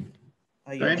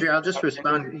so Andrea, I'll just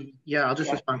respond. Yeah, I'll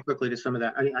just respond quickly to some of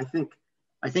that.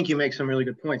 I think you make some really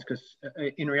good points, because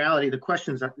in reality, the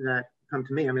questions that come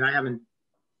to me, I haven't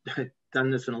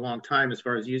done this in a long time as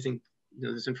far as using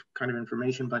this kind of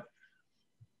information, but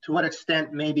to what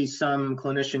extent maybe some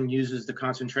clinician uses the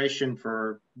concentration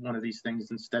for one of these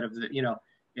things instead of the,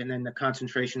 and then the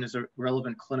concentration is a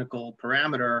relevant clinical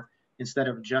parameter instead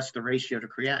of just the ratio to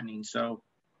creatinine. So,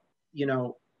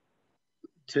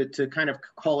 to kind of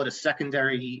call it a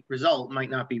secondary result might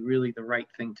not be really the right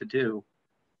thing to do.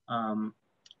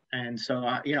 And so,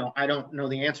 I don't know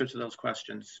the answer to those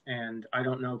questions, and I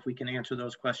don't know if we can answer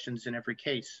those questions in every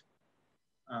case,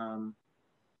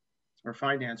 or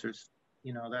find answers.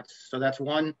 That's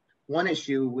one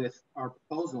issue with our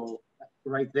proposal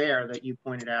right there that you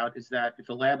pointed out, is that if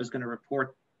a lab is going to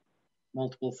report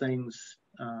multiple things,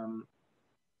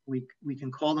 we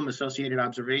can call them associated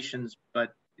observations,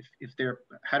 but if they're,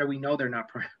 how do we know they're not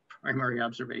primary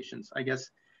observations? I guess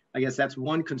that's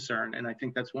one concern, and I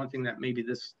think that's one thing that maybe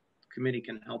this committee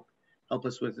can help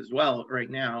us with as well right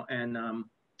now. And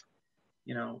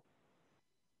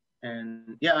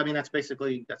and yeah, that's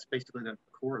basically the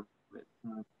core of it.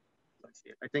 Let's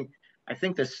see. I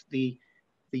think this the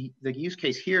use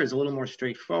case here is a little more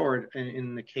straightforward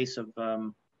in the case of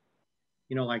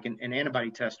like an antibody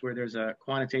test, where there's a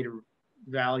quantitative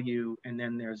value and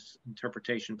then there's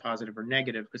interpretation, positive or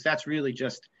negative, because that's really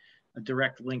just a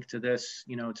direct link to this.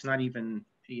 It's not even,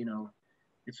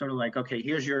 it's sort of like, okay,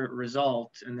 here's your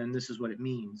result and then this is what it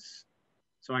means.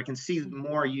 So I can see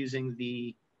more using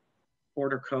the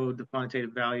order code, the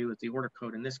quantitative value as the order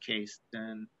code in this case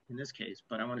than in this case,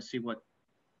 but I want to see what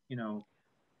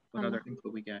other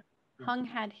input we get. Hung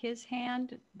had his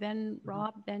hand, then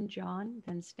Rob, then John,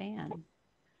 then Stan.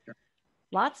 Sure.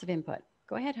 Lots of input.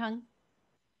 Go ahead, Hung.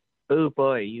 Oh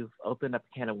boy, you've opened up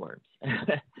a can of worms.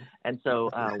 And so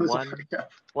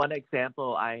one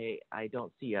example I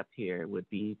don't see up here would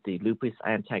be the lupus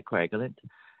anticoagulant.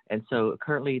 And so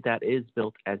currently that is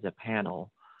built as a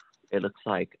panel, it looks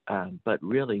like, but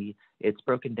really it's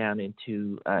broken down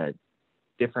into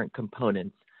different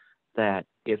components that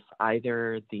if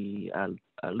either the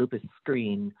lupus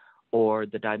screen or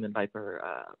the Diamond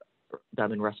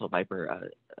Russell Viper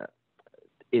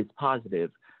is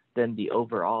positive, then the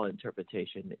overall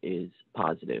interpretation is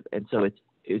positive. And so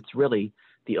it's really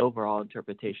the overall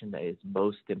interpretation that is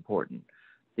most important.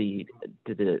 The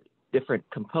different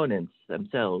components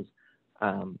themselves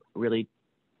really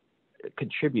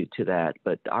contribute to that,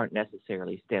 but aren't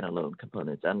necessarily standalone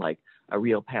components, unlike a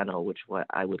real panel, which what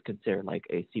I would consider like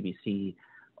a CBC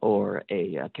or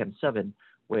a Chem7,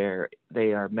 where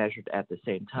they are measured at the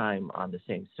same time on the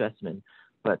same specimen,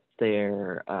 but they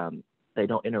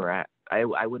don't interact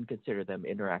I wouldn't consider them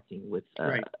interacting with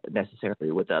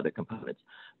necessarily with the other components,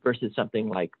 versus something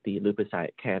like the lupus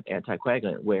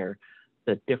anticoagulant, where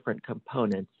the different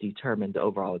components determine the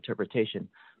overall interpretation,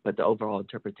 but the overall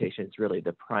interpretation is really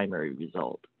the primary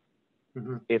result.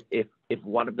 Mm-hmm. If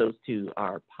one of those two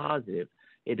are positive,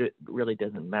 it really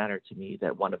doesn't matter to me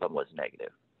that one of them was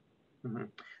negative. Mm-hmm.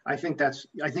 I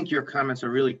think your comments are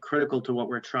really critical to what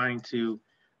we're trying to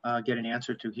get an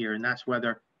answer to here, and that's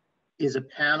whether is a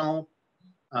panel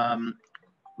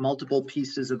multiple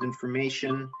pieces of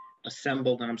information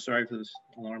assembled, and I'm sorry for this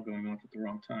alarm going off at the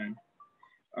wrong time.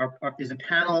 Is a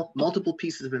panel multiple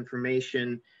pieces of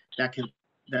information that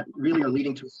really are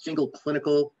leading to a single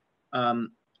clinical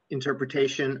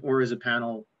interpretation, or is a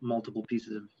panel multiple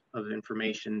pieces of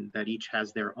information that each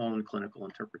has their own clinical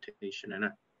interpretation? And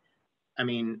I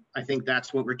mean, I think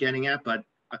that's what we're getting at, but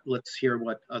let's hear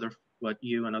what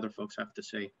you and other folks have to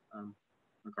say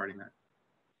regarding that.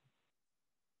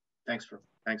 Thanks,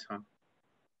 Han.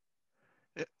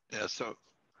 Yeah. So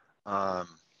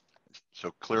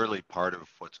clearly part of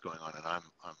what's going on, and I'm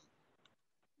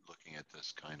looking at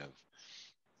this kind of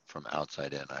from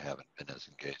outside in. I haven't been as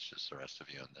engaged as the rest of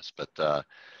you on this, but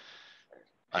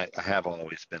I have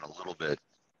always been a little bit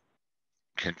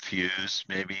confused,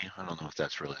 maybe. I don't know if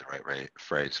that's really the right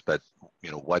phrase, but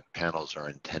what panels are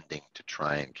intending to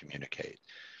try and communicate.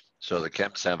 So the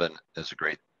Chem7 is a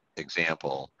great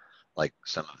example, like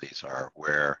some of these are,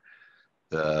 where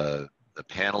the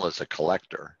panel is a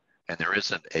collector and there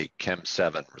isn't a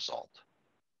Chem7 result.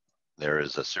 There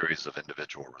is a series of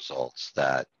individual results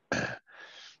that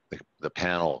the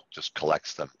panel just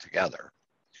collects them together.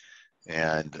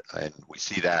 And we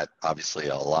see that obviously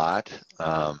a lot.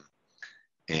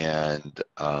 And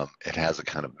it has a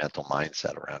kind of mental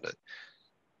mindset around it.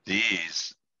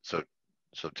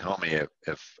 So tell me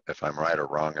if I'm right or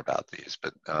wrong about these,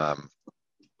 but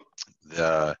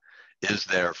is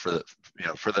there for the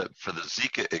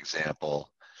Zika example,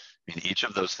 I mean, each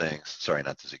of those things, sorry,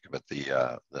 not the Zika, but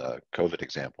the COVID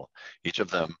example, each of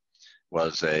them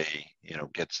was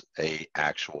gets a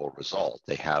actual result.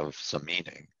 They have some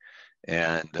meaning.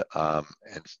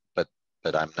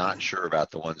 But I'm not sure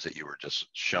about the ones that you were just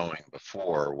showing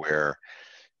before, where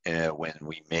when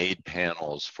we made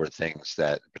panels for things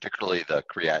that, particularly the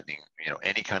creatinine,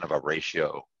 any kind of a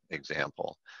ratio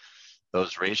example,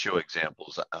 those ratio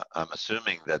examples, I'm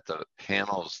assuming that the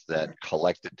panels that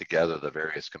collected together the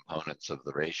various components of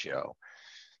the ratio,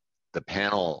 the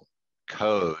panel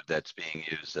code that's being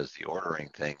used as the ordering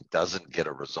thing doesn't get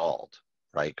a result,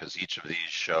 right? Because each of these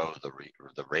show the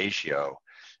ratio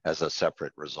as a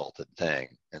separate resulted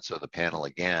thing. And so the panel,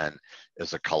 again,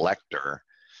 is a collector,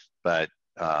 but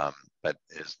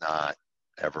is not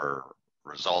ever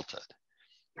resulted.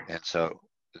 And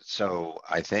so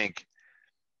I think,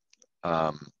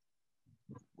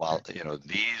 while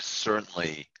these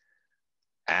certainly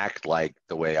act like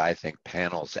the way I think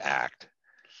panels act,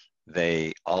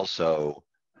 they also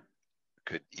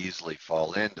could easily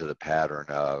fall into the pattern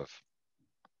of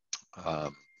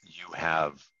you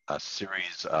have a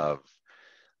series of,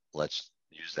 let's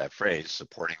use that phrase,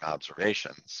 supporting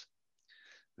observations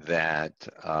that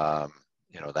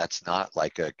that's not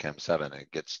like a Chem7.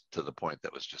 It gets to the point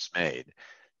that was just made.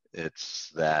 It's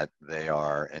that they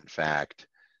are, in fact,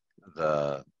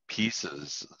 the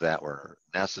pieces that were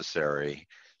necessary,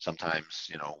 sometimes,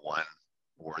 one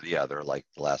or the other, like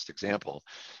the last example,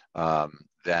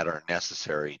 that are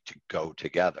necessary to go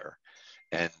together.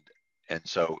 And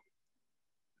so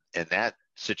in that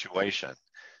situation,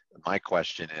 my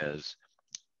question is,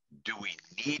 do we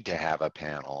need to have a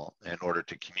panel in order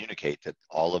to communicate that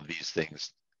all of these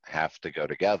things have to go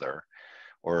together?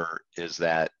 Or is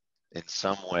that in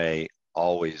some way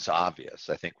always obvious?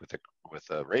 I think with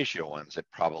the ratio ones, it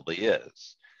probably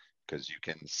is, because you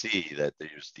can see that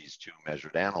there's these two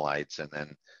measured analytes and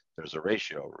then there's a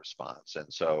ratio response.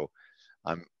 And so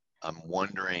I'm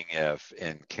wondering if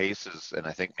in cases, and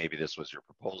I think maybe this was your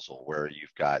proposal, where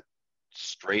you've got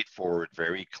straightforward,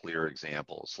 very clear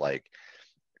examples like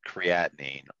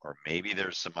creatinine, or maybe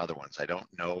there's some other ones. I don't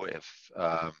know if,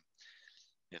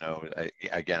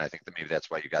 again, I think that maybe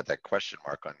that's why you got that question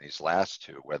mark on these last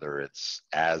two, whether it's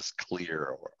as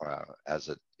clear or as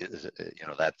it is,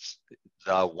 that's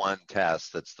the one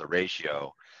test that's the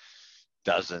ratio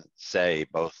doesn't say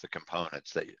both the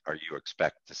components that you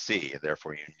expect to see, and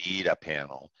therefore you need a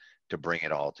panel to bring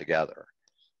it all together.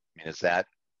 I mean, is that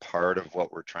part of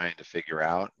what we're trying to figure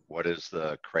out? What is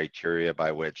the criteria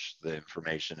by which the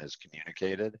information is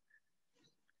communicated?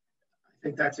 I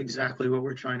think that's exactly what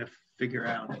we're trying to figure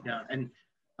out. Yeah, and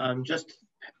just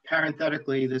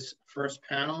parenthetically, this first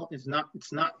panel is not,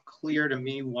 it's not clear to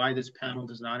me why this panel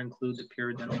does not include the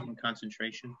pyridinoline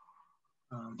concentration.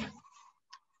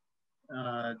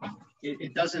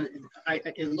 It doesn't,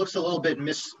 it looks a little bit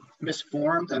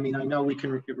misformed. I mean, I know we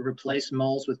can replace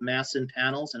moles with mass in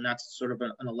panels, and that's sort of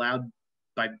an allowed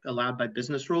by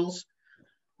business rules,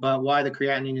 but why the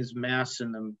creatinine is mass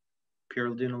and the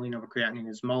pyridinoline over creatinine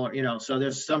is molar, you know, so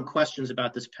there's some questions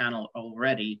about this panel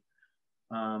already.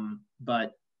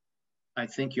 But I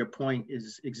think your point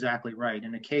is exactly right.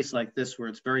 In a case like this, where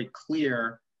it's very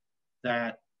clear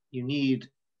that you need,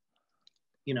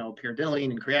 you know,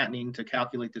 pyridinoline and creatinine to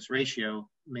calculate this ratio,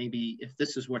 maybe if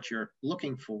this is what you're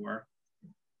looking for,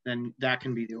 then that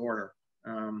can be the order.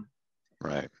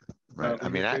 Right. I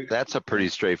mean, that's a pretty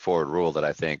straightforward rule that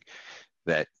I think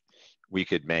that we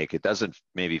could make. It doesn't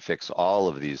maybe fix all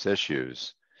of these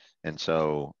issues. And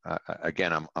so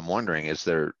again, I'm wondering, is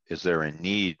there a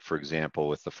need, for example,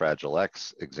 with the Fragile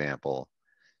X example,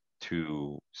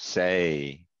 to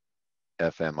say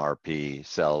FMRP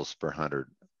cells per 100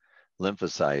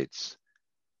 lymphocytes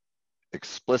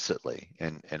explicitly?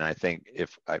 And I think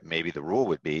if maybe the rule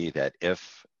would be that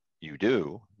if you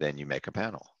do, then you make a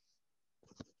panel.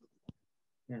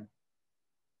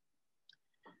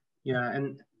 Yeah,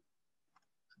 and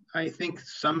I think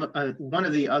one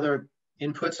of the other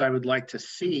inputs I would like to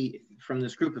see from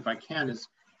this group, if I can, is,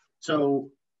 so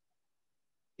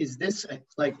is this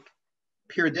like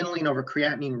pyridinoline over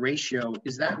creatinine ratio,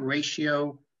 is that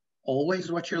ratio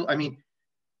always what you're, I mean,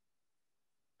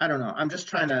 I don't know. I'm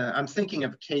just I'm thinking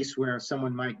of a case where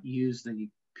someone might use the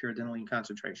pyridinoline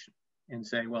concentration and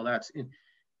say, well, that's,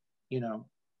 you know.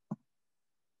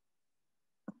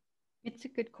 It's a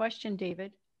good question,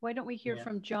 David. Why don't we hear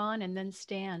from John and then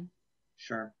Stan?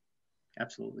 Sure,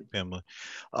 absolutely. Pamela,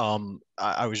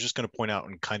 I was just going to point out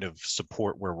and kind of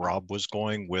support where Rob was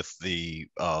going with the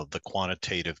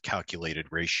quantitative calculated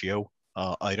ratio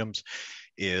items.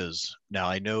 Is now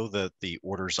I know that the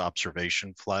orders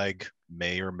observation flag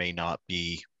may or may not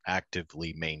be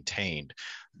actively maintained,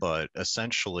 but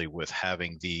essentially with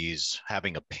having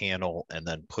a panel and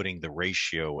then putting the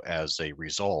ratio as a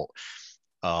result,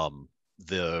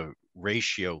 the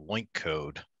ratio LOINC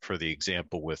code, for the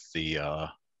example with the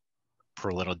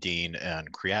prolinoidine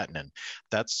and creatinine,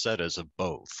 that's set as a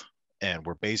both. And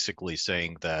we're basically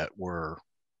saying that we're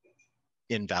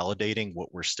invalidating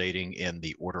what we're stating in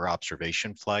the order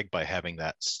observation flag by having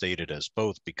that stated as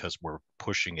both, because we're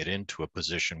pushing it into a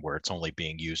position where it's only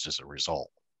being used as a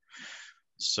result.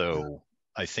 So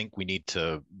I think we need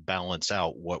to balance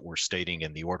out what we're stating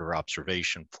in the order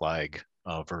observation flag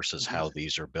versus how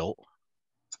these are built.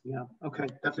 Yeah, okay,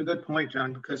 that's a good point,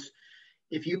 John, because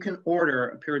if you can order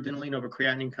a pyridinoline over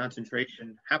creatinine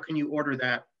concentration, how can you order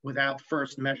that without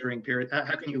first measuring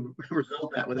how can you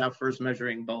result that without first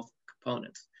measuring both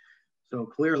components? So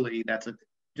clearly that's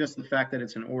just the fact that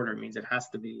it's an order means it has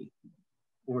to be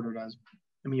ordered as,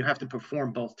 I mean, you have to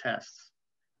perform both tests.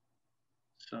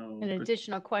 So an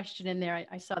additional question in there,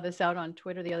 I saw this out on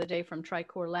Twitter the other day from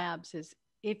Tricor Labs, is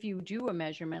if you do a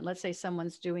measurement, let's say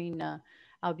someone's doing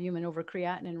albumin over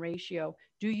creatinine ratio,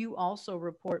 do you also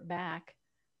report back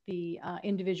the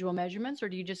individual measurements, or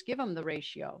do you just give them the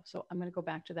ratio? So I'm going to go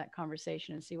back to that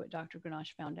conversation and see what Dr.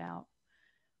 Grenache found out.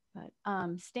 But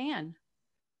Stan.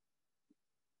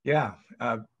 Yeah,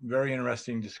 very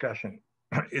interesting discussion.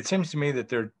 It seems to me that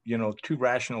there are, two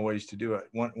rational ways to do it.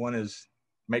 One is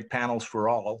make panels for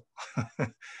all,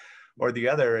 or the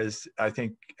other is, I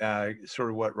think, sort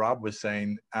of what Rob was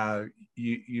saying.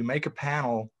 You make a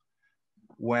panel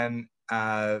when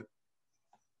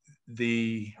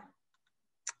the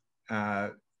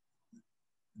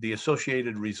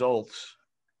associated results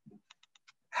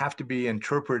have to be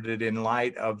interpreted in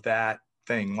light of that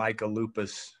thing, like a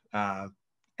lupus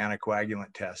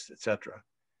anticoagulant test, et cetera.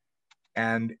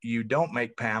 And you don't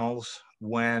make panels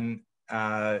when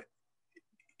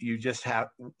you just have,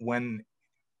 when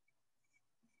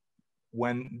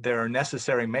there are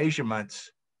necessary measurements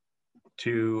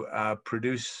to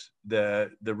produce the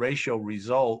ratio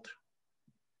result,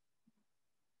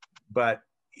 but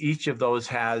each of those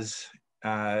has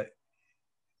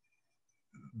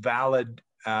valid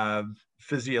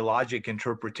physiologic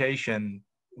interpretation,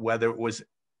 whether it was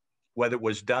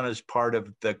done as part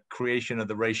of the creation of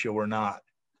the ratio or not.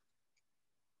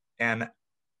 And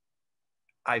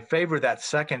I favor that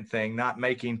second thing, not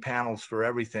making panels for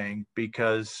everything,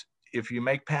 because if you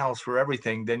make panels for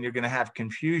everything, then you're going to have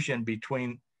confusion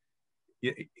between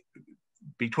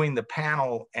the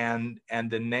panel and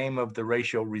the name of the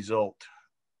ratio result,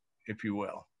 if you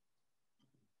will.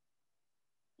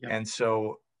 Yep. And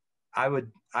so I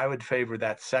I would favor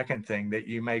that second thing, that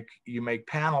you make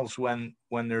panels when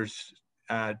there's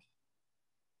a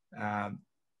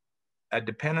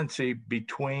dependency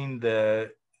between the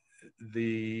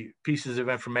pieces of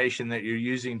information that you're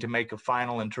using to make a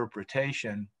final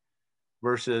interpretation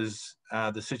versus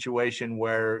the situation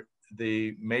where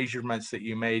the measurements that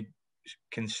you made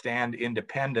can stand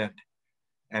independent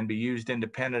and be used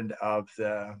independent of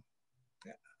the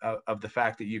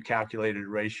fact that you calculated a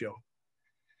ratio.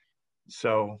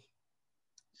 So,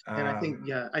 and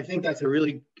I think that's a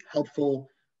really helpful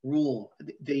rule.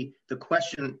 The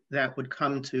question that would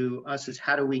come to us is,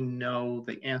 how do we know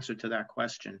the answer to that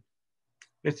question?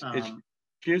 It's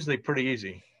usually pretty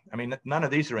easy. I mean, none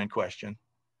of these are in question.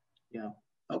 Yeah.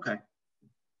 Okay.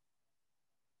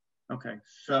 Okay.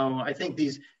 So I think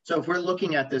so if we're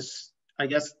looking at this, I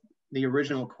guess the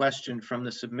original question from the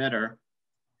submitter,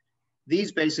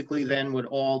 these basically then would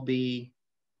all be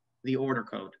the order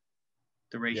code,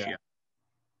 the ratio.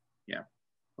 Yeah.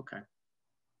 Okay.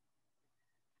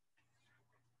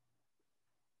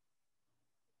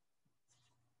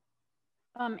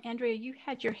 Andrea, you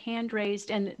had your hand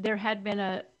raised, and there had been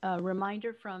a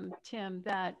reminder from Tim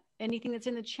that anything that's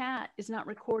in the chat is not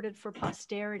recorded for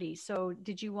posterity. So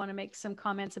did you want to make some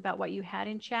comments about what you had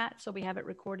in chat so we have it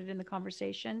recorded in the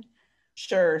conversation?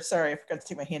 Sure. Sorry, I forgot to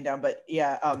take my hand down, but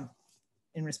yeah,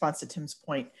 in response to Tim's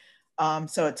point,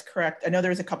 so it's correct. I know there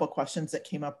was a couple of questions that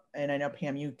came up, and I know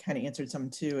Pam, you kind of answered some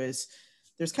too, is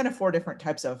there's kind of 4 different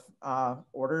types of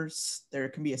orders. There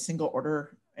can be a single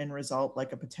order end result,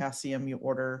 like a potassium you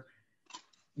order,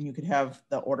 and you could have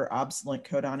the order obs LOINC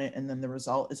code on it, and then the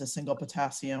result is a single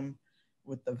potassium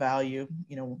with the value,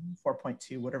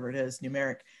 4.2, whatever it is,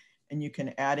 numeric, and you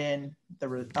can add in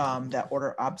the that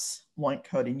order obs LOINC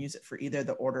code and use it for either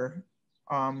the order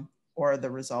or the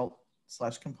result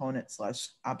 / component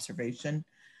 / observation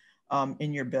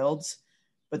in your builds.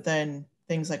 But then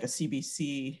things like a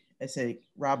CBC, as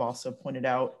Rob also pointed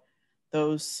out,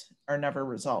 those are never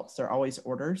results. They're always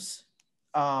orders.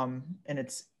 And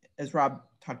it's, as Rob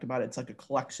talked about, it's like a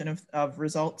collection of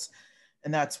results,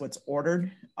 and that's what's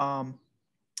ordered. So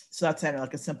that's kind of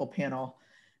like a simple panel.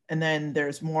 And then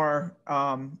there's more,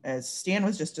 as Stan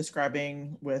was just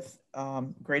describing with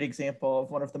great example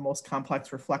of one of the most complex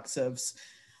reflexives,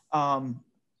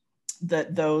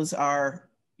 that those are,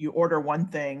 you order one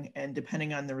thing, and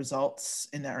depending on the results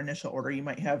in that initial order, you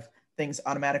might have things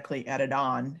automatically added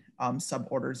on,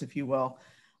 suborders, if you will.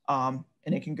 And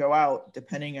it can go out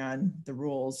depending on the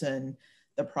rules and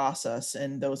the process,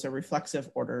 and those are reflexive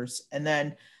orders. And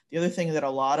then the other thing that a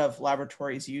lot of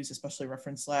laboratories use, especially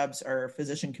reference labs, are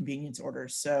physician convenience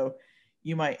orders. So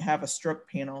you might have a stroke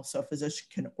panel, so a physician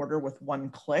can order with one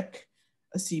click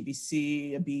a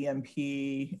CBC, a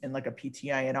BMP, and like a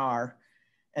PTINR,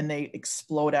 and they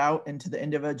explode out into the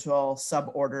individual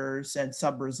suborders and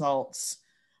sub-results.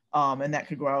 And that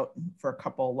could go out for a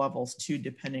couple levels too,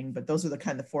 depending, but those are the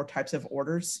kind of 4 types of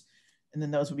orders. And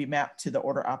then those would be mapped to the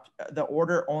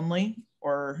order only,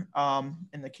 or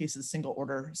in the case of the single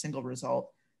order, single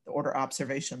result, the order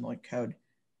observation LOINC code.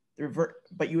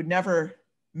 But you would never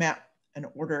map an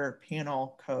order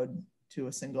panel code to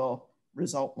a single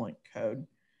result LOINC code,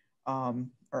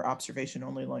 or observation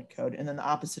only LOINC code. And then the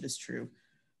opposite is true.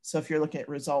 So if you're looking at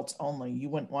results only, you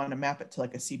wouldn't want to map it to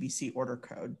like a CBC order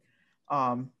code,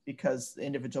 because the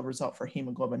individual result for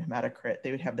hemoglobin, hematocrit,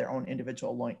 they would have their own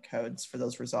individual LOINC codes for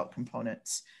those result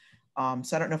components.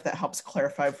 So I don't know if that helps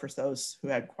clarify for those who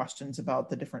had questions about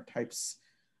the different types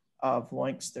of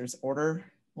LOINCs. There's order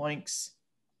LOINCs,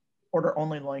 order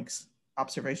only LOINCs,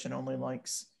 observation only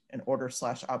LOINCs, and order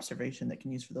 / observation that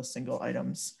can use for those single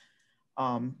items.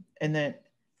 And then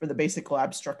for the basic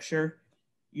lab structure,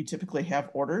 you typically have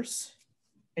orders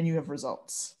and you have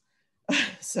results.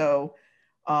 So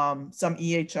some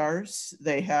EHRs,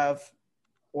 they have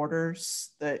orders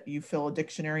that you fill a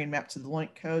dictionary and map to the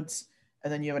LOINC codes.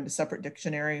 And then you have a separate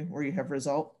dictionary where you have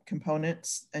result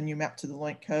components and you map to the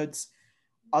LOINC codes.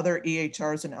 Other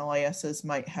EHRs and LISs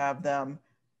might have them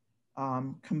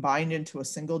combined into a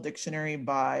single dictionary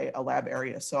by a lab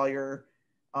area. So all your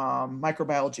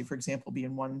microbiology, for example, be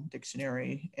in one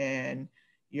dictionary, and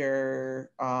your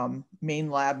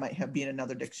main lab might be in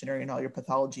another dictionary, and all your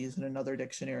pathology is in another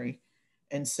dictionary.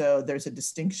 And so there's a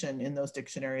distinction in those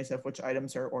dictionaries of which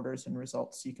items are orders and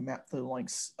results. So you can map the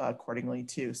LOINCs accordingly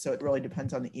too. So it really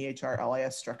depends on the EHR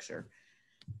LIS structure.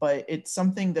 But it's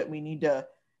something that we need to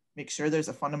make sure there's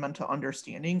a fundamental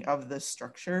understanding of this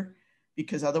structure,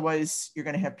 because otherwise you're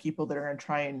going to have people that are going to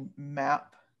try and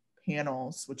map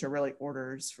panels, which are really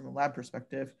orders from a lab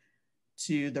perspective,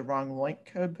 to the wrong LOINC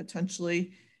code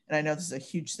potentially. And I know this is a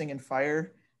huge thing in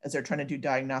fire as they're trying to do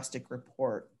diagnostic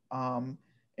report.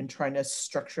 and trying to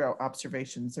structure out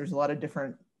observations. There's a lot of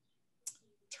different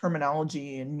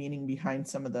terminology and meaning behind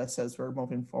some of this as we're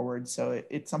moving forward. So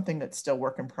it's something that's still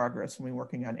work in progress when we're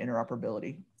working on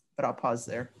interoperability, but I'll pause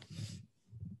there.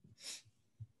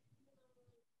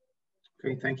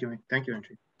 Okay, thank you. Thank you,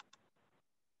 Andrew.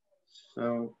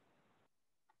 So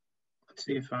let's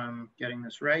see if I'm getting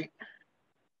this right.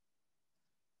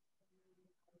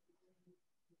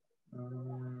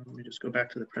 Let me just go back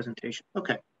to the presentation.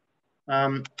 Okay.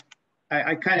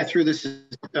 I kind of threw this,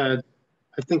 I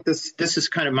think this is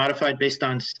kind of modified based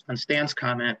on Stan's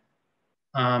comment.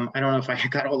 I don't know if I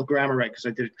got all the grammar right because I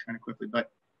did it kind of quickly, but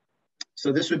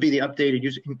so this would be the updated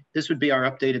this would be our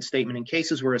updated statement. In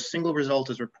cases where a single result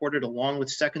is reported along with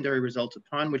secondary results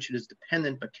upon which it is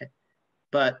dependent,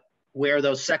 but where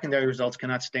those secondary results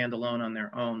cannot stand alone on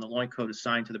their own, the LOINC code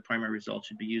assigned to the primary result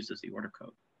should be used as the order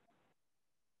code.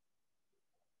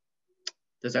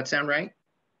 Does that sound right?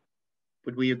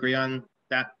 Would we agree on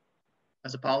that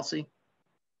as a policy?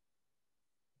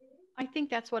 I think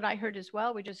that's what I heard as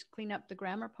well. We just clean up the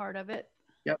grammar part of it.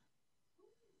 Yep.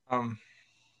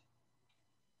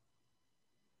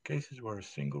 Cases where a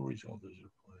single result is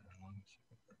reported along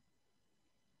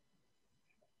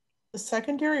the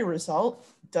secondary result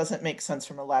doesn't make sense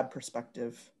from a lab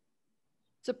perspective.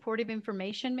 Supportive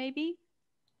information, maybe?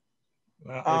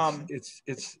 Well, it's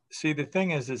see, the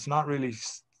thing is, it's not really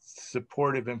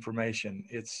supportive information.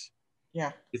 It's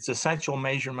essential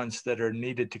measurements that are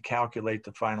needed to calculate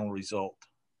the final result.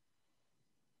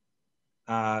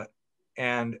 And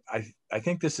I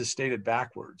think this is stated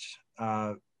backwards.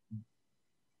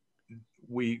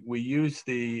 We use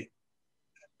the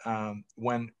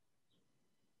when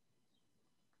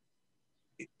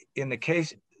in the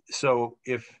case, so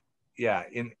if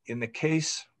in the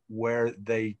case where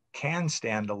they can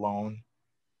stand alone,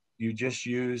 you just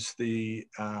use the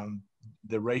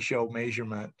ratio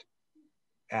measurement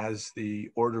as the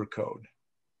order code.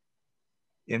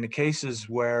 In the cases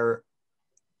where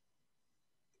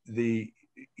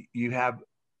you have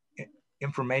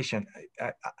information,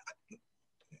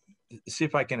 see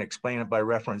if I can explain it by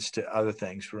reference to other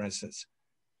things. For instance,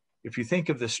 if you think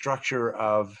of the structure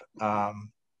of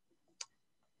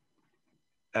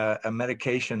a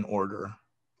medication order,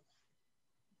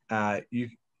 you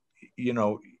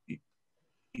know,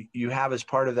 you have as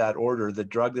part of that order the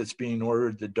drug that's being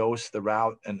ordered, the dose, the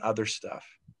route, and other stuff.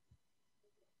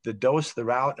 The dose, the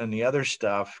route, and the other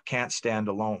stuff can't stand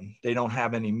alone. They don't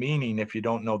have any meaning if you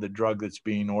don't know the drug that's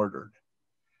being ordered.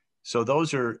 So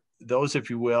those, if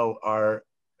you will, are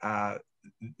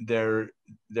they're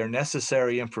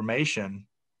necessary information,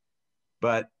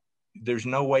 but there's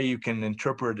no way you can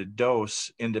interpret a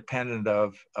dose independent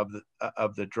of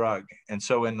the drug. And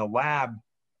so in the lab,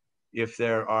 if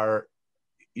there are,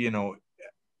 you know,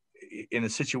 in a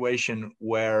situation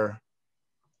where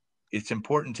it's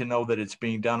important to know that it's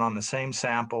being done on the same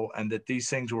sample and that these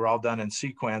things were all done in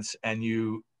sequence, and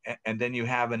then you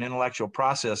have an intellectual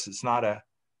process. It's not a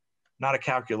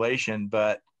calculation,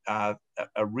 but a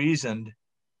reasoned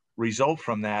result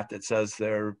from that says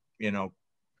they're, you know,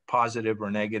 positive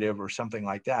or negative or something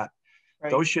like that.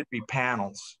 Right. Those should be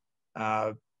panels.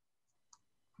 But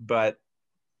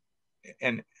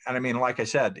I mean, like I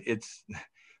said, it's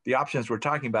the options we're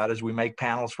talking about is we make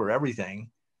panels for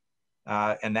everything.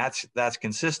 And that's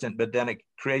consistent, but then it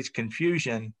creates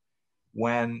confusion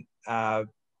when,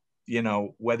 you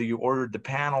know, whether you ordered the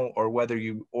panel or whether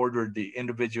you ordered the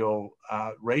individual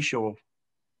ratio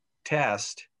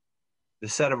test, the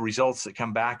set of results that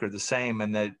come back are the same,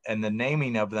 and the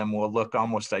naming of them will look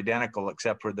almost identical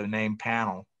except for the name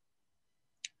panel.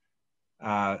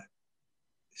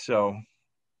 So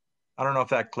I don't know if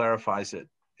that clarifies it.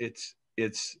 It's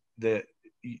the,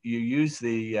 you use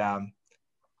the,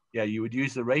 you would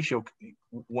use the ratio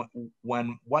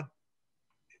when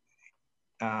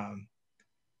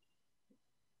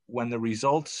the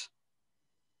results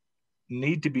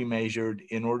need to be measured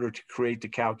in order to create the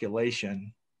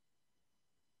calculation,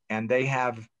 and they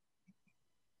have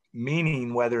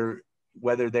meaning whether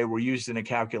they were used in a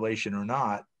calculation or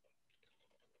not,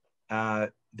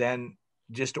 then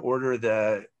just order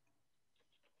the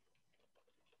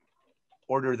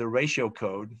ratio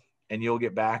code, and you'll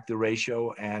get back the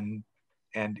ratio and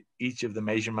each of the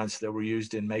measurements that were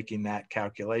used in making that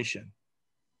calculation.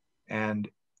 And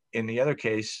in the other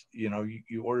case, you know,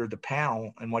 you order the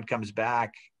panel, and what comes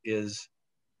back is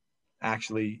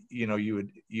actually, you know, you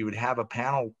would have a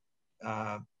panel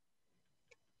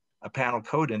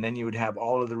code, and then you would have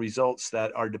all of the results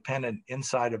that are dependent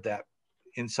inside of that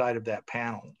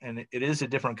panel. And it is a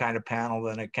different kind of panel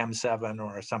than a Chem 7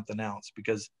 or something else,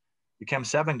 because the Chem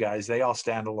 7 guys, they all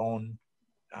stand alone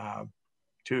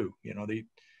too. You know,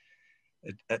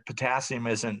 potassium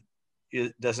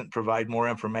it doesn't provide more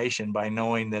information by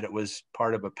knowing that it was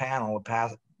part of a panel.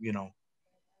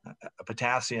 A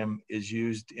potassium is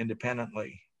used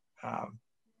independently.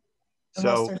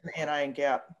 Unless there's an anion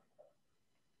gap.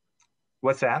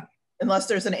 What's that? Unless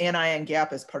there's an anion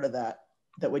gap as part of that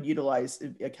would utilize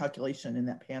a calculation in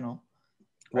that panel.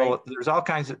 Right? Well, there's all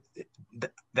kinds of,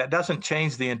 that doesn't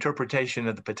change the interpretation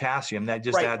of the potassium. That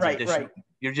just adds additional,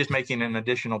 you're just making an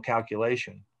additional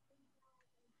calculation.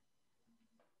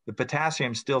 The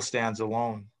potassium still stands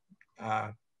alone.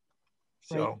 I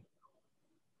don't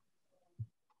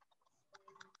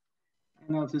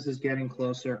know if this is getting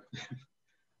closer.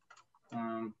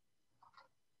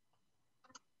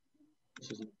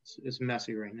 It's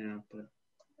messy right now, but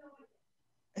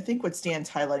I think what Stan's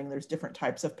highlighting, there's different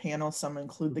types of panels. Some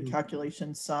include the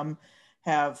calculations, some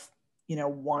have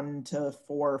 1 to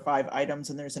 4 or 5 items,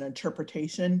 and there's an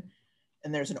interpretation,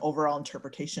 and there's an overall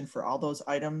interpretation for all those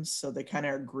items. So they kind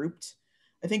of are grouped.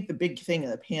 I think the big thing in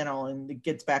the panel, and it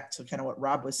gets back to kind of what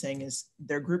Rob was saying, is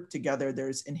they're grouped together.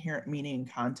 There's inherent meaning and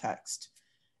context.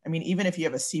 I mean, even if you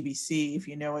have a CBC, if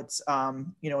you know it's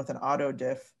with an auto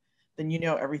diff, then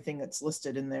everything that's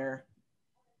listed in there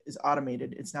is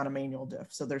automated. It's not a manual diff.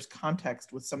 So there's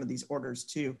context with some of these orders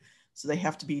too. So they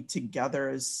have to be together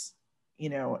as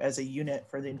a unit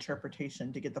for the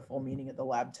interpretation to get the full meaning of the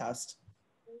lab test.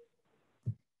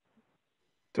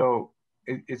 So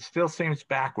it still seems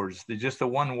backwards. Just the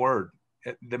one word.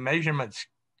 The measurements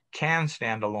can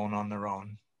stand alone on their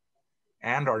own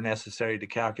and are necessary to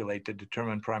calculate to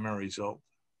determine primary result.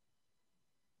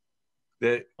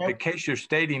 The case you're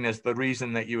stating is the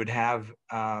reason that you would have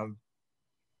a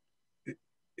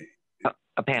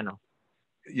panel.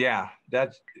 Yeah,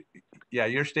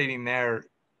 you're stating there.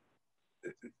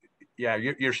 Yeah,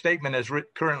 your statement as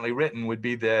currently written would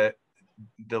be the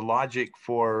logic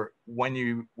for when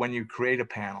you create a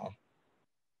panel.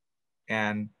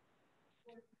 And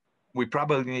we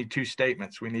probably need 2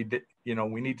 statements. We need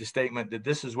the statement that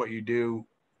this is what you do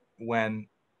when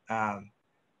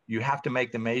you have to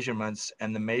make the measurements,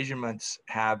 and the measurements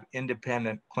have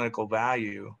independent clinical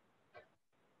value.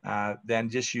 Then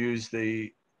just use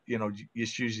the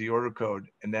order code.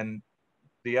 And then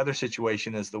the other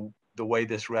situation is the way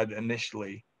this read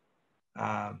initially.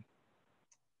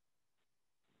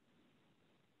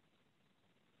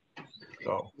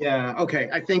 Yeah, okay.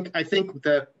 I think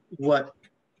that what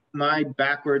my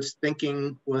backwards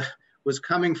thinking was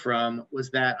coming from was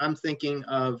that I'm thinking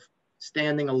of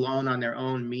standing alone on their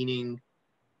own, meaning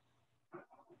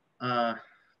that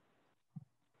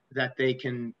they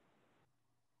can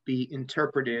be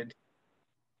interpreted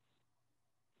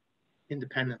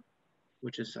independent,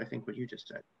 which is, I think, what you just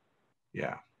said.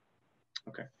 Yeah.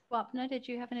 Okay. Swapna, did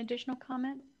you have an additional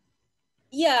comment?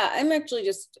 Yeah, I'm actually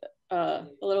just a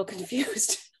little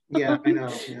confused. Yeah, I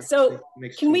know. Yeah. So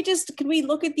can we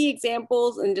look at the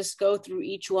examples and just go through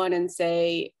each one and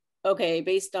say, okay,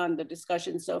 based on the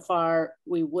discussion so far,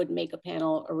 we would make a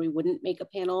panel or we wouldn't make a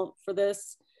panel for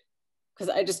this?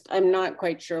 Because I'm not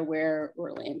quite sure where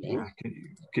we're landing. Yeah,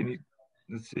 can you,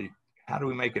 let's see, how do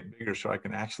we make it bigger so I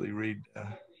can actually read?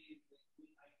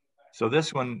 So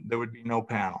this one, there would be no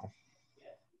panel.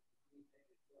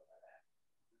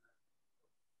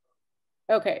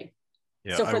 Okay.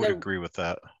 Yeah, so I would agree with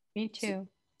that. Me too.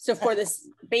 So for this,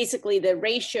 basically the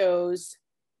ratios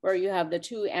where you have the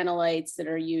 2 analytes that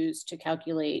are used to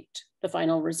calculate the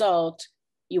final result,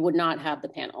 you would not have the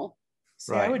panel.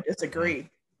 See, right. I would disagree,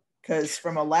 because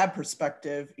from a lab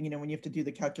perspective, when you have to do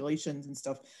the calculations and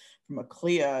stuff from a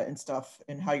CLIA and stuff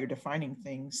and how you're defining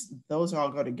things, those all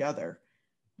go together.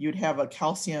 You'd have a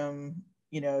calcium,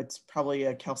 it's probably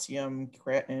a calcium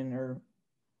creatinine or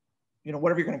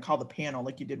whatever you're going to call the panel,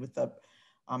 like you did with the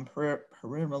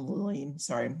peronaline,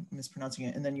 sorry, I'm mispronouncing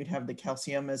it. And then you'd have the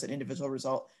calcium as an individual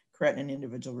result, creatinine an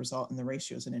individual result, and the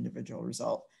ratio is an individual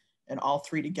result. And all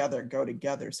 3 together go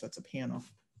together, so it's a panel.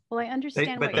 Well, I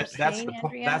understand what you're saying,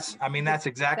 Andrea. That's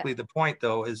exactly the point,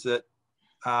 though, is that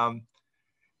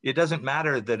it doesn't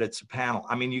matter that it's a panel.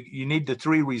 I mean, you need the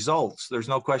 3 results. There's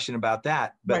no question about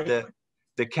that. But right.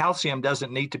 The calcium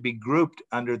doesn't need to be grouped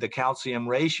under the calcium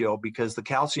ratio, because the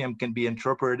calcium can be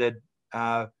interpreted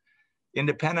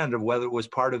independent of whether it was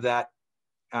part of that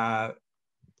part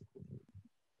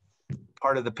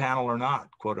of the panel or not,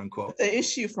 quote unquote. The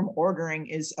issue from ordering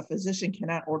is a physician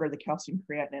cannot order the calcium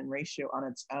creatinine ratio on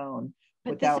its own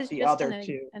without the other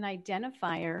 2. An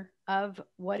identifier of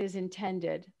what is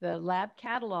intended. The lab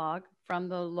catalog from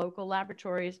the local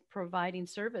laboratories providing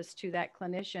service to that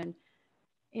clinician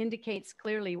indicates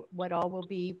clearly what all will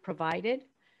be provided.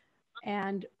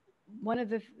 And one of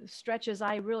the stretches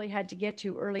I really had to get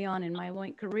to early on in my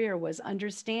LOINC career was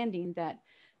understanding that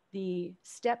the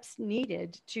steps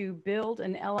needed to build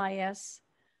an LIS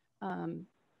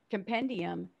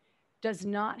compendium does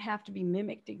not have to be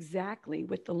mimicked exactly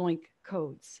with the LOINC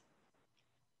codes.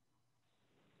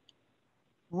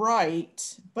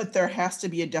 Right, but there has to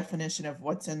be a definition of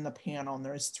what's in the panel, and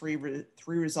there's three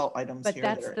result items but here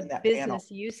that's that are the in that business panel.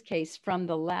 use case from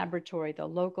the laboratory, the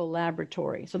local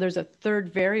laboratory. So there's a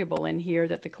third variable in here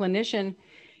that the clinician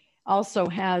also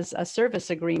has a service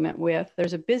agreement with.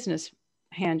 There's a business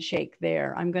handshake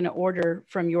there. I'm going to order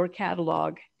from your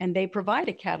catalog, and they provide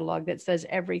a catalog that says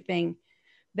everything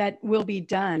that will be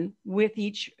done with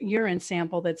each urine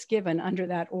sample that's given under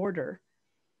that order.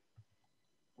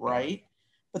 Right.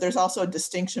 But there's also a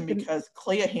distinction because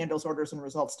CLIA handles orders and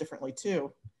results differently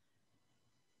too.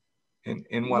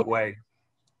 In what way?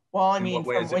 Well, I mean,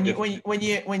 from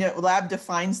when a lab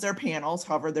defines their panels,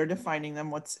 however they're defining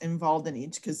them, what's involved in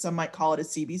each, because some might call it a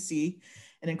CBC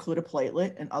and include a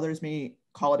platelet, and others may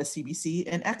call it a CBC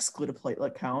and exclude a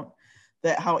platelet count,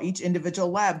 that how each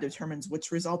individual lab determines which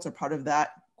results are part of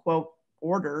that, quote,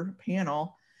 order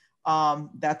panel.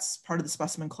 That's part of the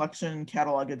specimen collection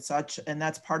catalog and such, and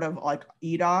that's part of like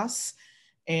EDOS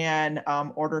and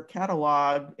order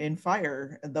catalog in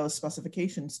FHIR, those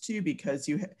specifications too, because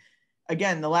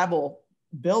again, the lab will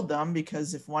build them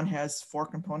because if one has 4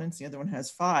 components, the other one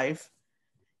has 5,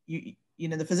 you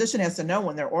know, the physician has to know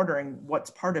when they're ordering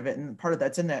what's part of it, and part of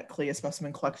that's in that CLIA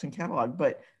specimen collection catalog,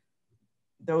 but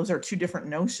those are 2 different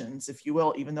notions, if you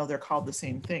will, even though they're called the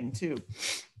same thing too.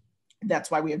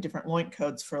 That's why we have different LOINC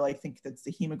codes for, I think that's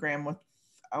the hemogram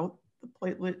without the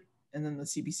platelet, and then the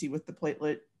CBC with the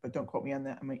platelet, but don't quote me on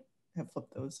that. I might have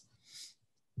flipped those.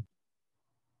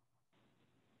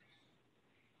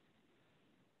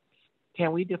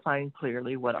 Can we define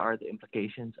clearly what are the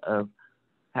implications of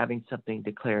having something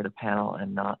declared a panel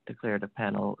and not declared a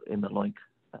panel in the LOINC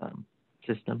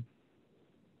system?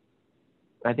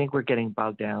 I think we're getting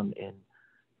bogged down in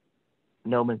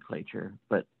nomenclature,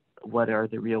 but what are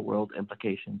the real world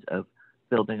implications of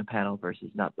building a panel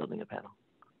versus not building a panel?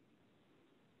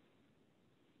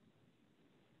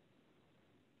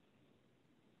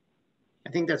 I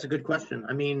think that's a good question.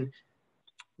 I mean,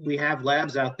 we have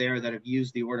labs out there that have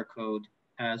used the order code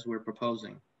as we're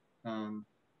proposing. And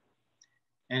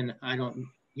I don't,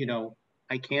 you know,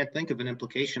 I can't think of an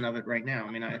implication of it right now. I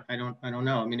mean, I don't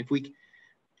know. I mean, if we,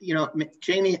 you know,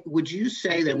 Jamie, would you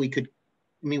say that we could,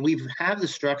 I mean, we have the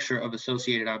structure of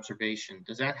associated observation.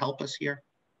 Does that help us here?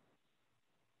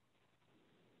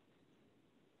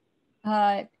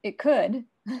 It could.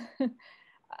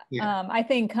 Yeah. I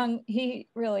think he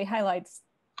really highlights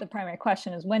the primary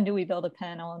question is when do we build a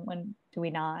panel and when do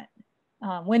we not?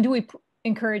 When do we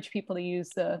encourage people to use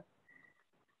the,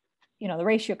 you know, the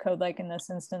ratio code, like in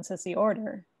this instance, as the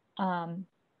order?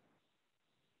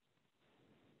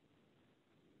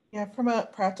 Yeah, from a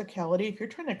practicality, if you're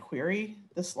trying to query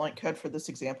this LOINC code for this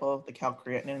example of the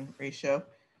calcreatinine ratio,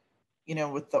 you know,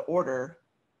 with the order,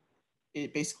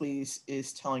 it basically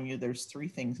is telling you there's 3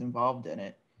 things involved in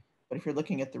it. But if you're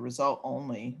looking at the result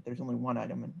only, there's only 1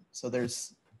 item. And so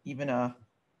there's even a,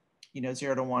 you know,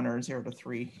 0 to 1 or 0 to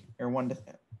 3 or 1 to,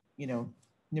 you know,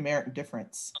 numeric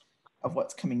difference of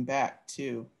what's coming back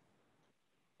too.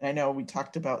 And I know we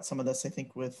talked about some of this, I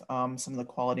think, with some of the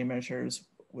quality measures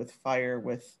with FHIR,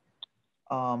 with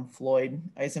Floyd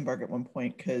Eisenberg at one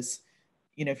point, because,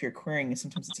 you know, if you're querying,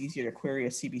 sometimes it's easier to query a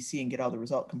CBC and get all the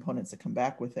result components that come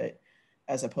back with it,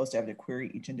 as opposed to having to query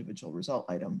each individual result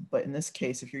item. But in this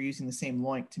case, if you're using the same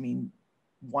LOINC to mean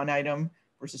 1 item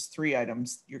versus 3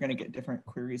 items, you're going to get different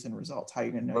queries and results. How are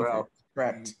you going to know if you're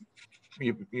correct?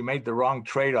 You made the wrong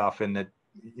trade-off in that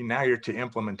now you're to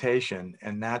implementation,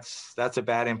 and that's a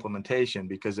bad implementation,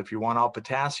 because if you want all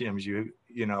potassiums,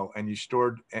 you know, and you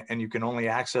stored, and you can only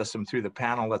access them through the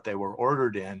panel that they were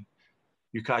ordered in,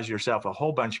 you cause yourself a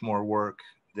whole bunch more work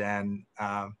than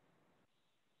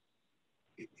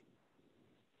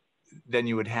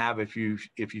you would have if you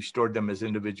stored them as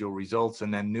individual results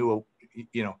and then knew,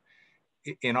 you know,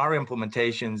 in our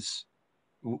implementations,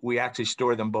 we actually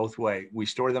store them both ways. We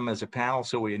store them as a panel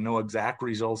so we know exact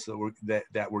results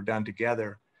that were done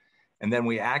together. And then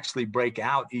we actually break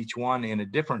out each one in a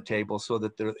different table so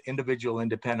that the individual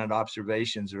independent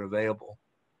observations are available.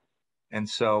 And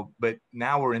so, but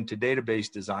now we're into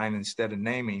database design instead of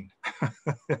naming.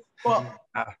 Well,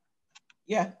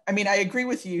 yeah, I mean, I agree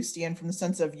with you, Stan, from the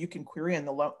sense of you can query in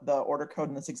the order code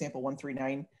in this example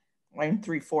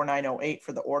 139.134.908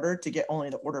 for the order to get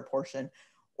only the order portion,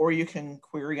 or you can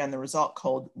query on the result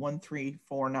code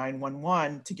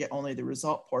 134.911 to get only the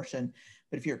result portion.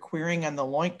 But if you're querying on the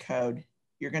LOINC code,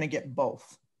 you're going to get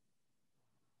both,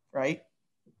 right?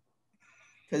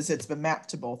 Because it's been mapped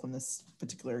to both in this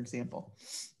particular example.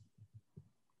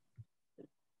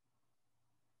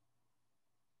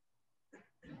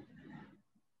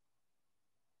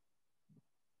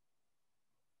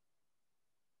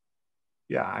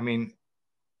 Yeah, I mean,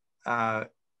 and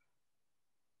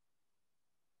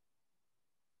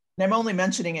I'm only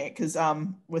mentioning it because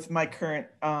with my current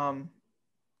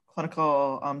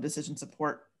clinical decision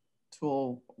support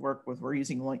tool work with, we're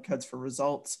using LOINC codes for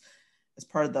results as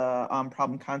part of the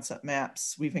problem concept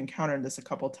maps. We've encountered this a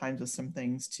couple of times with some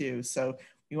things too. So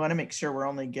we want to make sure we're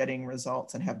only getting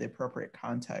results and have the appropriate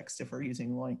context if we're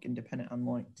using LOINC independent on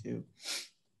LOINC too.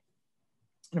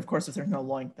 And of course, if there's no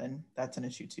LOINC, then that's an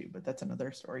issue too, but that's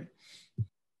another story.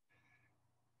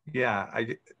 Yeah,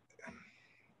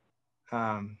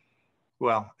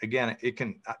 well, again, it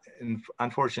can,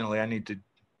 unfortunately,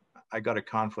 I got a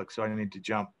conflict, so I need to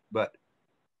jump. But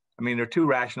I mean, there are two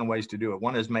rational ways to do it.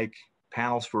 One is make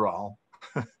panels for all,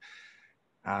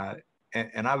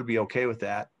 and I would be okay with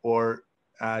that. Or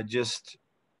just,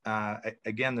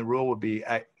 again, the rule would be,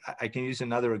 I can use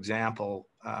another example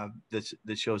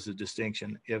that shows the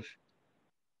distinction. If,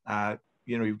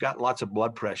 you know, you've got lots of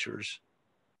blood pressures,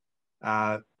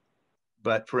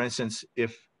 but for instance,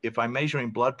 if I'm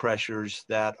measuring blood pressures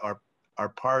that are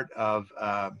part of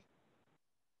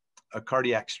a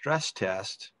cardiac stress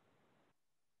test,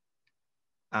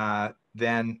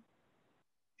 then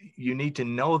you need to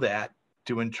know that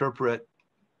to interpret,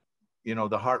 you know,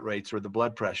 the heart rates or the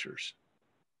blood pressures,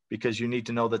 because you need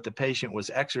to know that the patient was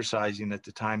exercising at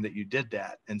the time that you did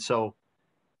that. And so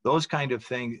those kind of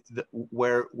things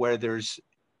where there's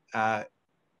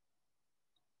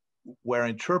where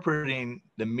interpreting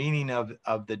the meaning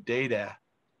of the data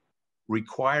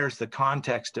requires the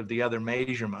context of the other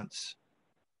measurements,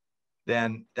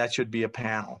 then that should be a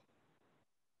panel.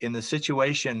 In the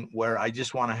situation where I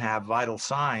just want to have vital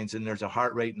signs and there's a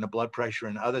heart rate and a blood pressure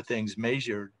and other things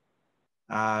measured,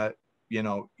 you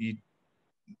know,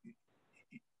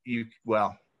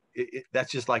 well,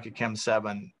 that's just like a Chem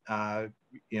 7,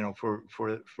 you know,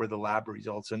 for the lab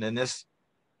results. And in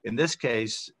this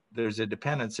case, there's a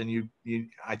dependence, and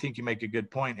I think you make a good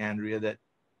point, Andrea,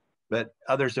 that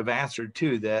others have answered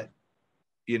too, that,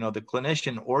 you know, the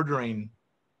clinician ordering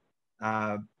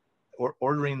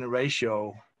the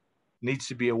ratio needs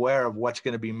to be aware of what's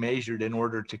going to be measured in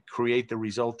order to create the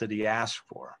result that he asked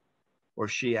for or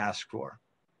she asked for.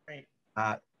 Right.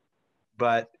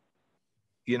 But,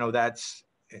 you know, that's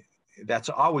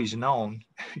always known.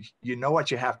 You know what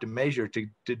you have to measure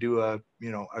to do a, you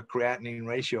know, a creatinine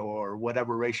ratio or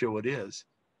whatever ratio it is.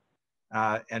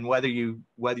 And whether you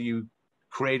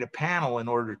create a panel in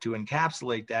order to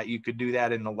encapsulate that, you could do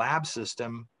that in the lab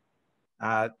system.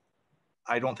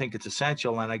 I don't think it's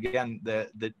essential. And again,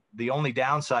 the only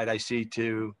downside I see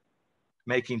to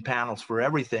making panels for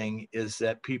everything is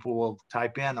that people will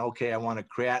type in, okay, I want a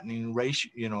creatinine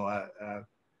ratio, you know,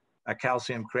 a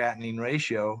calcium creatinine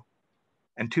ratio,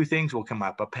 and two things will come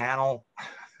up: a panel.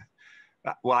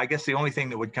 Well, I guess the only thing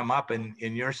that would come up in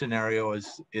your scenario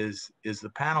is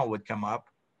the panel would come up,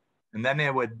 and then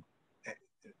it would.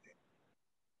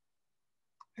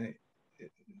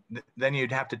 Then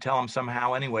you'd have to tell them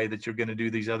somehow anyway that you're going to do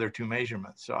these other two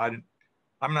measurements. So I'm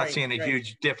not seeing a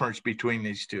huge difference between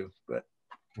these two, but.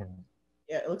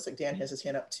 Yeah, it looks like Dan has his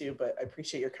hand up too, but I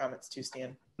appreciate your comments too,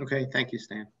 Stan. Okay, thank you,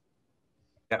 Stan.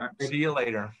 Yeah, see you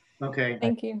later. Okay.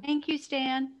 Thank you. Thank you,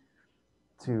 Stan.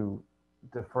 To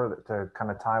kind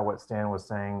of tie what Stan was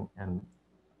saying and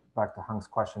back to Hung's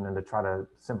question, and to try to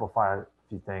simplify a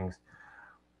few things.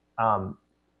 You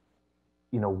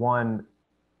know, one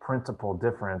principal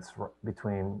difference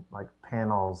between like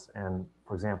panels and,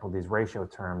 for example, these ratio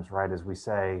terms, right, is we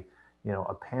say, you know,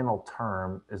 a panel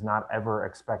term is not ever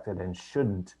expected and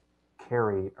shouldn't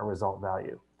carry a result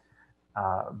value,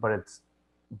 but it's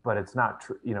not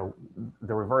true. You know,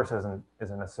 the reverse isn't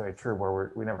necessarily true,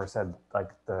 where we never said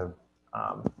like the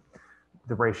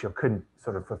ratio couldn't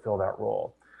sort of fulfill that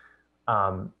role.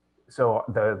 So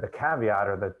the caveat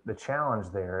or the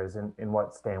challenge there is in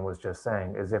what Stan was just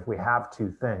saying, is if we have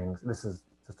two things, this is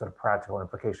just a practical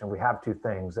implication, we have two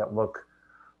things that look,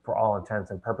 for all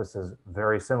intents and purposes,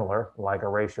 very similar, like a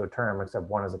ratio term, except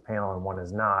one is a panel and one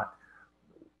is not.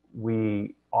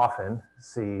 We often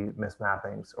see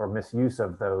mismappings or misuse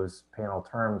of those panel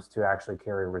terms to actually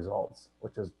carry results,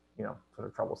 which is, you know, sort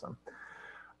of troublesome.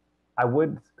 I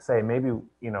would say maybe,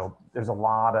 you know, there's a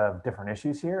lot of different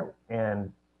issues here,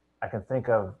 and I can think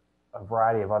of a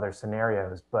variety of other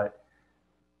scenarios, but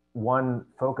one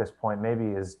focus point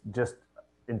maybe is just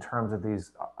in terms of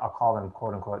these, I'll call them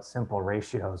quote unquote simple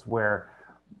ratios, where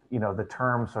the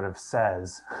term sort of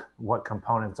says what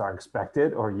components are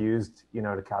expected or used,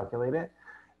 to calculate it.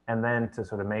 And then to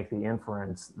sort of make the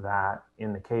inference that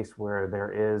in the case where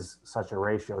there is such a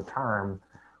ratio term,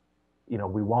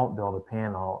 we won't build a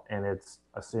panel, and it's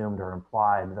assumed or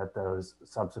implied that those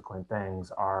subsequent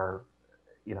things are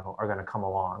going to come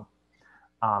along.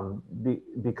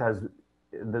 Because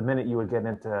the minute you would get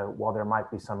into, well, there might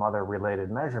be some other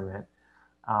related measurement,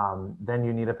 then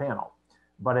you need a panel.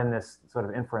 But in this sort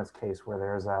of inference case where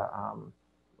there's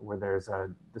a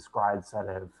described set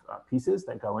of pieces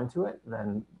that go into it,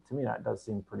 then to me that does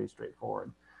seem pretty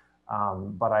straightforward.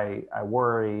 But I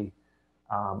worry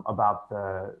about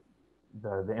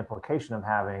the implication of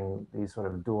having these sort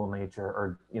of dual nature,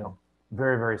 or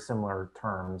very, very similar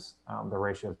terms, the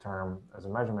ratio term as a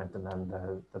measurement, and then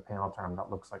the panel term that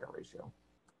looks like a ratio.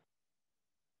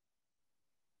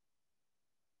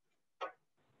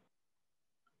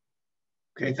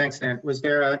 Okay, thanks, Dan. Was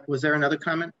there another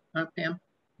comment, Pam?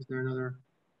 Is there another?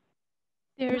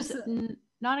 There's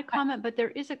not a comment, but there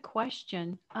is a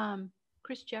question.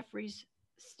 Chris Jeffries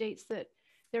states that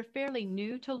they're fairly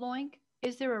new to LOINC.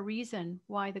 Is there a reason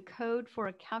why the code for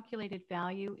a calculated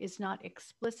value is not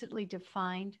explicitly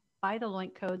defined by the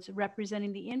LOINC codes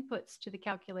representing the inputs to the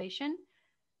calculation?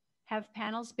 Have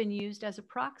panels been used as a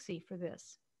proxy for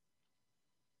this?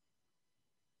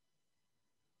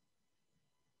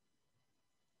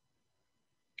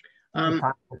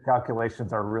 The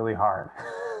calculations are really hard.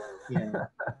 Yeah.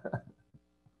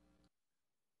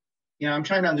 Yeah, I'm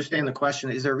trying to understand the question.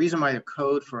 Is there a reason why the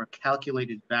code for a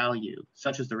calculated value,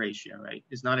 such as the ratio, right,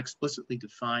 is not explicitly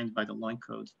defined by the LOINC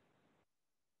codes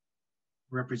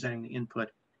representing the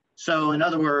input? So in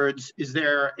other words, is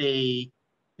there an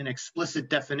explicit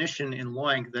definition in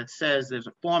LOINC that says there's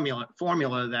a formula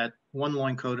that one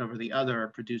LOINC code over the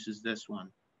other produces this one?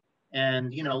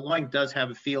 And LOINC does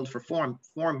have a field for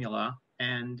formula,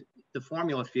 and the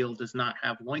formula field does not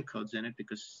have LOINC codes in it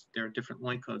because there are different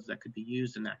LOINC codes that could be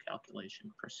used in that calculation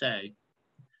per se.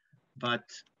 But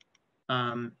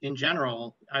in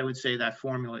general, I would say that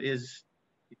formula is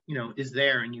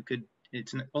there, and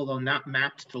it's although not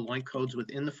mapped to LOINC codes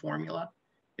within the formula,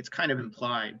 it's kind of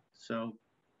implied. So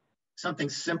something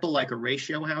simple like a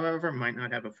ratio, however, might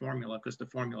not have a formula because the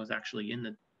formula is actually in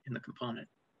the component.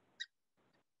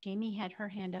 Jamie had her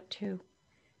hand up too.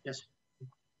 Yes.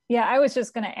 Yeah, I was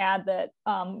just going to add that,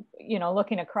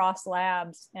 looking across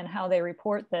labs and how they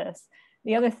report this,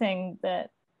 the other thing that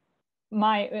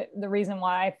the reason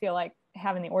why I feel like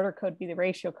having the order code be the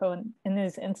ratio code in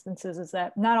these instances is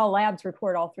that not all labs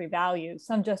report all three values.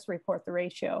 Some just report the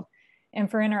ratio. And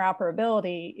for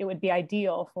interoperability, it would be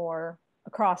ideal for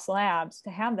across labs to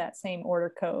have that same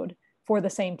order code for the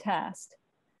same test.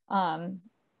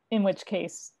 In which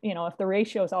case, if the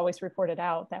ratio is always reported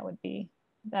out, that would be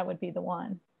the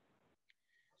one.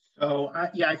 So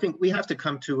yeah, I think we have to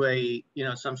come to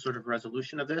some sort of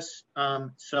resolution of this.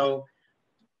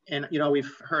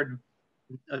 We've heard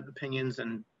opinions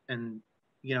and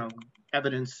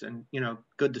evidence and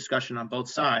good discussion on both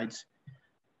sides.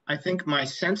 I think my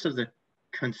sense of the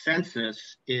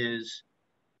consensus is,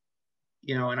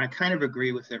 and I kind of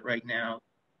agree with it right now,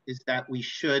 is that we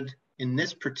should, in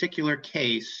this particular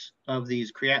case of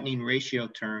these creatinine ratio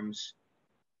terms,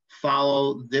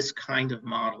 follow this kind of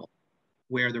model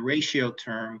where the ratio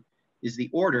term is the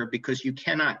order, because you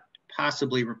cannot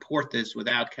possibly report this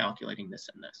without calculating this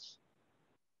and this.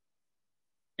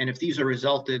 And if these are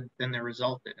resulted, then they're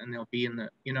resulted, and they'll be in the,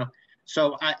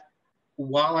 So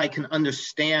while I can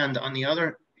understand, on the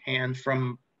other hand,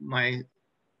 from my,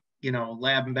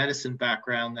 lab medicine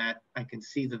background, that I can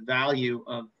see the value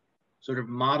of sort of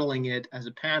modeling it as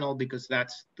a panel because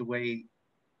that's the way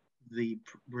the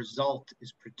result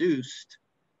is produced.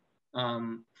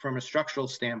 From a structural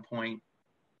standpoint,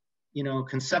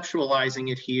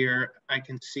 conceptualizing it here, I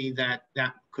can see that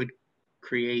could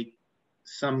create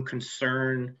some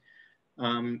concern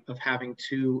of having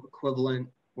two equivalent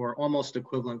or almost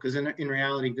equivalent, because in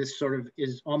reality, this sort of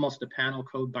is almost a panel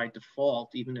code by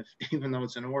default, even though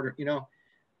it's an order, Yeah.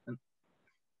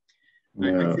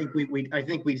 I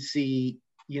think we see,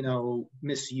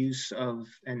 misuse of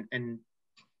and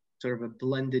sort of a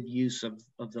blended use of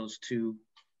those two,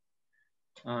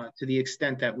 to the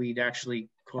extent that we'd actually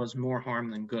cause more harm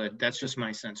than good. That's just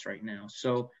my sense right now.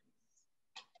 So,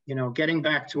 getting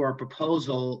back to our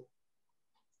proposal,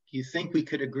 do you think we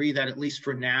could agree that at least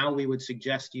for now, we would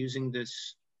suggest using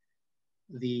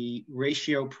the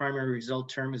ratio primary result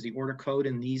term as the order code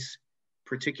in these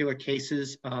particular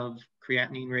cases of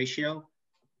creatinine ratio,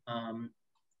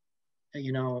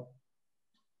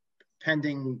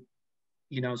 pending,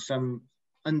 some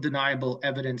undeniable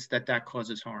evidence that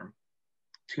causes harm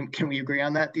Can we agree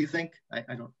on that? Do you think?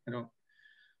 I don't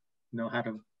know how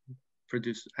to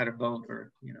vote,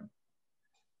 or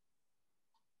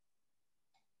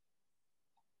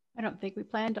I don't think we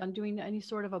planned on doing any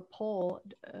sort of a poll.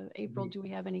 April, do we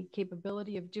have any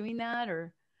capability of doing that,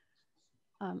 or?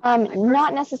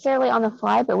 Not necessarily on the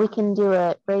fly, but we can do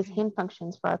a raise hand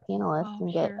functions for our panelists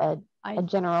and get a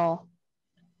general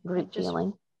group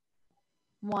feeling.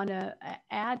 Want to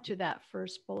add to that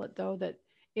first bullet, though, that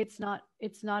it's not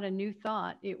a new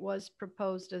thought. It was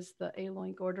proposed as the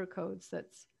LOINC order codes that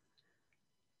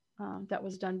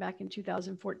was done back in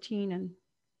 2014, and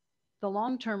the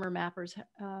long-termer mappers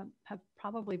have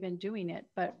probably been doing it,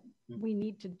 but we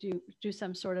need to do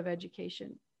some sort of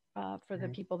education for the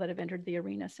people that have entered the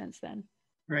arena since then.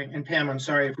 Right, and Pam, I'm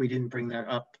sorry if we didn't bring that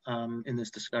up in this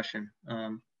discussion.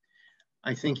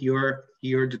 I think your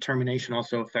determination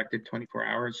also affected 24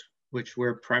 hours, which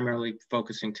we're primarily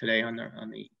focusing today on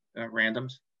the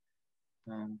randoms.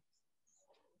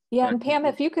 Yeah, and Pam,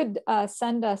 if you could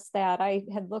send us that. I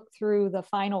had looked through the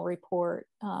final report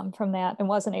from that and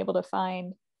wasn't able to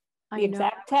find the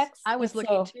exact text. I was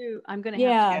looking too. I'm going to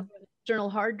have to go to the external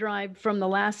hard drive from the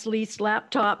last leased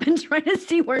laptop and try to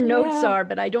see where notes are,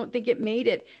 but I don't think it made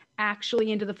it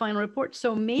actually into the final report.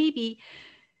 So maybe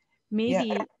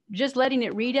just letting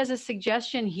it read as a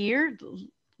suggestion here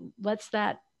lets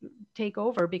that take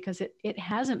over, because it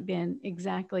hasn't been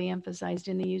exactly emphasized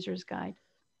in the user's guide,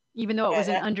 even though it was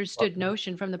an understood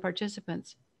notion from the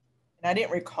participants. And I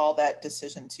didn't recall that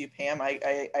decision too, Pam.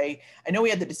 I know we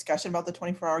had the discussion about the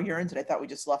 24-hour urines, and I thought we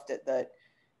just left it that,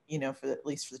 at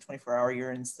least for the 24-hour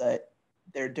urines, that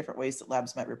there are different ways that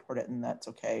labs might report it, and that's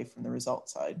okay from the result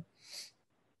side.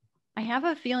 I have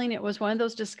a feeling it was one of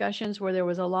those discussions where there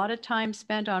was a lot of time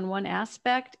spent on one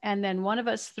aspect, and then one of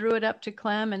us threw it up to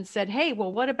Clem and said, hey,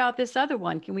 well, what about this other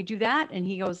one? Can we do that? And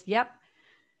he goes, yep.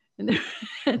 And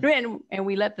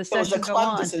we let the session go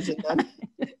on. Decision, then.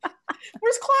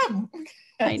 Where's Clem?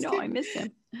 I know, I miss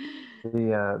him.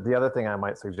 The other thing I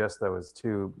might suggest, though, is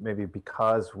to maybe,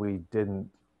 because we didn't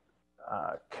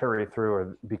carry through,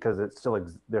 or because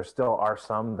there still are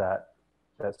some that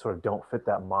sort of don't fit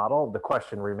that model, the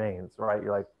question remains, right?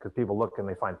 You're like, because people look and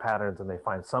they find patterns, and they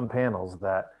find some panels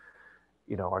that,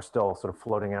 are still sort of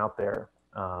floating out there.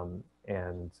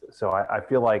 And so I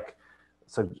feel like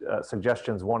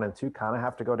suggestions 1 and 2 kind of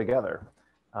have to go together.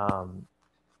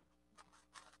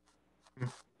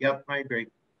 Yep, I agree.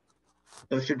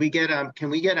 So should we get can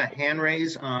we get a hand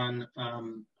raise on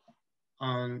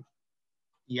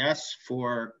yes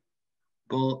for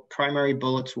primary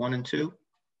bullets 1 and 2?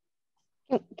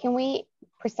 Can we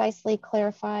precisely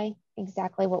clarify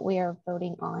exactly what we are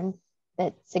voting on?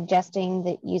 That suggesting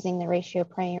that using the ratio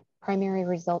primary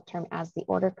result term as the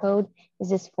order code, is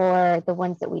this for the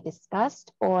ones that we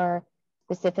discussed, or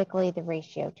specifically the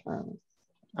ratio terms?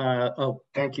 Oh,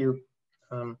 thank you.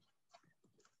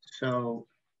 So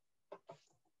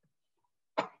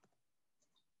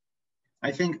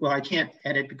I think, well, I can't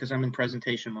edit because I'm in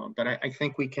presentation mode, but I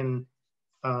think we can,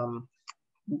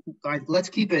 let's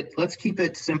keep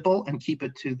it simple and keep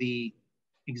it to the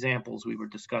examples we were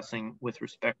discussing with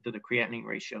respect to the creatinine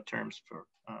ratio terms, for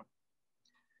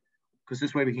because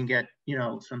this way we can get,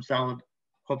 some solid,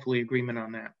 hopefully, agreement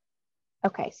on that.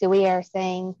 Okay, so we are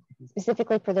saying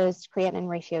specifically for those creatinine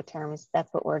ratio terms,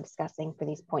 that's what we're discussing for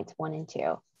these points 1 and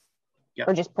 2. Yep.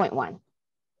 Or just point 1?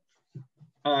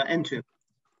 And 2.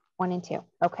 1 and 2.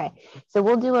 Okay, so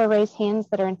we'll do a raise hands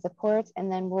that are in support,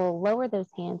 and then we'll lower those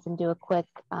hands and do a quick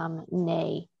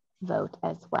nay vote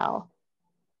as well.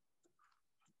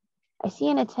 I see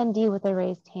an attendee with a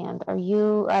raised hand. Are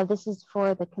you, this is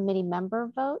for the committee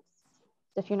member votes.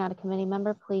 So if you're not a committee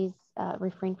member, please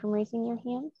refrain from raising your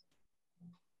hands.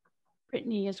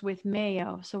 Brittany is with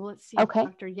Mayo, so let's see if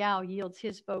Dr. Yao yields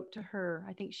his vote to her.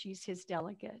 I think she's his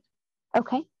delegate.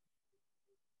 Okay.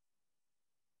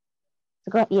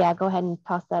 So go ahead and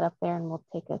toss that up there, and we'll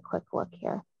take a quick look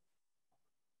here.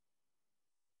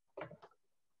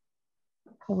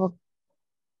 Okay,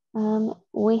 well,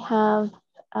 we have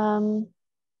about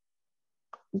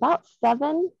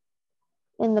 7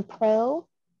 in the pro.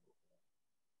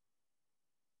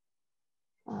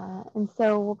 And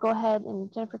so we'll go ahead and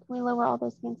Jennifer, can we lower all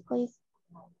those hands, please?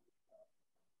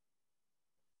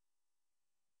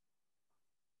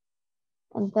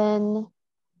 And then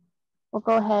we'll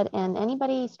go ahead and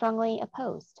anybody strongly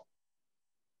opposed?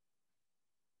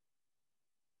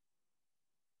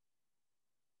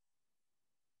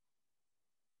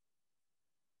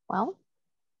 Well,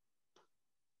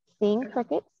 seeing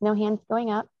crickets, no hands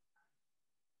going up.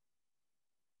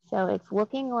 So it's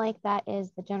looking like that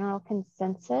is the general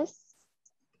consensus.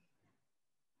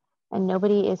 and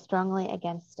nobody is strongly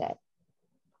against it.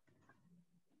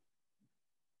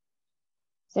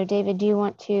 So David, do you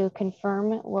want to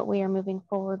confirm what we are moving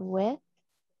forward with?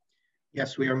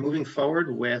 Yes, we are moving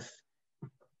forward with,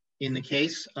 in the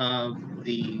case of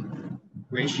the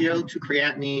ratio to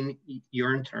creatinine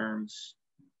urine terms,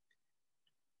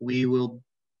 we will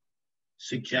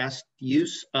suggest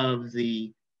use of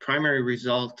the primary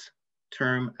result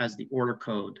term as the order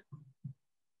code.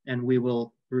 And we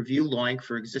will review LOINC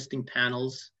for existing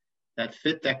panels that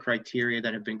fit that criteria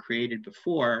that have been created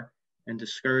before and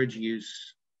discourage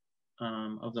use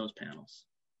of those panels.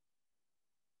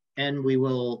 And we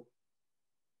will,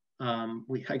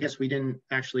 I guess we didn't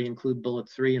actually include bullet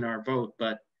 3 in our vote,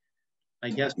 but I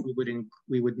guess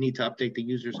we would need to update the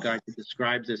user's guide to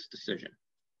describe this decision.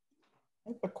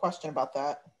 I have a question about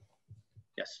that.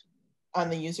 Yes. On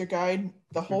the user guide,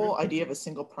 the whole idea of a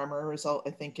single primary result,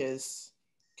 I think, is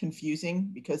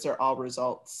confusing because they're all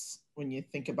results when you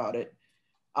think about it,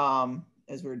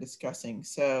 as we were discussing.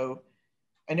 So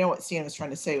I know what Sienna was trying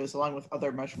to say was along with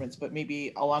other measurements, but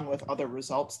maybe along with other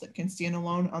results that can stand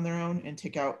alone on their own and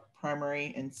take out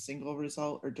primary and single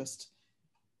result, or just,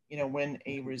 you know, when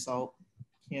a result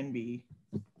can be.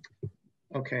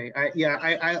 Okay,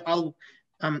 I'll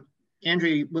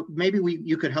Andrea, maybe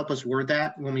you could help us word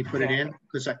that when we put it in,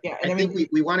 because I think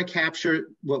we want to capture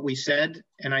what we said,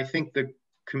 and I think the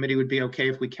committee would be okay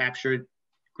if we capture it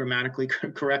grammatically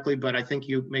correctly, but I think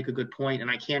you make a good point,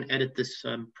 and I can't edit this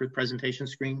presentation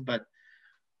screen, but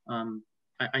I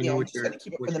know what you're going to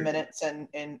keep it for the minutes and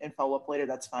follow up later.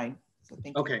 That's fine. So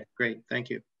thank you. Okay, great. Thank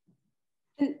you.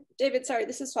 And David, sorry,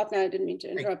 this is Swapna. I didn't mean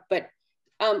to interrupt, but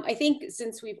I think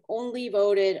since we've only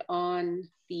voted on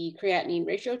the creatinine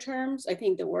ratio terms, I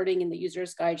think the wording in the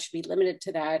user's guide should be limited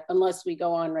to that, unless we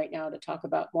go on right now to talk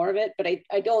about more of it. But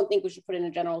I don't think we should put in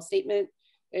a general statement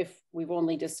if we've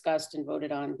only discussed and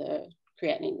voted on the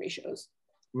creatinine ratios.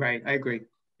 Right, I agree.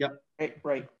 Yep.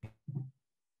 Right.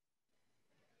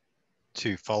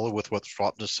 To follow with what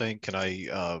Swapna's saying, can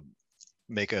I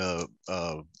make a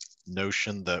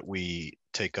notion that we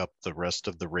take up the rest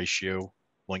of the ratio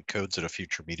LOINC codes at a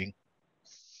future meeting?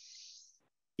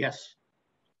 Yes,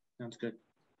 sounds good.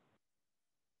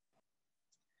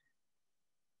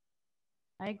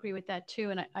 I agree with that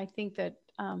too, and I think that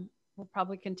we'll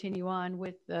probably continue on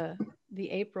with the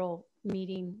April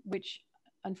meeting, which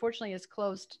unfortunately is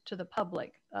closed to the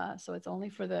public, so it's only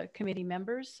for the committee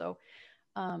members. So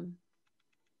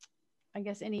I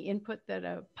guess any input that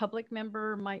a public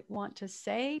member might want to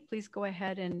say, please go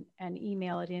ahead and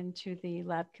email it into the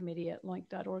lab committee at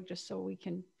loinc.org, just so we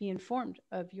can be informed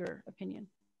of your opinion.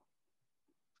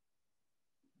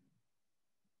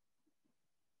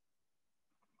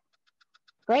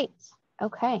 Great.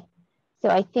 Okay. So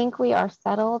I think we are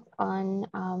settled on,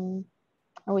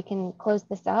 or we can close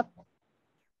this up.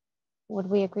 Would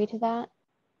we agree to that?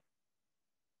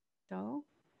 So,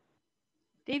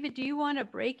 David, do you want a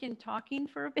break in talking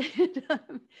for a bit?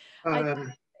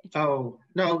 Oh,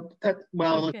 no,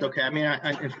 well, Okay. it's okay. I mean,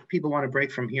 if people want to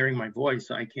break from hearing my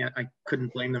voice, I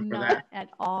couldn't blame them for Not that. at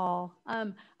all.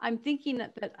 I'm thinking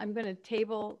that I'm going to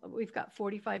table, we've got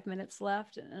 45 minutes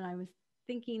left, and I was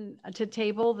thinking to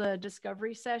table the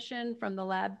discovery session from the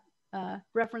lab,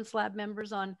 reference lab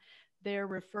members on their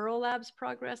referral labs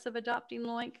progress of adopting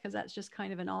LOINC, because that's just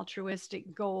kind of an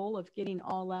altruistic goal of getting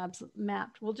all labs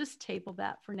mapped. We'll just table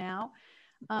that for now.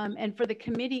 And for the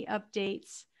committee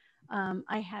updates,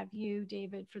 I have you,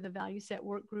 David, for the value set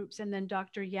work groups, and then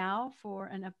Dr. Yao for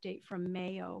an update from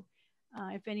Mayo.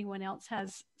 If anyone else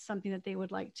has something that they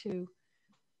would like to,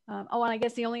 oh, and I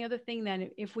guess the only other thing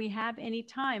then, if we have any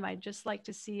time, I'd just like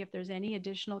to see if there's any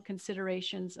additional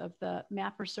considerations of the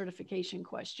mapper certification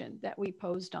question that we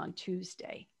posed on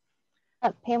Tuesday.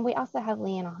 Pam, we also have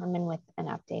Leanna Harmon with an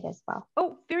update as well.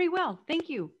 Oh, very well. Thank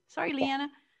you. Sorry, Leanna.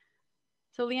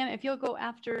 So Leanna, if you'll go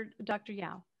after Dr.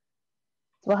 Yao.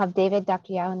 So we'll have David,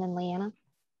 Dr. Yao, and then Leanna.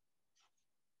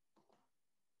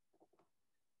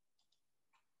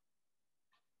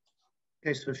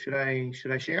 Okay, so should I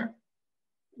share?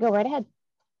 Go right ahead.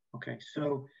 Okay,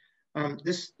 so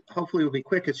this hopefully will be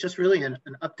quick. It's just really an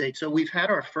update. So we've had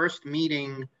our first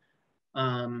meeting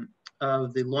of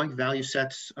the LOINC value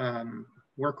sets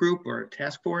work group or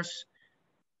task force.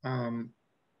 So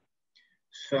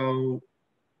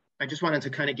I just wanted to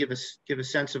kind of give a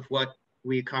sense of what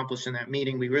we accomplished in that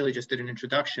meeting. We really just did an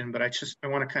introduction, but I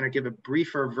want to kind of give a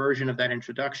briefer version of that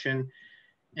introduction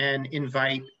and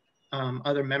invite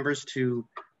other members to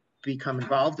become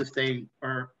involved if they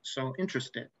are so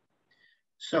interested.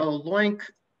 So LOINC.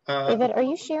 David, are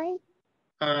you sharing?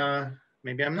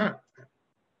 Maybe I'm not.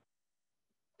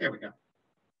 There we go.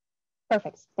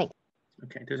 Perfect, thanks.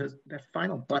 Okay, there's that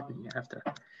final button you have to,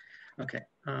 okay.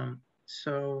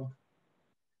 So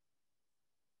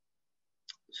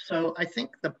I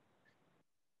think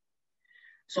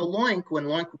so LOINC, when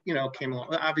LOINC, came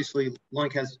along, obviously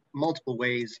LOINC has multiple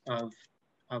ways of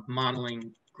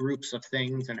modeling groups of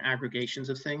things and aggregations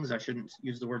of things. I shouldn't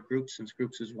use the word groups, since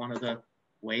groups is one of the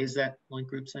ways that LOINC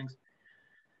groups things.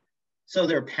 So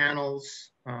there are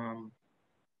panels,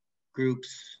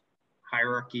 groups,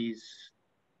 hierarchies,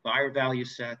 buyer value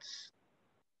sets,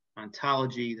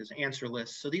 ontology, there's answer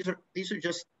lists. So these are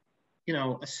just,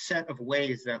 a set of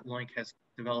ways that LOINC has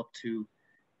developed to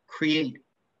create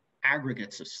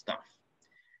aggregates of stuff.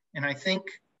 And I think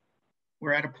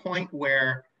we're at a point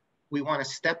where we want to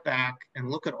step back and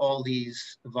look at all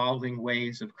these evolving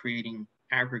ways of creating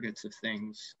aggregates of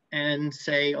things and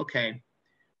say, okay,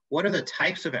 what are the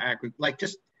types of aggregates? Like,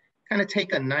 just kind of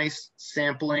take a nice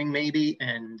sampling maybe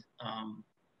and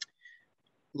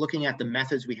looking at the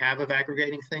methods we have of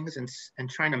aggregating things and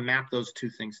trying to map those two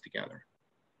things together.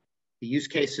 The use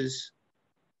cases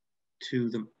to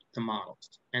the models,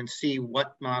 and see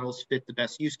what models fit the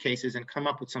best use cases and come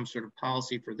up with some sort of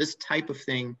policy for this type of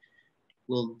thing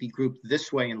will be grouped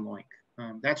this way in LOINC.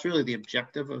 That's really the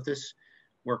objective of this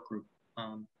work group.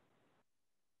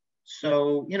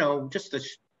 So, just to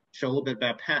show a little bit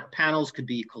about panels, could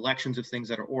be collections of things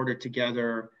that are ordered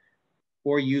together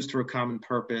or used for a common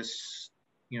purpose.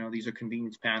 These are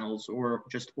convenience panels, or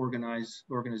just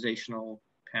organizational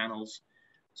panels.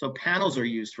 So panels are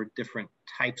used for different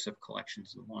types of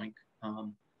collections in LOINC.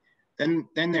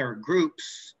 Then there are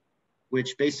groups,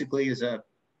 which basically is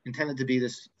intended to be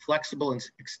this flexible and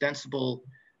extensible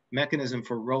mechanism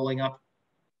for rolling up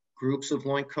groups of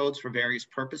LOINC codes for various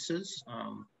purposes.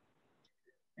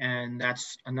 And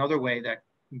that's another way that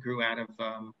grew out of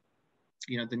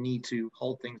the need to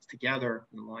hold things together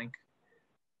in LOINC.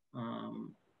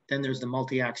 Then there's the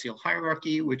multi-axial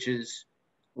hierarchy, which is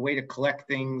a way to collect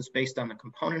things based on the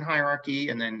component hierarchy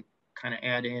and then kind of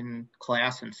add in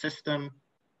class and system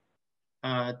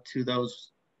to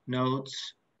those nodes.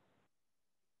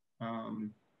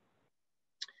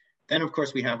 Then of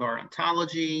course we have our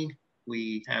ontology.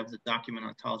 We have the document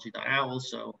ontology.owl.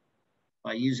 So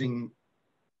by using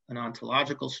an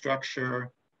ontological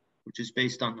structure, which is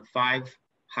based on the 5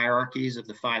 hierarchies of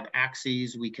the 5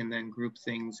 axes, we can then group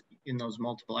things in those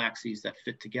multiple axes that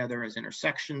fit together as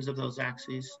intersections of those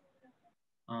axes.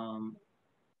 And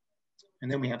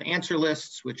then we have answer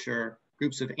lists, which are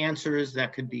groups of answers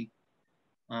that could be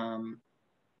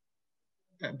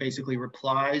basically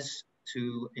replies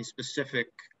to a specific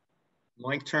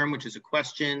LOINC term, which is a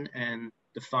question and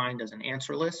defined as an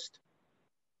answer list.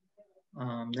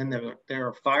 Then there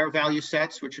are fire value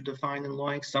sets, which are defined in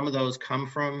LOINC. Some of those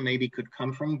could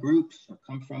come from groups, or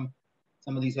come from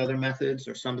some of these other methods,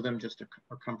 or some of them just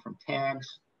come from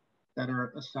tags that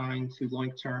are assigned to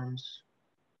LOINC terms.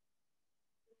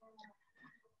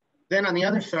 Then on the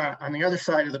other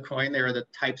side of the coin, there are the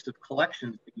types of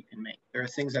collections that you can make. There are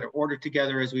things that are ordered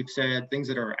together, as we've said, things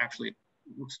that are actually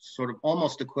sort of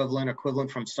almost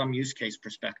equivalent from some use case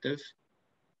perspective.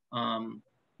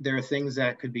 There are things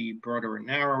that could be broader or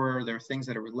narrower. There are things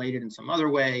that are related in some other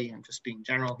way. I'm just being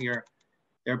general here.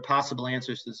 There are possible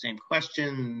answers to the same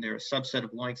question. There are a subset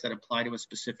of LOINCs that apply to a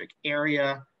specific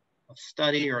area of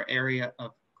study or area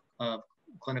of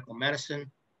clinical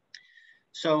medicine.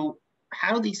 So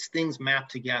how these things map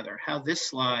together, how this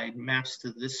slide maps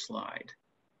to this slide,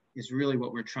 is really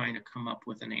what we're trying to come up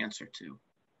with an answer to.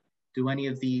 Do any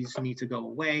of these need to go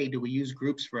away? Do we use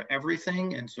groups for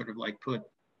everything and sort of like put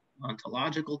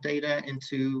ontological data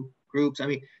into groups? I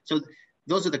mean, so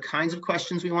those are the kinds of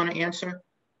questions we want to answer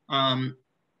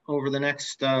over the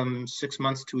next 6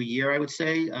 months to a year, I would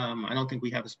say. I don't think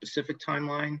we have a specific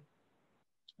timeline,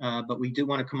 but we do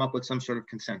want to come up with some sort of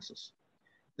consensus.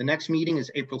 The next meeting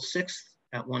is April 6th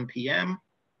at 1 p.m.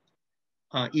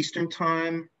 Eastern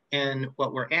time. And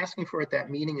what we're asking for at that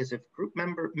meeting is if group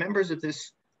members of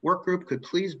this work group could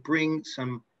please bring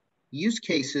some use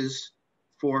cases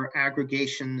for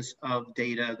aggregations of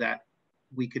data that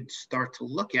we could start to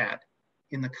look at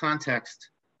in the context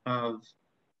of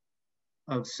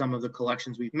some of the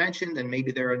collections we've mentioned, and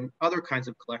maybe there are other kinds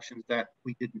of collections that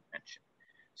we didn't mention.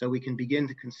 So we can begin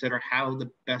to consider how the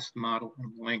best model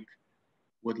in LOINC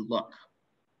would look.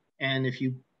 And if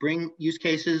you bring use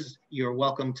cases, you're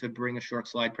welcome to bring a short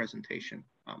slide presentation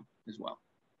as well.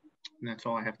 And that's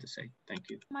all I have to say. Thank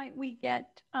you. Might we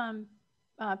get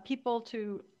people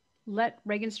to let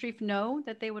Regenstrief know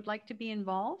that they would like to be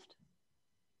involved?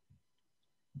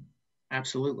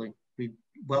 Absolutely. We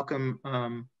welcome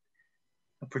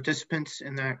participants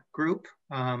in that group.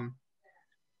 Where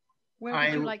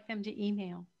would you like them to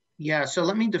email? Yeah, so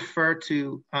let me defer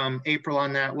to April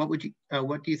on that. What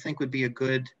do you think would be a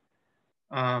good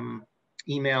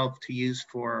email to use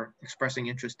for expressing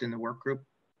interest in the work group?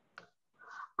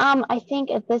 I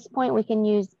think at this point we can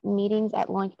use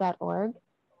meetings@loinc.org.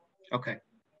 Okay,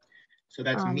 so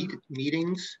that's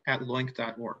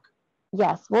meetings@loinc.org.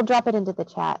 Yes, we'll drop it into the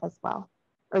chat as well,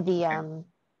 or the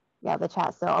yeah, the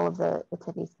chat, so all of the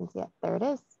attendees can see it. There it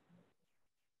is.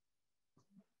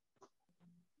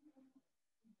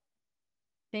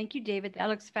 Thank you, David. That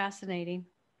looks fascinating.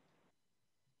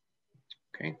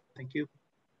 Okay, thank you.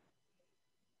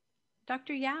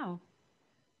 Dr. Yao,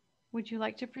 would you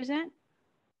like to present?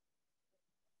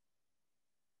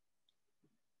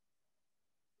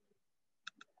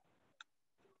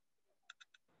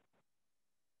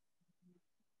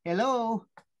 Hello.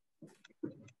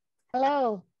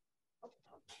 Hello.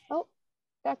 Oh,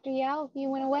 Dr. Yao, you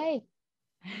went away.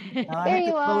 There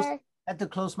you are. I had to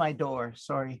close my door.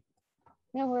 Sorry.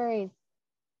 No worries.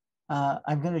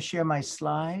 I'm going to share my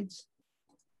slides.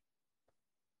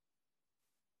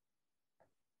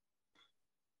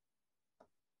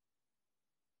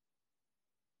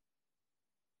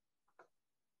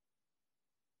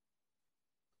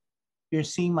 You're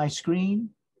seeing my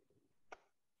screen?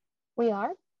 We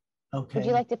are. Okay. Would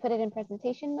you like to put it in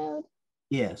presentation mode?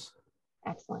 Yes.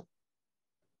 Excellent.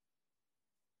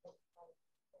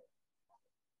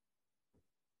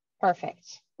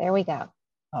 Perfect. There we go.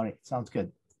 All right. Sounds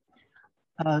good.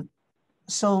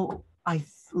 So I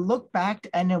look back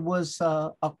and it was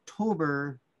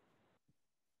October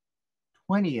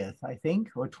 20th, I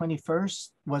think, or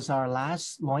 21st was our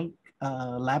last LOINC,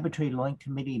 Laboratory LOINC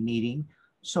Committee meeting.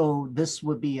 So this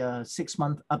would be a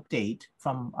 6-month update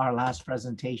from our last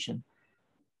presentation.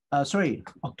 Sorry,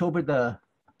 October the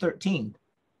 13th.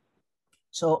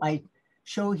 So I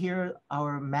show here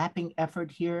our mapping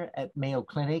effort here at Mayo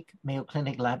Clinic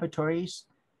Laboratories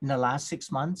in the last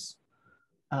 6 months.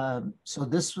 So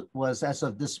this was as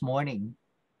of this morning.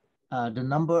 The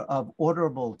number of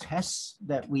orderable tests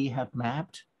that we have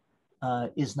mapped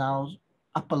is now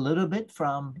up a little bit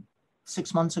from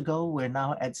 6 months ago. We're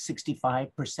now at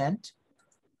 65%,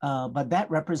 but that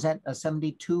represents a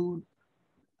 72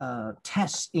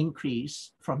 test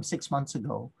increase from 6 months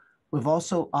ago. We've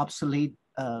also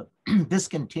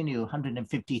discontinued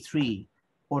 153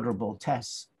 orderable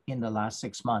tests in the last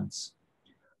 6 months.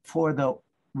 For the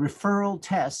referral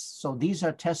tests, so these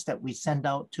are tests that we send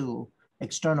out to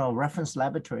external reference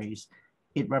laboratories,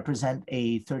 it represents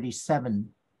a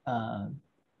 37,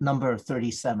 number of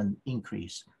 37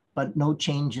 increase, but no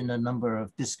change in the number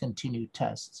of discontinued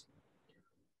tests.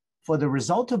 For the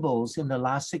resultables in the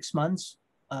last 6 months,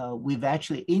 we've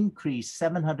actually increased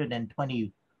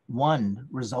 721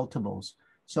 resultables.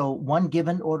 So one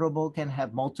given orderable can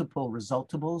have multiple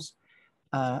resultables.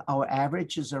 Our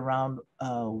average is around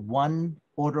 1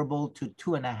 orderable to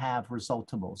 2.5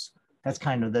 resultables. That's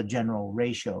kind of the general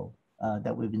ratio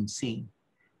that we've been seeing.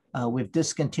 We've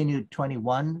discontinued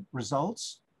 21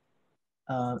 results.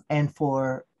 And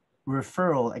for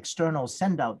referral external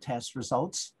send-out test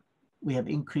results, we have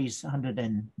increased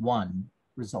 101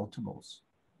 resultables.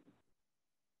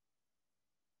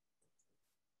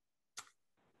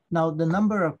 Now, the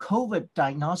number of COVID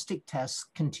diagnostic tests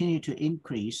continue to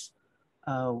increase.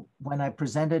 When I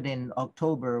presented in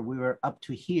October, we were up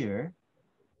to here.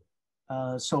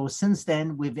 So since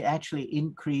then, we've actually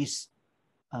increased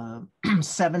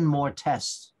 7 more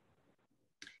tests.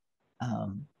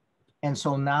 And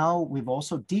so now we've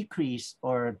also decreased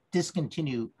or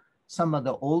discontinued some of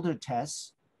the older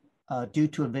tests due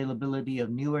to availability of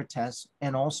newer tests,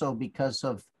 and also because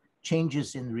of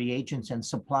changes in reagents and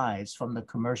supplies from the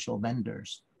commercial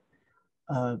vendors.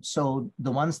 So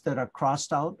the ones that are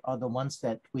crossed out are the ones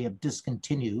that we have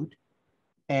discontinued.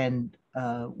 And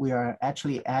we are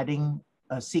actually adding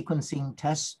a sequencing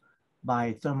test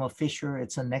by Thermo Fisher.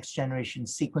 It's a next generation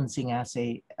sequencing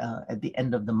assay at the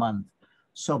end of the month.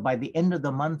 So by the end of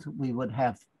the month, we would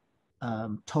have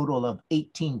total of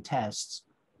 18 tests,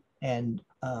 and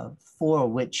 4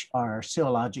 of which are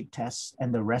serologic tests,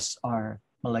 and the rest are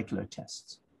molecular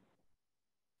tests.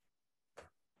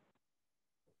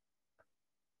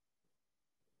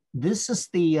 This is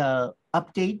the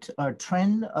update or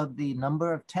trend of the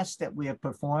number of tests that we have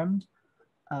performed.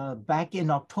 Back in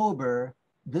October,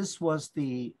 this was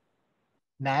the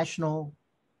national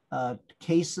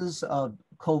cases of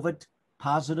COVID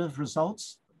positive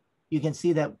results. You can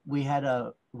see that we had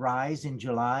a rise in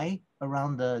July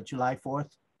around the July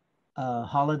 4th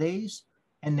holidays.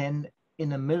 And then in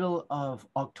the middle of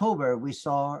October, we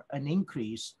saw an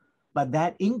increase, but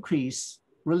that increase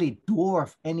really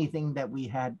dwarfed anything that we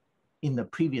had in the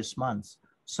previous months.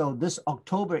 So this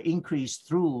October increase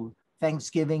through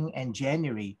Thanksgiving and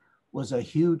January was a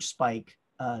huge spike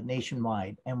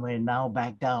nationwide, and we're now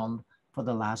back down for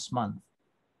the last month,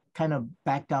 kind of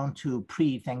back down to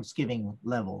pre-Thanksgiving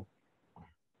level.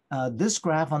 This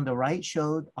graph on the right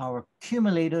showed our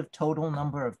cumulative total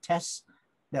number of tests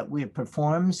that we have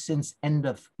performed since end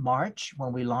of March,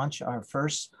 when we launched our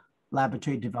first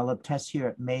laboratory developed test here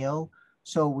at Mayo.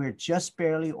 So we're just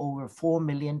barely over 4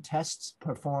 million tests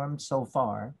performed so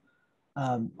far,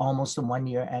 almost a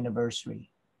 1-year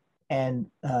anniversary. And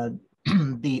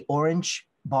the orange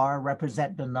bar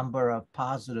represent the number of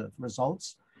positive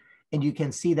results. And you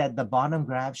can see that the bottom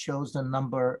graph shows the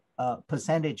number,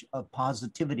 percentage of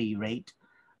positivity rate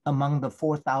among the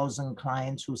 4,000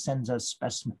 clients who sends us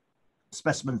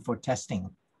specimen for testing.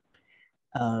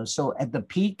 So at the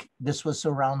peak, this was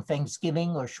around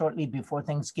Thanksgiving or shortly before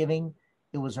Thanksgiving,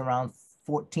 it was around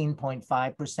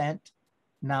 14.5%.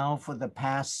 Now for the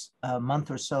past month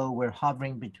or so, we're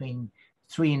hovering between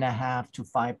 3.5% to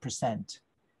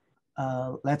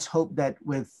 5%. Let's hope that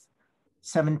with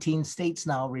 17 states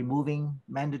now removing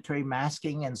mandatory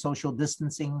masking and social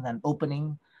distancing and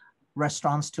opening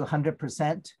restaurants to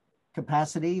 100%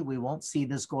 capacity, we won't see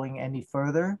this going any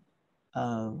further,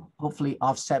 hopefully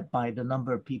offset by the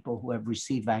number of people who have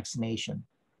received vaccination.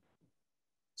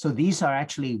 So these are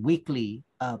actually weekly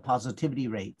positivity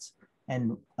rates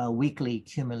and weekly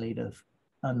cumulative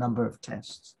number of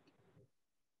tests.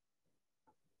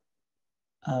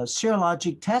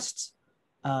 Serologic tests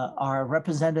are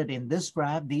represented in this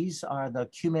graph. These are the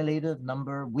cumulative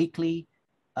number, weekly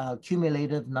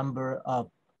cumulative number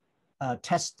of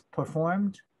tests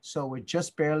performed. So we're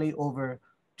just barely over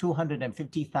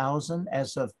 250,000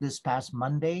 as of this past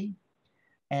Monday.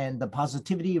 And the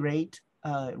positivity rate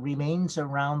remains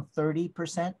around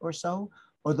 30% or so,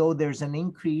 although there's an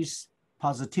increased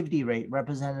positivity rate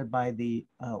represented by the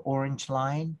orange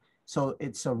line. So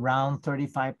it's around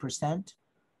 35%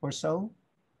 or so.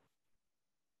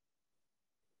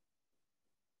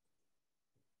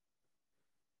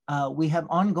 We have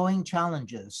ongoing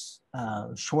challenges,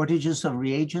 shortages of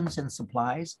reagents and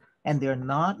supplies, and they're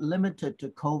not limited to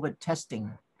COVID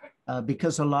testing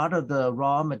because a lot of the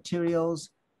raw materials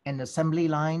and assembly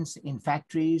lines in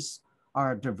factories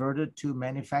are diverted to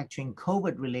manufacturing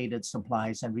COVID-related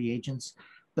supplies and reagents.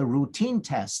 The routine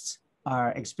tests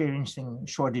are experiencing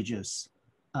shortages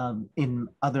in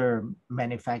other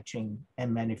manufacturing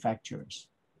and manufacturers.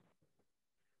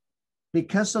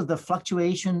 Because of the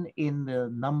fluctuation in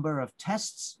the number of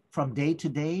tests from day to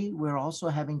day, we're also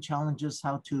having challenges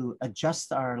how to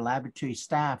adjust our laboratory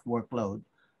staff workload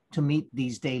to meet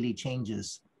these daily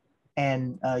changes.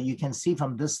 And you can see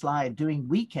from this slide, during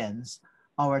weekends,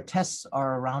 our tests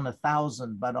are around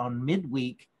 1,000, but on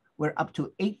midweek, we're up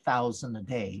to 8,000 a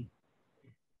day.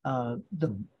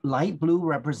 The light blue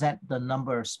represent the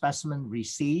number of specimens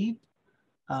received.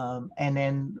 And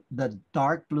then the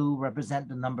dark blue represent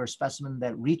the number of specimen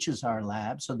that reaches our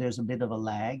lab. So there's a bit of a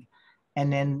lag.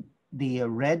 And then the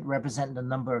red represent the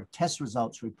number of test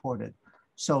results reported.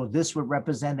 So this would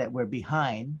represent that we're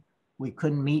behind. We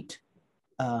couldn't meet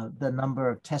the number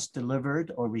of tests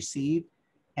delivered or received.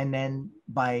 And then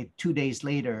by 2 days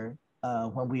later,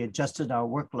 when we adjusted our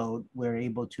workload, we're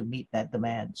able to meet that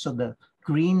demand. So the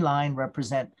green line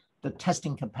represent the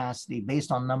testing capacity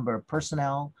based on number of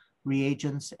personnel,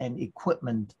 reagents, and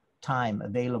equipment time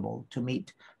available to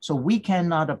meet. So weekend,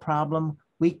 not a problem.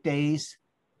 Weekdays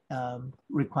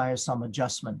require some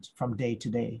adjustment from day to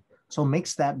day. So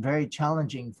makes that very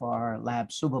challenging for our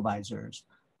lab supervisors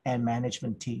and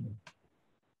management team.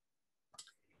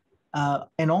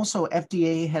 And also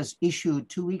FDA has issued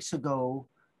 2 weeks ago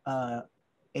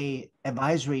a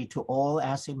advisory to all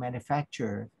assay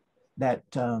manufacturers that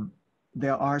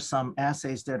there are some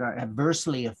assays that are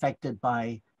adversely affected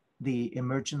by the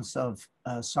emergence of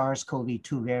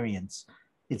SARS-CoV-2 variants.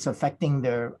 It's affecting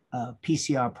their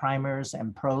PCR primers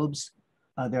and probes.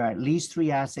 There are at least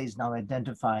 3 assays now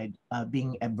identified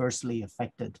being adversely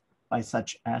affected by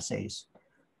such assays.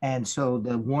 And so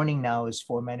the warning now is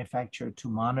for manufacturer to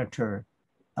monitor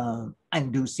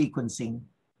and do sequencing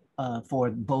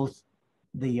for both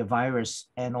the virus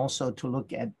and also to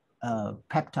look at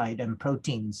peptide and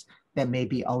proteins that may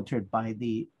be altered by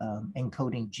the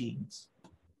encoding genes.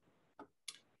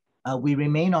 We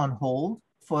remain on hold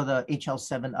for the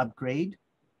HL7 upgrade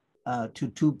to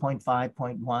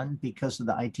 2.5.1 because of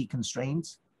the IT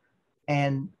constraints.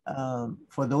 And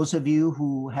for those of you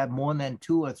who have more than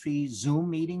 2 or 3 Zoom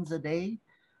meetings a day,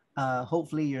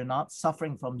 hopefully you're not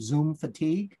suffering from Zoom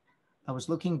fatigue. I was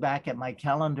looking back at my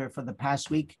calendar for the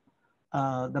past week.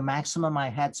 The maximum I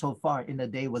had so far in a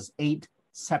day was 8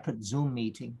 separate Zoom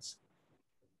meetings.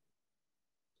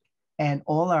 And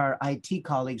all our IT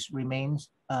colleagues remain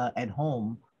at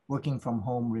home, working from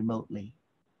home remotely.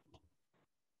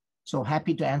 So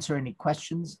happy to answer any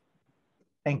questions.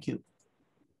 Thank you.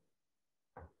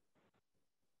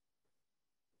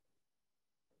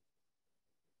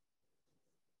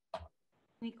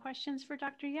 Any questions for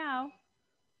Dr. Yao?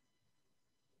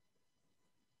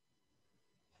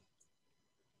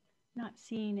 Not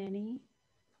seeing any.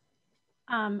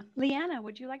 Leanna,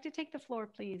 would you like to take the floor,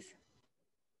 please?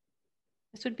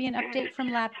 This would be an update from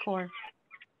LabCorp.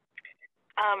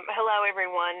 Hello,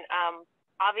 everyone.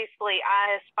 Obviously,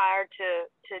 I aspire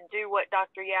to do what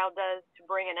Dr. Yao does to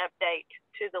bring an update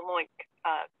to the LOINC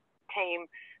team.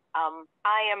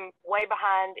 I am way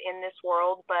behind in this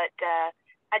world, but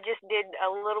I just did a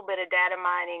little bit of data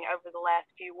mining over the last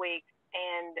few weeks,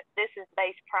 and this is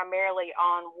based primarily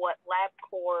on what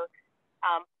LabCorp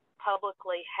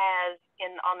publicly has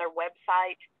on their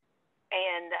website.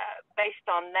 And based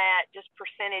on that, just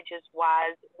percentages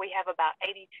wise, we have about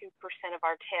 82% of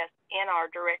our tests in our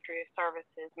directory of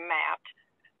services mapped.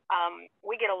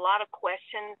 We get a lot of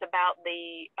questions about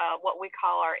the what we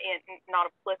call our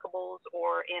not applicables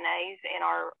or NAs in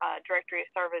our directory of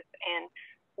service, and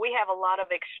we have a lot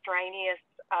of extraneous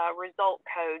result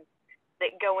codes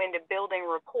that go into building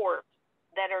reports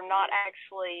that are not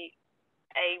actually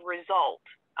a result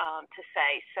to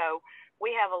say. So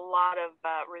we have a lot of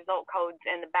result codes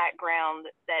in the background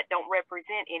that don't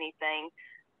represent anything.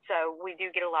 So we do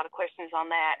get a lot of questions on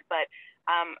that. But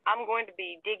I'm going to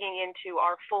be digging into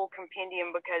our full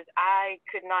compendium because I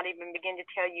could not even begin to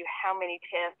tell you how many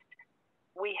tests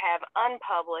we have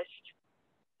unpublished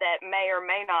that may or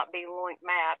may not be LOINC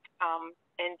mapped.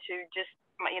 And to just,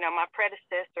 my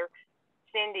predecessor,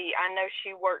 Cindy, I know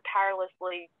she worked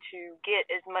tirelessly to get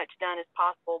as much done as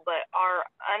possible, but our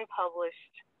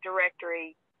unpublished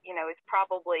directory, is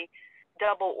probably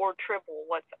double or triple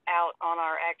what's out on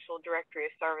our actual directory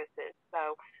of services.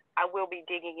 So I will be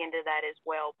digging into that as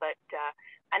well. But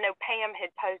I know Pam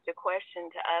had posed a question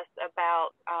to us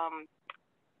about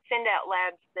send out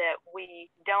labs that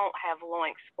we don't have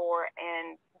LOINCs for.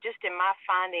 And just in my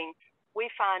finding, we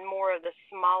find more of the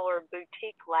smaller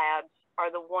boutique labs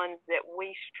are the ones that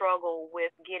we struggle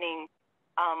with getting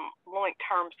LOINC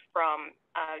terms from.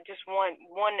 Just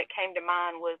one that came to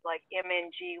mind was like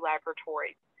MNG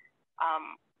Laboratories.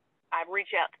 I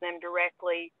reach out to them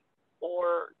directly,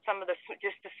 or some of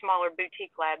just the smaller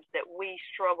boutique labs that we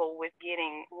struggle with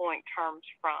getting LOINC terms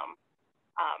from.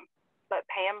 But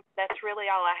Pam, that's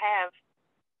really all I have.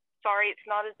 Sorry, it's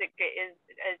not as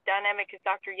dynamic as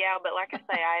Dr. Yao, but like I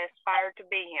say, I aspire to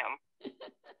be him.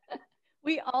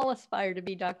 We all aspire to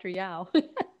be Dr. Yao.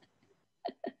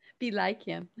 Be like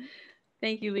him.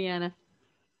 Thank you, Leanna.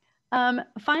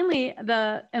 Finally,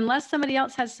 unless somebody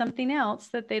else has something else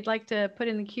that they'd like to put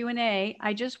in the Q&A,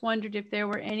 I just wondered if there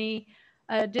were any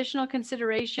additional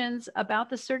considerations about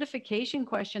the certification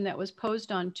question that was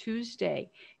posed on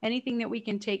Tuesday. Anything that we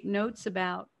can take notes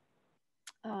about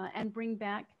and bring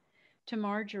back to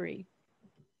Marjorie.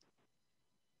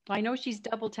 I know she's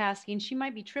double tasking. She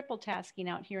might be triple tasking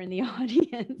out here in the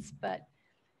audience, but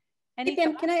hey,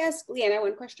 Pam, can I ask Leanna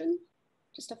one question?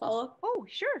 Just to follow up? Oh,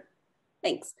 sure.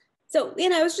 Thanks. So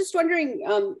Leanna, I was just wondering,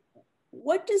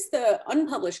 what does the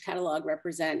unpublished catalog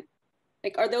represent?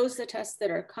 Like, are those the tests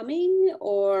that are coming,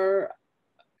 or,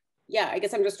 yeah, I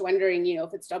guess I'm just wondering,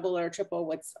 if it's double or triple,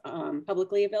 what's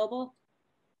publicly available?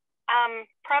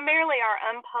 Primarily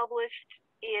our unpublished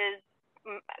is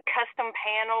custom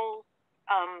panels.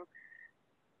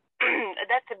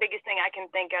 That's the biggest thing I can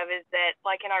think of, is that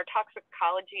like in our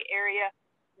toxicology area,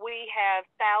 we have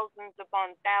thousands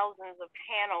upon thousands of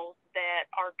panels that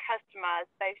are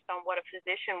customized based on what a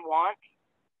physician wants.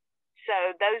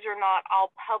 So those are not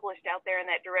all published out there in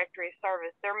that directory of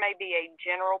service. There may be a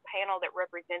general panel that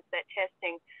represents that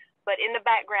testing, but in the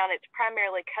background, it's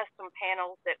primarily custom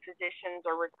panels that physicians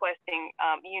are requesting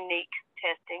unique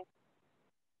testing.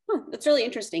 That's really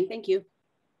interesting. Thank you.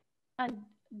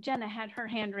 Jenna had her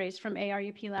hand raised from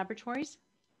ARUP Laboratories.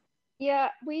 Yeah,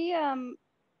 we,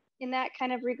 in that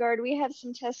kind of regard, we have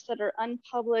some tests that are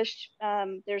unpublished.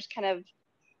 There's kind of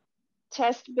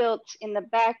tests built in the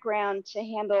background to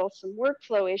handle some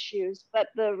workflow issues, but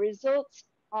the results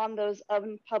on those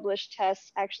unpublished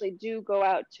tests actually do go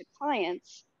out to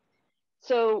clients.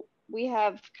 So we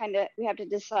have to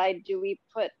decide, do we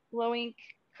put LOINC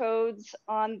codes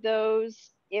on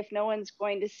those if no one's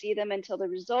going to see them until the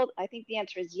result? I think the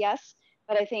answer is yes,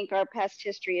 but I think our past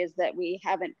history is that we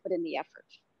haven't put in the effort.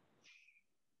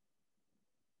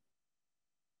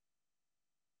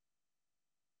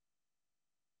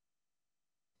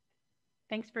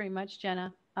 Thanks very much,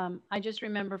 Jenna. I just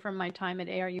remember from my time at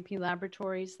ARUP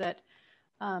Laboratories that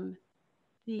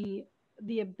the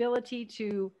ability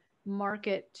to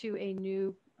market to a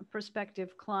new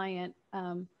prospective client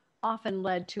often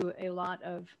led to a lot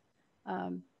of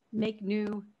make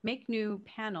new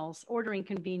panels, ordering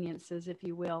conveniences, if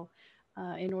you will,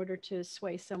 in order to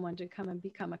sway someone to come and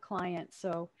become a client.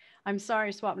 So I'm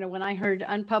sorry, Swapna, when I heard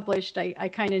unpublished, I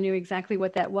kind of knew exactly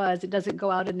what that was. It doesn't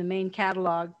go out in the main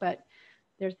catalog, but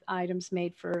there's items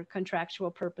made for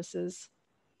contractual purposes.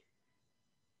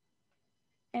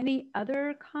 Any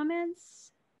other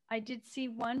comments? I did see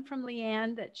one from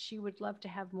Leanne that she would love to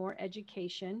have more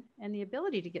education and the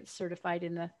ability to get certified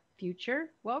in the future.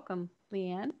 Welcome,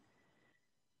 Leanne.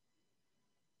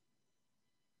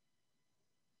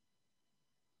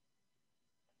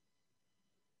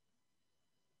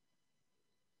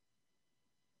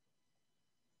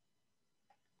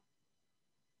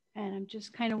 And I'm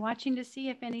just kind of watching to see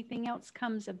if anything else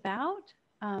comes about.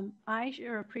 I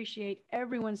sure appreciate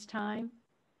everyone's time.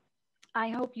 I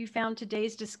hope you found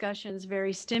today's discussions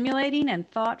very stimulating and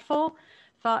thoughtful,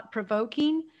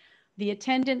 thought-provoking. The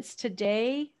attendance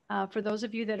today, for those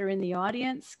of you that are in the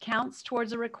audience, counts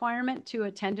towards a requirement to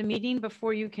attend a meeting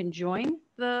before you can join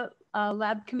the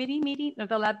lab committee meeting, or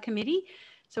the lab committee.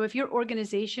 So if your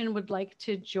organization would like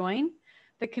to join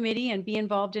the committee and be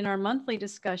involved in our monthly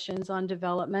discussions on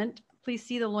development, please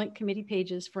see the LOINC committee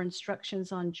pages for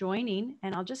instructions on joining.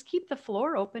 And I'll just keep the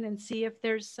floor open and see if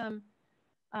there's some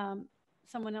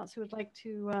someone else who would like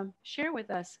to share with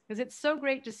us, because it's so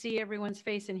great to see everyone's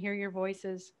face and hear your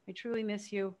voices. I truly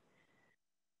miss you.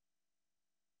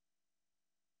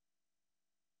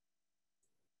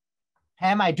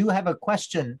 Pam, I do have a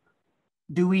question.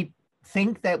 Do we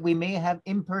think that we may have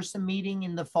in-person meeting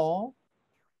in the fall?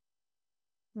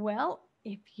 Well,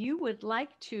 if you would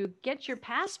like to get your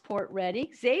passport ready,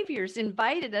 Xavier's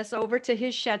invited us over to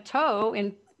his chateau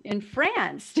in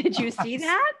France. Did you see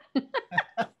that?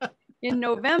 In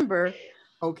November.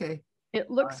 Okay.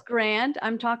 It looks grand.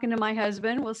 I'm talking to my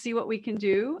husband. We'll see what we can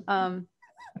do.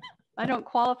 I don't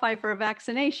qualify for a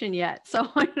vaccination yet, so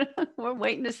we're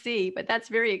waiting to see, but that's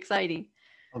very exciting.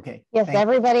 Okay. Yes,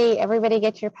 everybody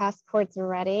get your passports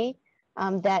ready.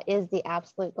 That is the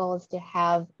absolute goal, is to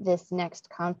have this next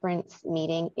conference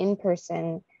meeting in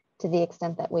person to the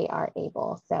extent that we are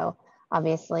able. So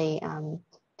obviously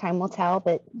time will tell,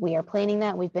 but we are planning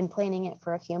that. We've been planning it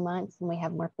for a few months and we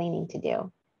have more planning to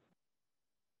do.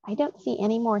 I don't see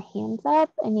any more hands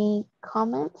up, any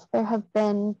comments. There have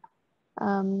been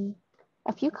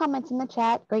a few comments in the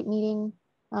chat. Great meeting.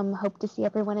 Hope to see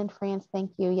everyone in France.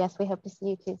 Thank you. Yes, we hope to see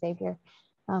you too, Xavier,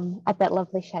 at that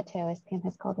lovely chateau, as Pam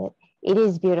has called it. It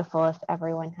is beautiful if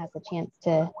everyone has a chance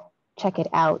to check it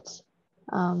out.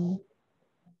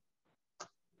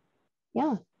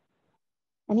 Yeah.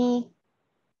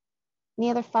 Any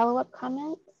other follow-up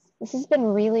comments? This has been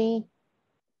really,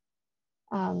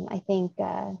 I think,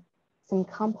 some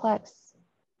complex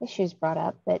issues brought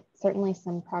up, but certainly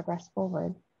some progress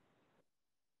forward.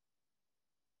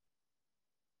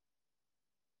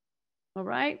 All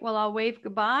right, well, I'll wave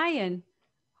goodbye and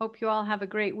hope you all have a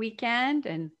great weekend,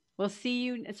 and we'll see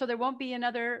you. So there won't be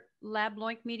another Lab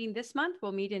LOINC meeting this month.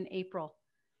 We'll meet in April.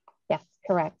 Yes,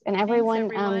 correct. And everyone,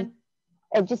 thanks,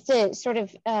 everyone. Just to sort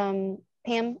of,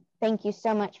 Pam, thank you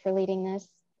so much for leading this.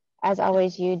 As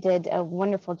always, you did a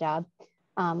wonderful job.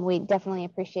 We definitely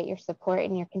appreciate your support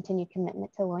and your continued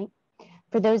commitment to LOINC.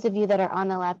 For those of you that are on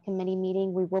the lab committee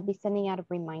meeting, we will be sending out a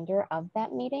reminder of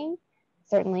that meeting.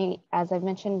 Certainly, as I've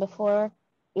mentioned before,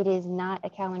 it is not a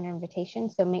calendar invitation,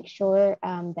 so make sure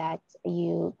that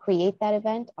you create that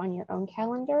event on your own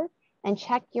calendar and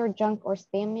check your junk or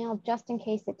spam mail just in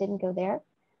case it didn't go there.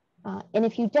 And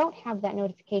if you don't have that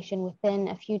notification within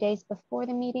a few days before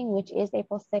the meeting, which is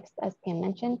April 6th, as Pam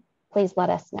mentioned, please let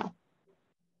us know.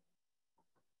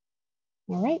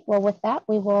 All right, well, with that,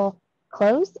 we will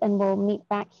close and we'll meet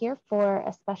back here for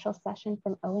a special session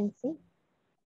from ONC.